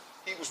Foreman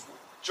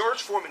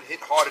hit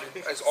harder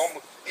than as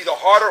almost either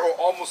harder or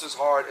almost as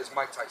hard as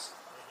Mike Tyson.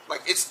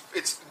 Like it's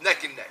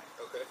neck and neck.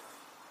 Okay.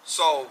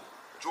 So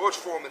George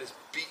Foreman is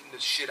beating the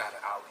shit out of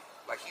Ali.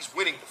 Like he's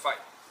winning the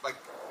fight. Like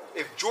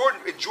if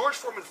George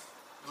Foreman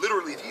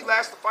literally if he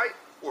lasts the fight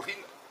or if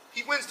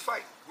he wins the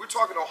fight, we're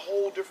talking a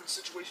whole different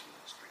situation in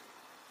the street.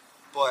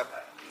 But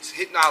he's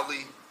hitting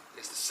Ali.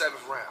 It's the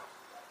 7th round,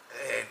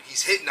 and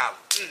he's hitting Ali.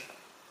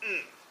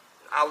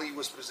 Ali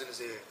whispers in his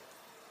ear,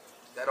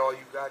 "Is that all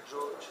you got,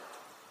 George?"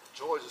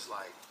 George is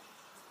like,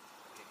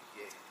 "Nigga,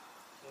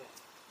 yeah."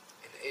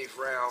 In the 8th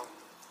round,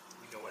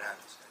 we know what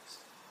happens next.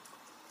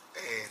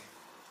 And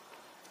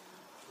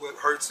what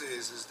hurts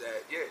is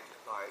that, yeah,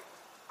 like,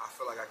 I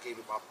feel like I gave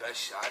it my best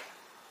shot,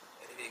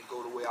 and it didn't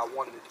go the way I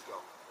wanted it to go.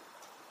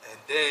 And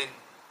then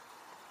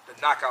the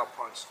knockout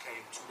punch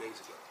came 2 days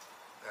ago.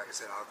 Like I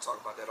said, I'll talk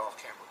about that off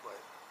camera, but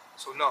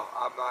so no,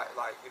 I'm not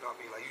like, you know what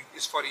I mean? Like,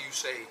 it's funny you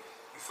say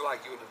you feel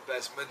like you're in the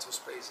best mental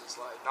space. It's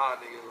like, nah,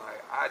 nigga,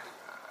 like, I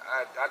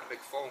had to make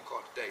a phone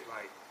call today.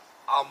 Like,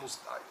 I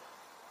almost, like,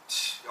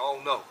 y'all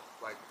don't know.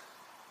 Like,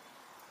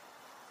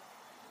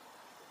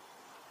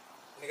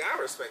 Nigga,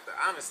 I respect the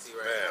honesty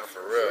right Man, now.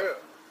 for real.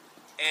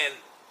 And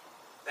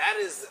that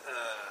is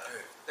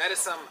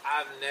something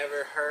I've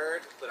never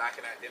heard, but I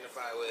can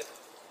identify with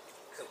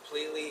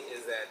completely,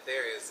 is that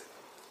there is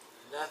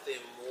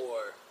nothing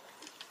more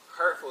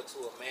hurtful to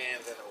a man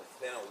than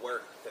a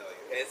work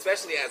failure.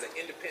 Especially as an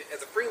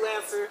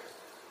freelancer,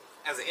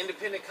 as an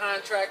independent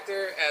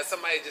contractor, as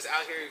somebody just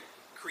out here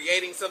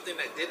creating something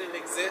that didn't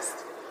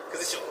exist.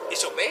 Because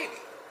it's your baby.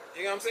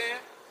 You know what I'm saying?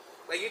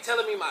 Like you're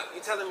telling me my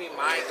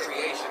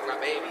creation, my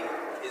baby,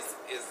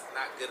 is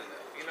not good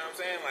enough. You know what I'm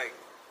saying? Like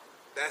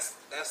that's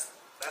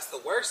the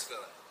worst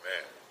feeling.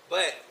 Man.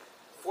 But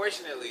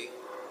fortunately,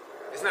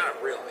 it's not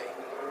a real baby.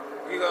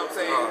 You know what I'm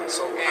saying?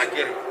 so I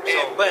get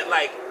it. But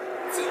like,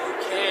 so you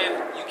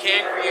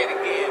can create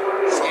again.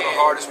 So the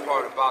hardest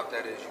part about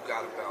that is you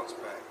gotta bounce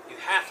back. You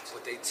have to.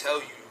 But they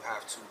tell you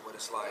have to, but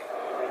it's like,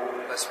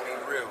 let's be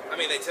real. I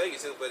mean, they tell you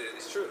to, but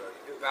it's true though.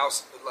 You do.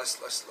 Bounce.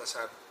 Let's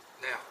have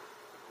now.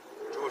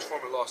 George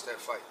Foreman lost that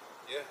fight.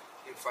 Yeah.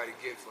 He didn't fight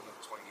again for another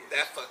 20 years.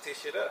 That fucked his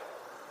shit up.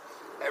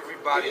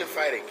 Everybody He didn't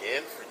fight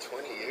again for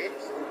 20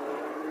 years?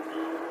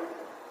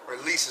 or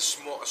at least a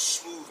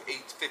smooth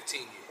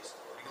 15 years.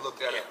 You can look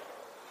that up.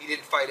 He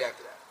didn't fight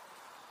after that.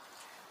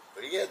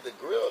 But he had the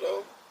grill,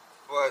 though.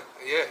 But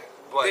yeah,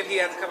 Then he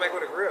had to come back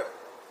with a grill.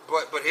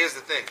 but here's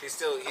the thing. He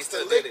still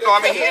still did it. No,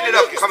 I mean he ended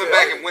up He coming still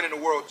back had and winning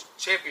the world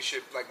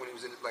championship like when he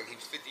was in like he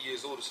was 50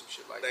 years old or some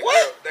shit like that.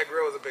 That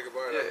grill was a bigger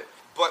bar. Yeah,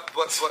 but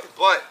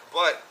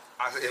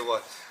I it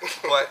was,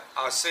 but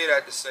I say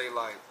that to say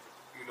like,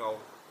 you know,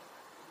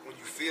 when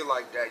you feel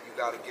like that, you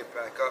got to get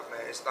back up,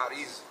 man. It's not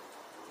easy.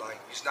 Like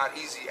it's not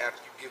easy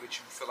after you give it.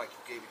 You feel like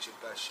you gave it your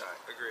best shot.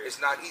 Agreed. It's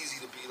not easy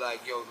to be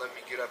like, yo, let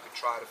me get up and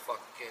try to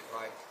fuck again,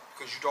 like,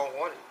 because you don't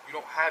want it. You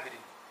don't have it in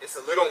you. It's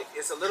a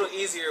little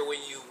easier when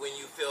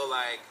you feel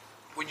like,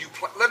 When you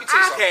play, let me tell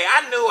you something. okay,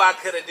 I knew I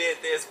could have did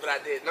this, but I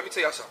didn't. Let me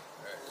tell y'all something.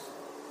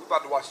 We're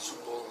about to watch the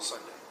Super Bowl on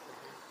Sunday.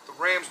 The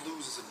Rams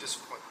lose is a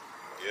disappointment.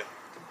 Yeah.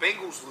 The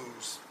Bengals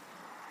lose.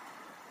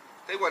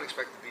 They weren't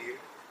expected to be here.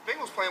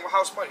 Bengals playing with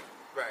house money.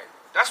 Right.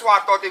 That's why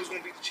I thought they was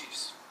going to beat the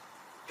Chiefs.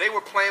 They were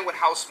playing with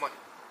house money.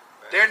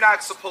 Right. They're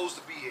not supposed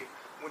to be here.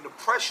 When the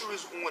pressure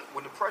is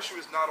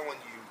not on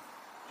you,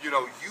 you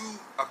know, you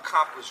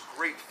accomplish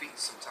great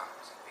feats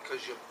sometimes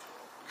because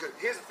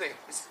here's the thing.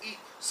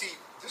 See,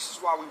 this is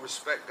why we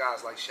respect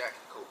guys like Shaq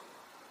and Kobe.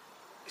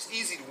 It's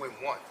easy to win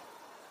one.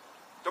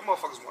 Them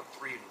motherfuckers won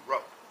 3 in a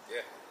row.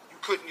 Yeah. You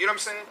couldn't, you know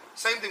what I'm saying?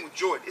 Same thing with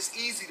Jordan. It's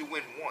easy to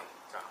win one.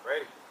 Tom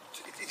Brady.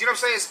 You know what I'm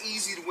saying? It's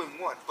easy to win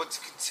one, but to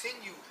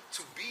continue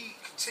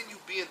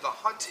being the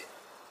hunted.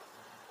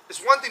 It's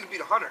one thing to be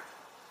the hunter,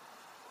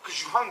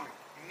 because you're hungry.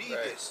 You need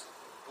Right. this.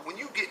 But when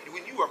you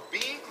are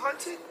being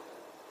hunted,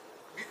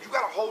 you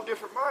got a whole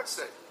different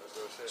mindset.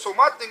 So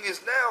my thing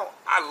is now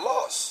I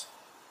lost.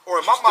 Or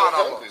in my You're still mind,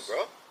 I hungry, was.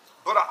 bro.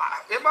 But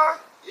am I?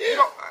 Yeah. You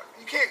know,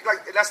 you can't,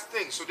 like, that's the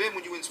thing. So then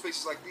when you're in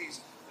spaces like these,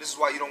 this is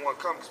why you don't want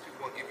to come, because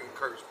people want to give you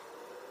encouragement.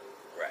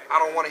 Right. I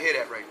don't want to hear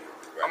that right now.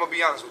 Right. I'm going to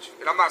be honest with you.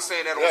 And I'm not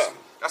saying that on Yeah.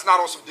 that's not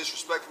on some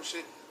disrespectful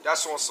shit.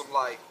 That's on some,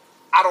 like,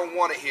 I don't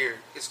want to hear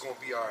it's going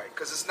to be all right.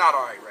 Because it's not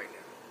all right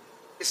now.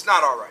 It's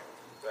not all right.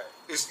 Right.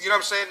 It's, you know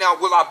what I'm saying? Now,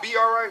 will I be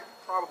all right?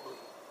 Probably.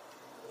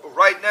 But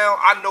right now,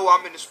 I know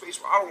I'm in a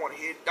space where I don't want to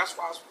hear it. That's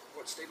why I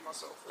want to stay to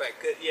myself. Like,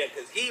 yeah,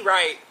 because he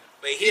right,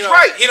 but He's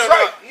right. He don't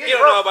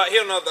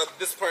know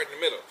this part in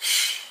the middle.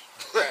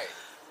 Right.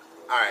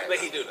 All right. But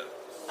he do know.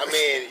 I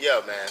mean,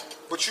 yo, man.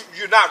 But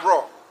you're not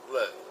wrong.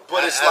 Look.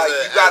 But it's as like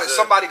a- you got as a-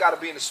 somebody got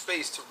to be in the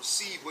space to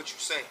receive what you're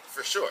saying.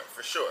 For sure.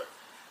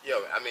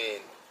 Yo, I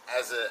mean,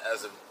 as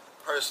a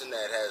person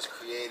that has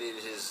created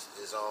his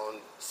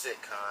own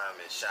sitcom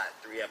and shot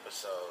 3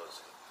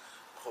 episodes,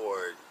 and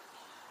poured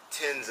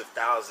tens of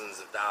thousands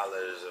of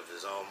dollars of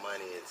his own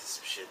money into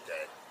some shit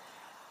that,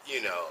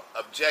 you know,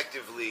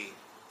 objectively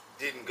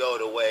didn't go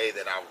the way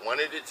that I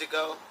wanted it to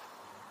go.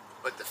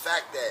 But the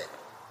fact that,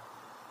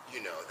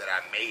 you know, that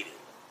I made it,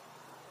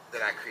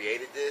 that I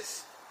created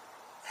this,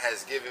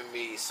 has given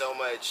me so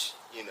much,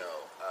 you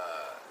know,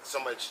 so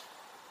much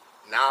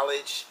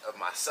knowledge of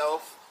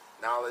myself,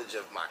 knowledge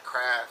of my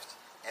craft,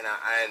 and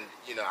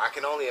you know, I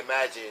can only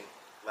imagine,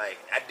 like,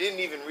 I didn't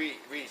even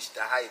reach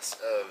the heights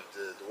of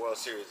the World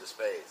Series of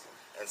Spades,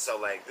 and so,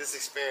 like, this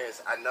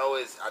experience, I know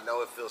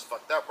it feels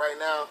fucked up right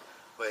now,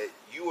 but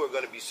you are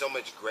going to be so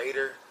much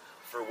greater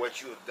for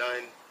what you have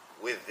done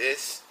with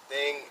this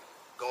thing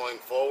going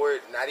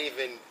forward. Not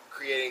even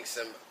creating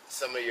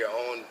some of your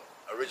own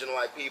original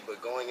IP,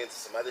 but going into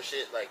some other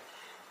shit. Like,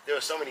 there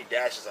are so many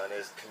dashes on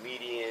this: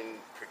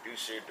 comedian,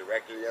 producer,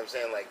 director. You know what I'm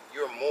saying? Like,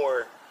 you're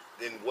more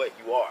than what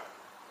you are.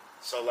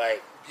 So,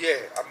 like, Yeah,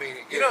 I mean,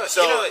 You know,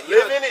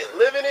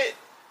 live in it.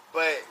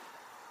 But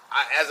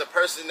as a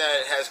person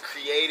that has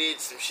created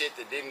some shit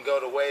that didn't go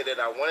the way that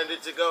I wanted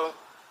it to go,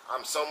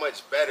 I'm so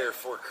much better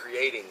for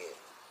creating it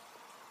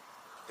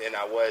than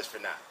I was for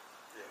not.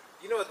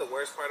 You know what the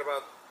worst part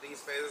about these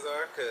phases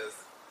are? Because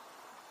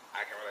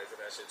I can relate to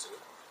that shit too.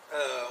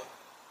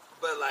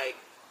 But like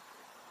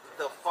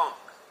the funk,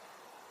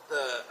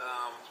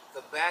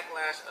 the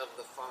backlash of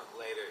the funk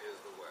later is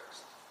the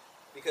worst.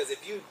 Because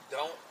if you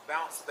don't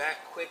bounce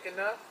back quick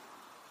enough,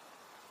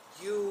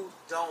 you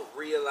don't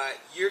realize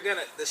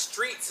the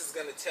streets is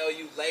gonna tell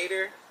you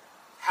later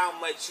how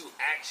much you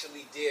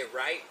actually did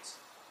right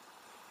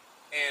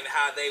and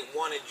how they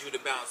wanted you to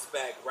bounce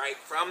back right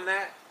from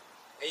that.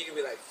 And you can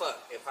be like,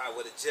 fuck, if I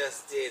would have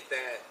just did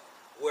that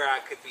where I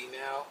could be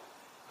now.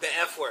 The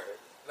F word.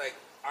 Like,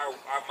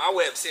 my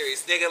web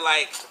series, nigga,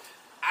 like,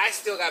 I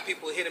still got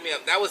people hitting me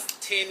up. That was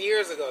 10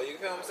 years ago, you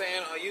feel what I'm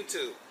saying, on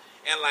YouTube.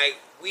 And, like,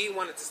 we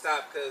wanted to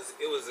stop because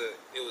it was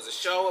a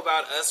show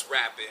about us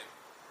rapping.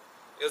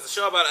 It was a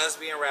show about us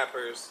being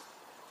rappers.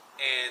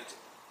 And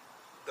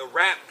the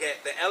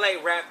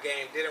LA rap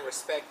game didn't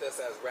respect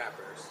us as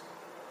rappers.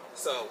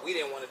 So we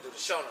didn't want to do the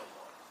show no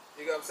more.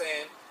 You know what I'm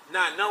saying?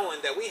 Not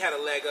knowing that we had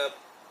a leg up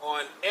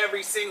on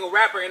every single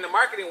rapper in the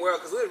marketing world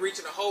because we were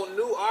reaching a whole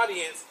new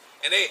audience,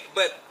 and they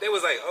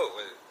was like,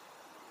 oh,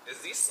 is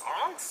these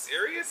songs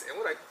serious? And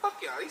we're like,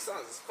 fuck y'all, these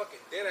songs is fucking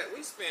dead.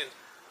 We spend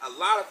a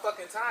lot of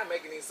fucking time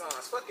making these songs.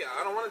 Fuck y'all,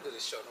 I don't want to do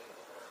this show no more.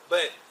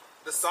 But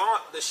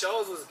the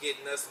shows was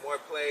getting us more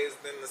plays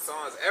than the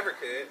songs ever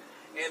could,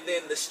 and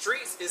then the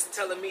streets is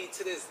telling me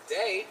to this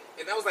day,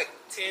 and that was like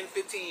 10,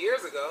 15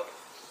 years ago,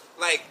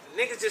 like,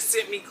 niggas just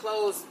sent me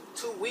clothes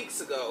 2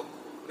 weeks ago.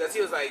 Because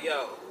he was like,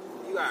 yo,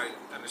 you gotta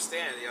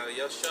understand, yo,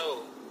 your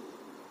show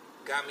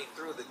got me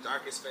through the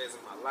darkest phase of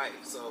my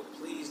life. So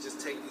please just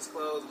take these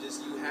clothes.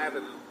 Just you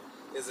having them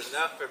is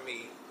enough for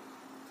me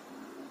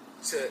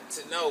to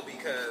know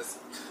because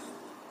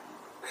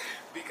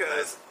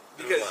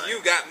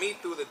you got me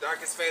through the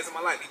darkest phase of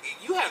my life.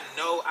 You have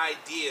no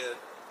idea.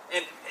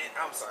 And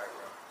I'm sorry,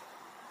 bro.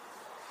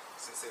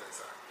 Sincerely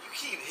sorry. You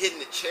keep hitting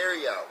the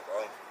cherry out,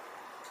 bro.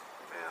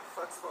 Man,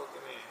 fuck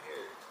smoking in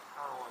here.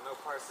 I don't want no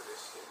parts of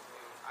this shit, man.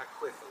 I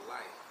quit for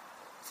life.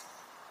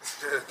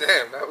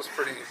 Damn, that was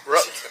pretty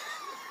abrupt.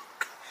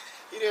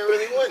 You didn't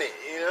really want it,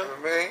 you know? You know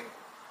what I mean?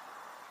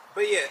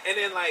 But yeah, and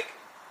then like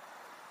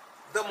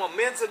the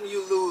momentum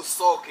you lose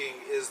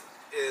sulking is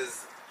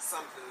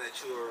something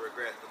that you will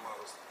regret the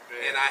most.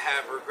 Yeah. And I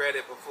have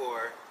regretted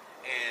before,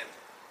 and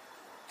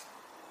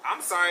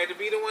I'm sorry to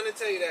be the one to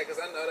tell you that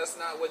because I know that's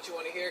not what you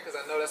want to hear because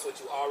I know that's what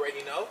you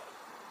already know.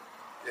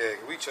 Yeah,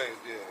 we changed.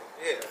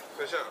 Yeah,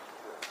 for sure.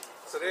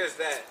 So there's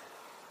that.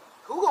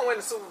 Who gonna win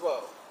the Super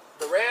Bowl?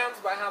 The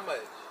Rams by how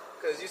much?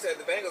 Because you said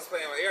the Bengals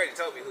playing. You already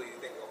told me who you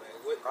think gonna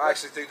win. I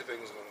actually think the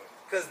Bengals are gonna win.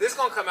 Because this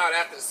gonna come out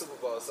after the Super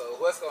Bowl. So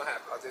what's gonna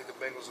happen? I think the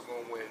Bengals are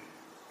gonna win.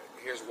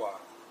 Here's why.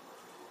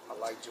 I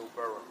like Joe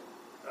Burrow.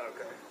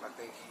 Okay. I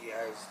think he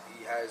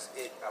has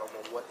it. I don't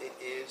know what it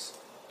is,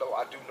 though.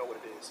 I do know what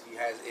it is. He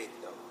has it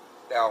though.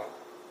 Now,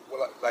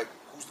 well, like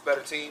who's the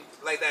better team?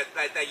 Like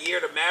that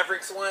year the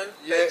Mavericks won.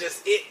 Yeah.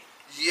 Just it.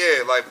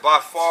 Yeah, like by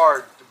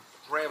far the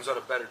Rams are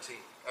the better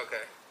team.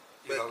 Okay.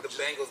 You know, the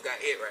Bengals got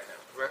it right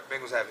now.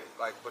 Bengals have it.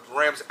 Like, but the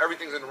Rams,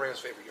 everything's in the Rams'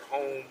 favor. You're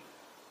home.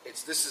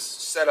 This is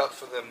set up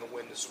for them to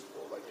win the Super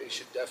Bowl. Like, they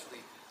should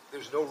definitely.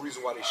 There's no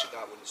reason why they should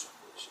not win the Super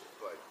Bowl. Shit.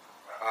 But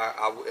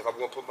if I'm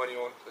gonna put money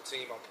on the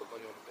team, I'll put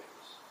money on the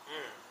Bengals.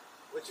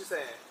 What you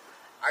saying?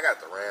 I got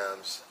the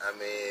Rams. I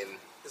mean,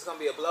 It's gonna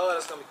be a blowout.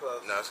 It's gonna be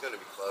close. no, it's going to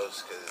be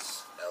close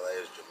because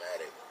LA is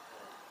dramatic.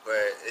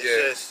 But it's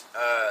Yeah. just,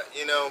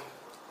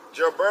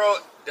 Joe Burrow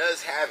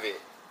does have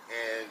it,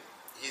 and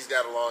he's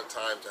got a long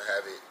time to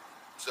have it,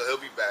 so he'll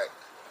be back.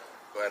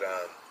 But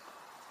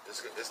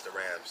it's the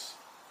Rams.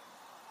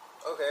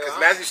 Okay. Because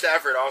Matthew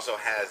Stafford also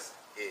has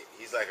it.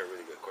 He's like a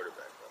really good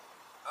quarterback,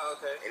 bro.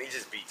 Okay. And he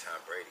just beat Tom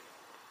Brady.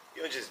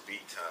 You don't just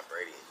beat Tom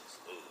Brady and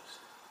just lose.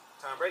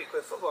 Tom Brady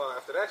quit football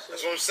after that That's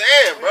shit. what I'm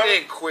saying, He bro.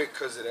 didn't quit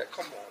because of that.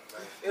 Come on,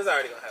 man. It was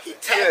already gonna He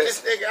happen. tapped Yeah.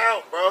 this nigga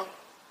out, bro.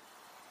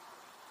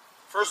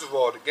 First of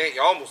all, the game,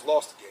 you almost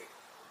lost the game.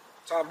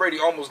 Tom Brady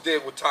almost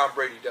did what Tom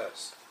Brady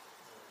does.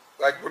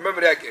 Like,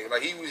 remember that game?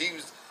 Like, he was,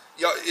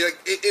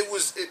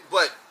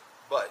 but,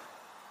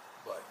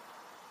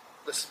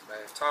 listen, man,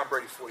 Tom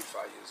Brady,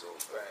 45 years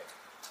old. Right.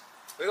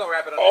 We're gonna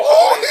wrap it up.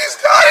 Oh, he's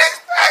got his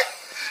back.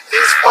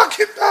 He's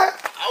fucking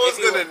back. I was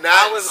If you- going to I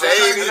not was say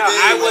gonna- anything. no,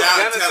 I was without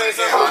gonna say telling-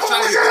 something. Yeah, I was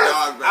trying to get the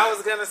dog back. I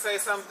was gonna say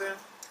something,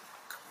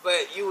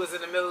 but you was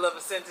in the middle of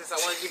a sentence. I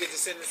wanted you to get your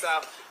sentence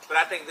out, but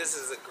I think this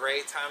is a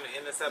great time to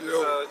end this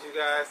episode, you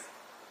guys.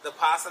 The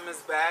possum is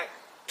back.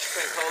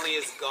 Coley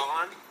is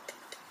gone,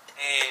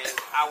 and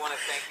I want to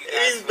thank you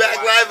guys. He's for back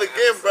watching live the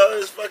again, episode. bro.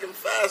 It's fucking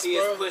fast, He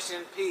bro. is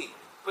pushing P,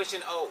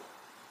 pushing O.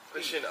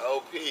 Pushing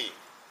OP.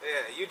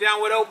 Yeah, you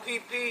down with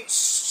OPP?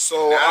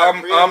 So Not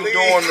I'm really.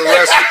 doing the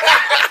rest.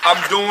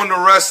 I'm doing the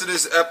rest of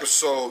this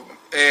episode,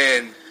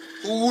 and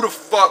who the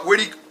fuck?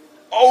 Where'd he?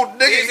 Oh,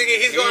 nigga,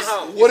 He's going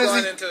home. What He's is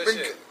going he? into a been-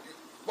 shit.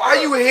 Why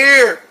you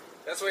here?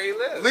 That's where he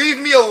lives. Leave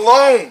me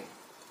alone.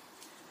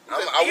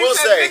 I He will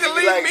said, say, "Nigga, he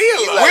leave likes, me he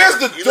alone." likes, Where's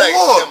the he likes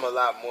dog? him a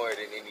lot more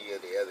than any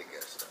of the other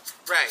guests.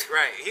 Though.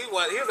 Right. He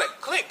was like,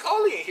 Clint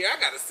Coley in here. I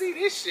gotta see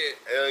this shit.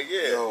 Hell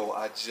yeah. Yo,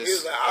 I just. He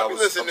was like, I'll be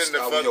listening to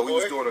Fuck Yo, he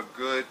was Boy. doing a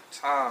good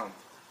time,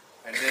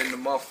 and then the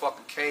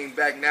motherfucker came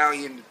back. Now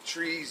he in the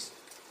trees.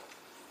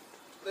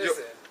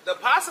 Listen, the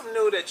possum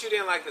knew that you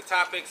didn't like the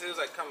topics. It was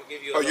like, come and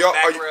give you a Are little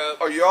y'all? back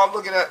rub. Are y'all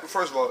looking at?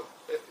 First of all,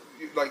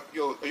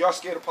 are y'all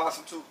scared of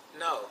possum too?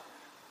 No.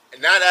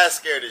 And not as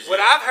scared as you. What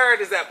I've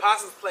heard is that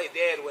possums play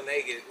dead when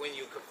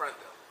you confront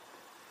them.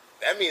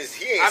 That means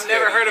he ain't I've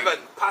never scared heard of you.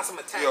 a possum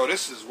attack. Yo,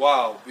 this is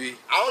wild, B.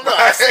 I don't know.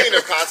 I've seen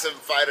a possum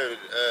fight a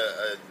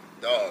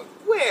dog.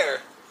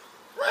 Where?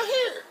 Right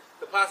here.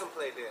 The possum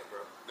played dead, bro.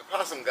 The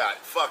possum got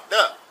fucked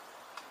up.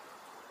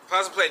 The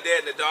possum played dead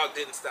and the dog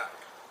didn't stop.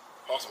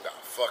 Possum got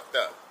fucked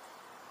up.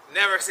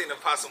 Never seen a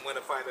possum win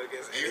a fight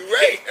against You're anything.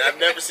 right. I've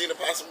never seen a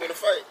possum win a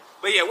fight.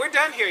 But yeah, we're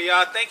done here,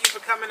 y'all. Thank you for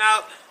coming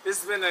out. This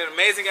has been an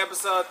amazing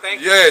episode.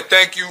 Thank you. Yeah,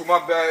 thank you. My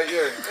bad.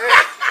 Yeah.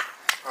 Yeah.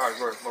 All right,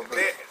 go ahead. My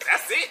bad.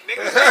 That's it,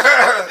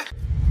 nigga.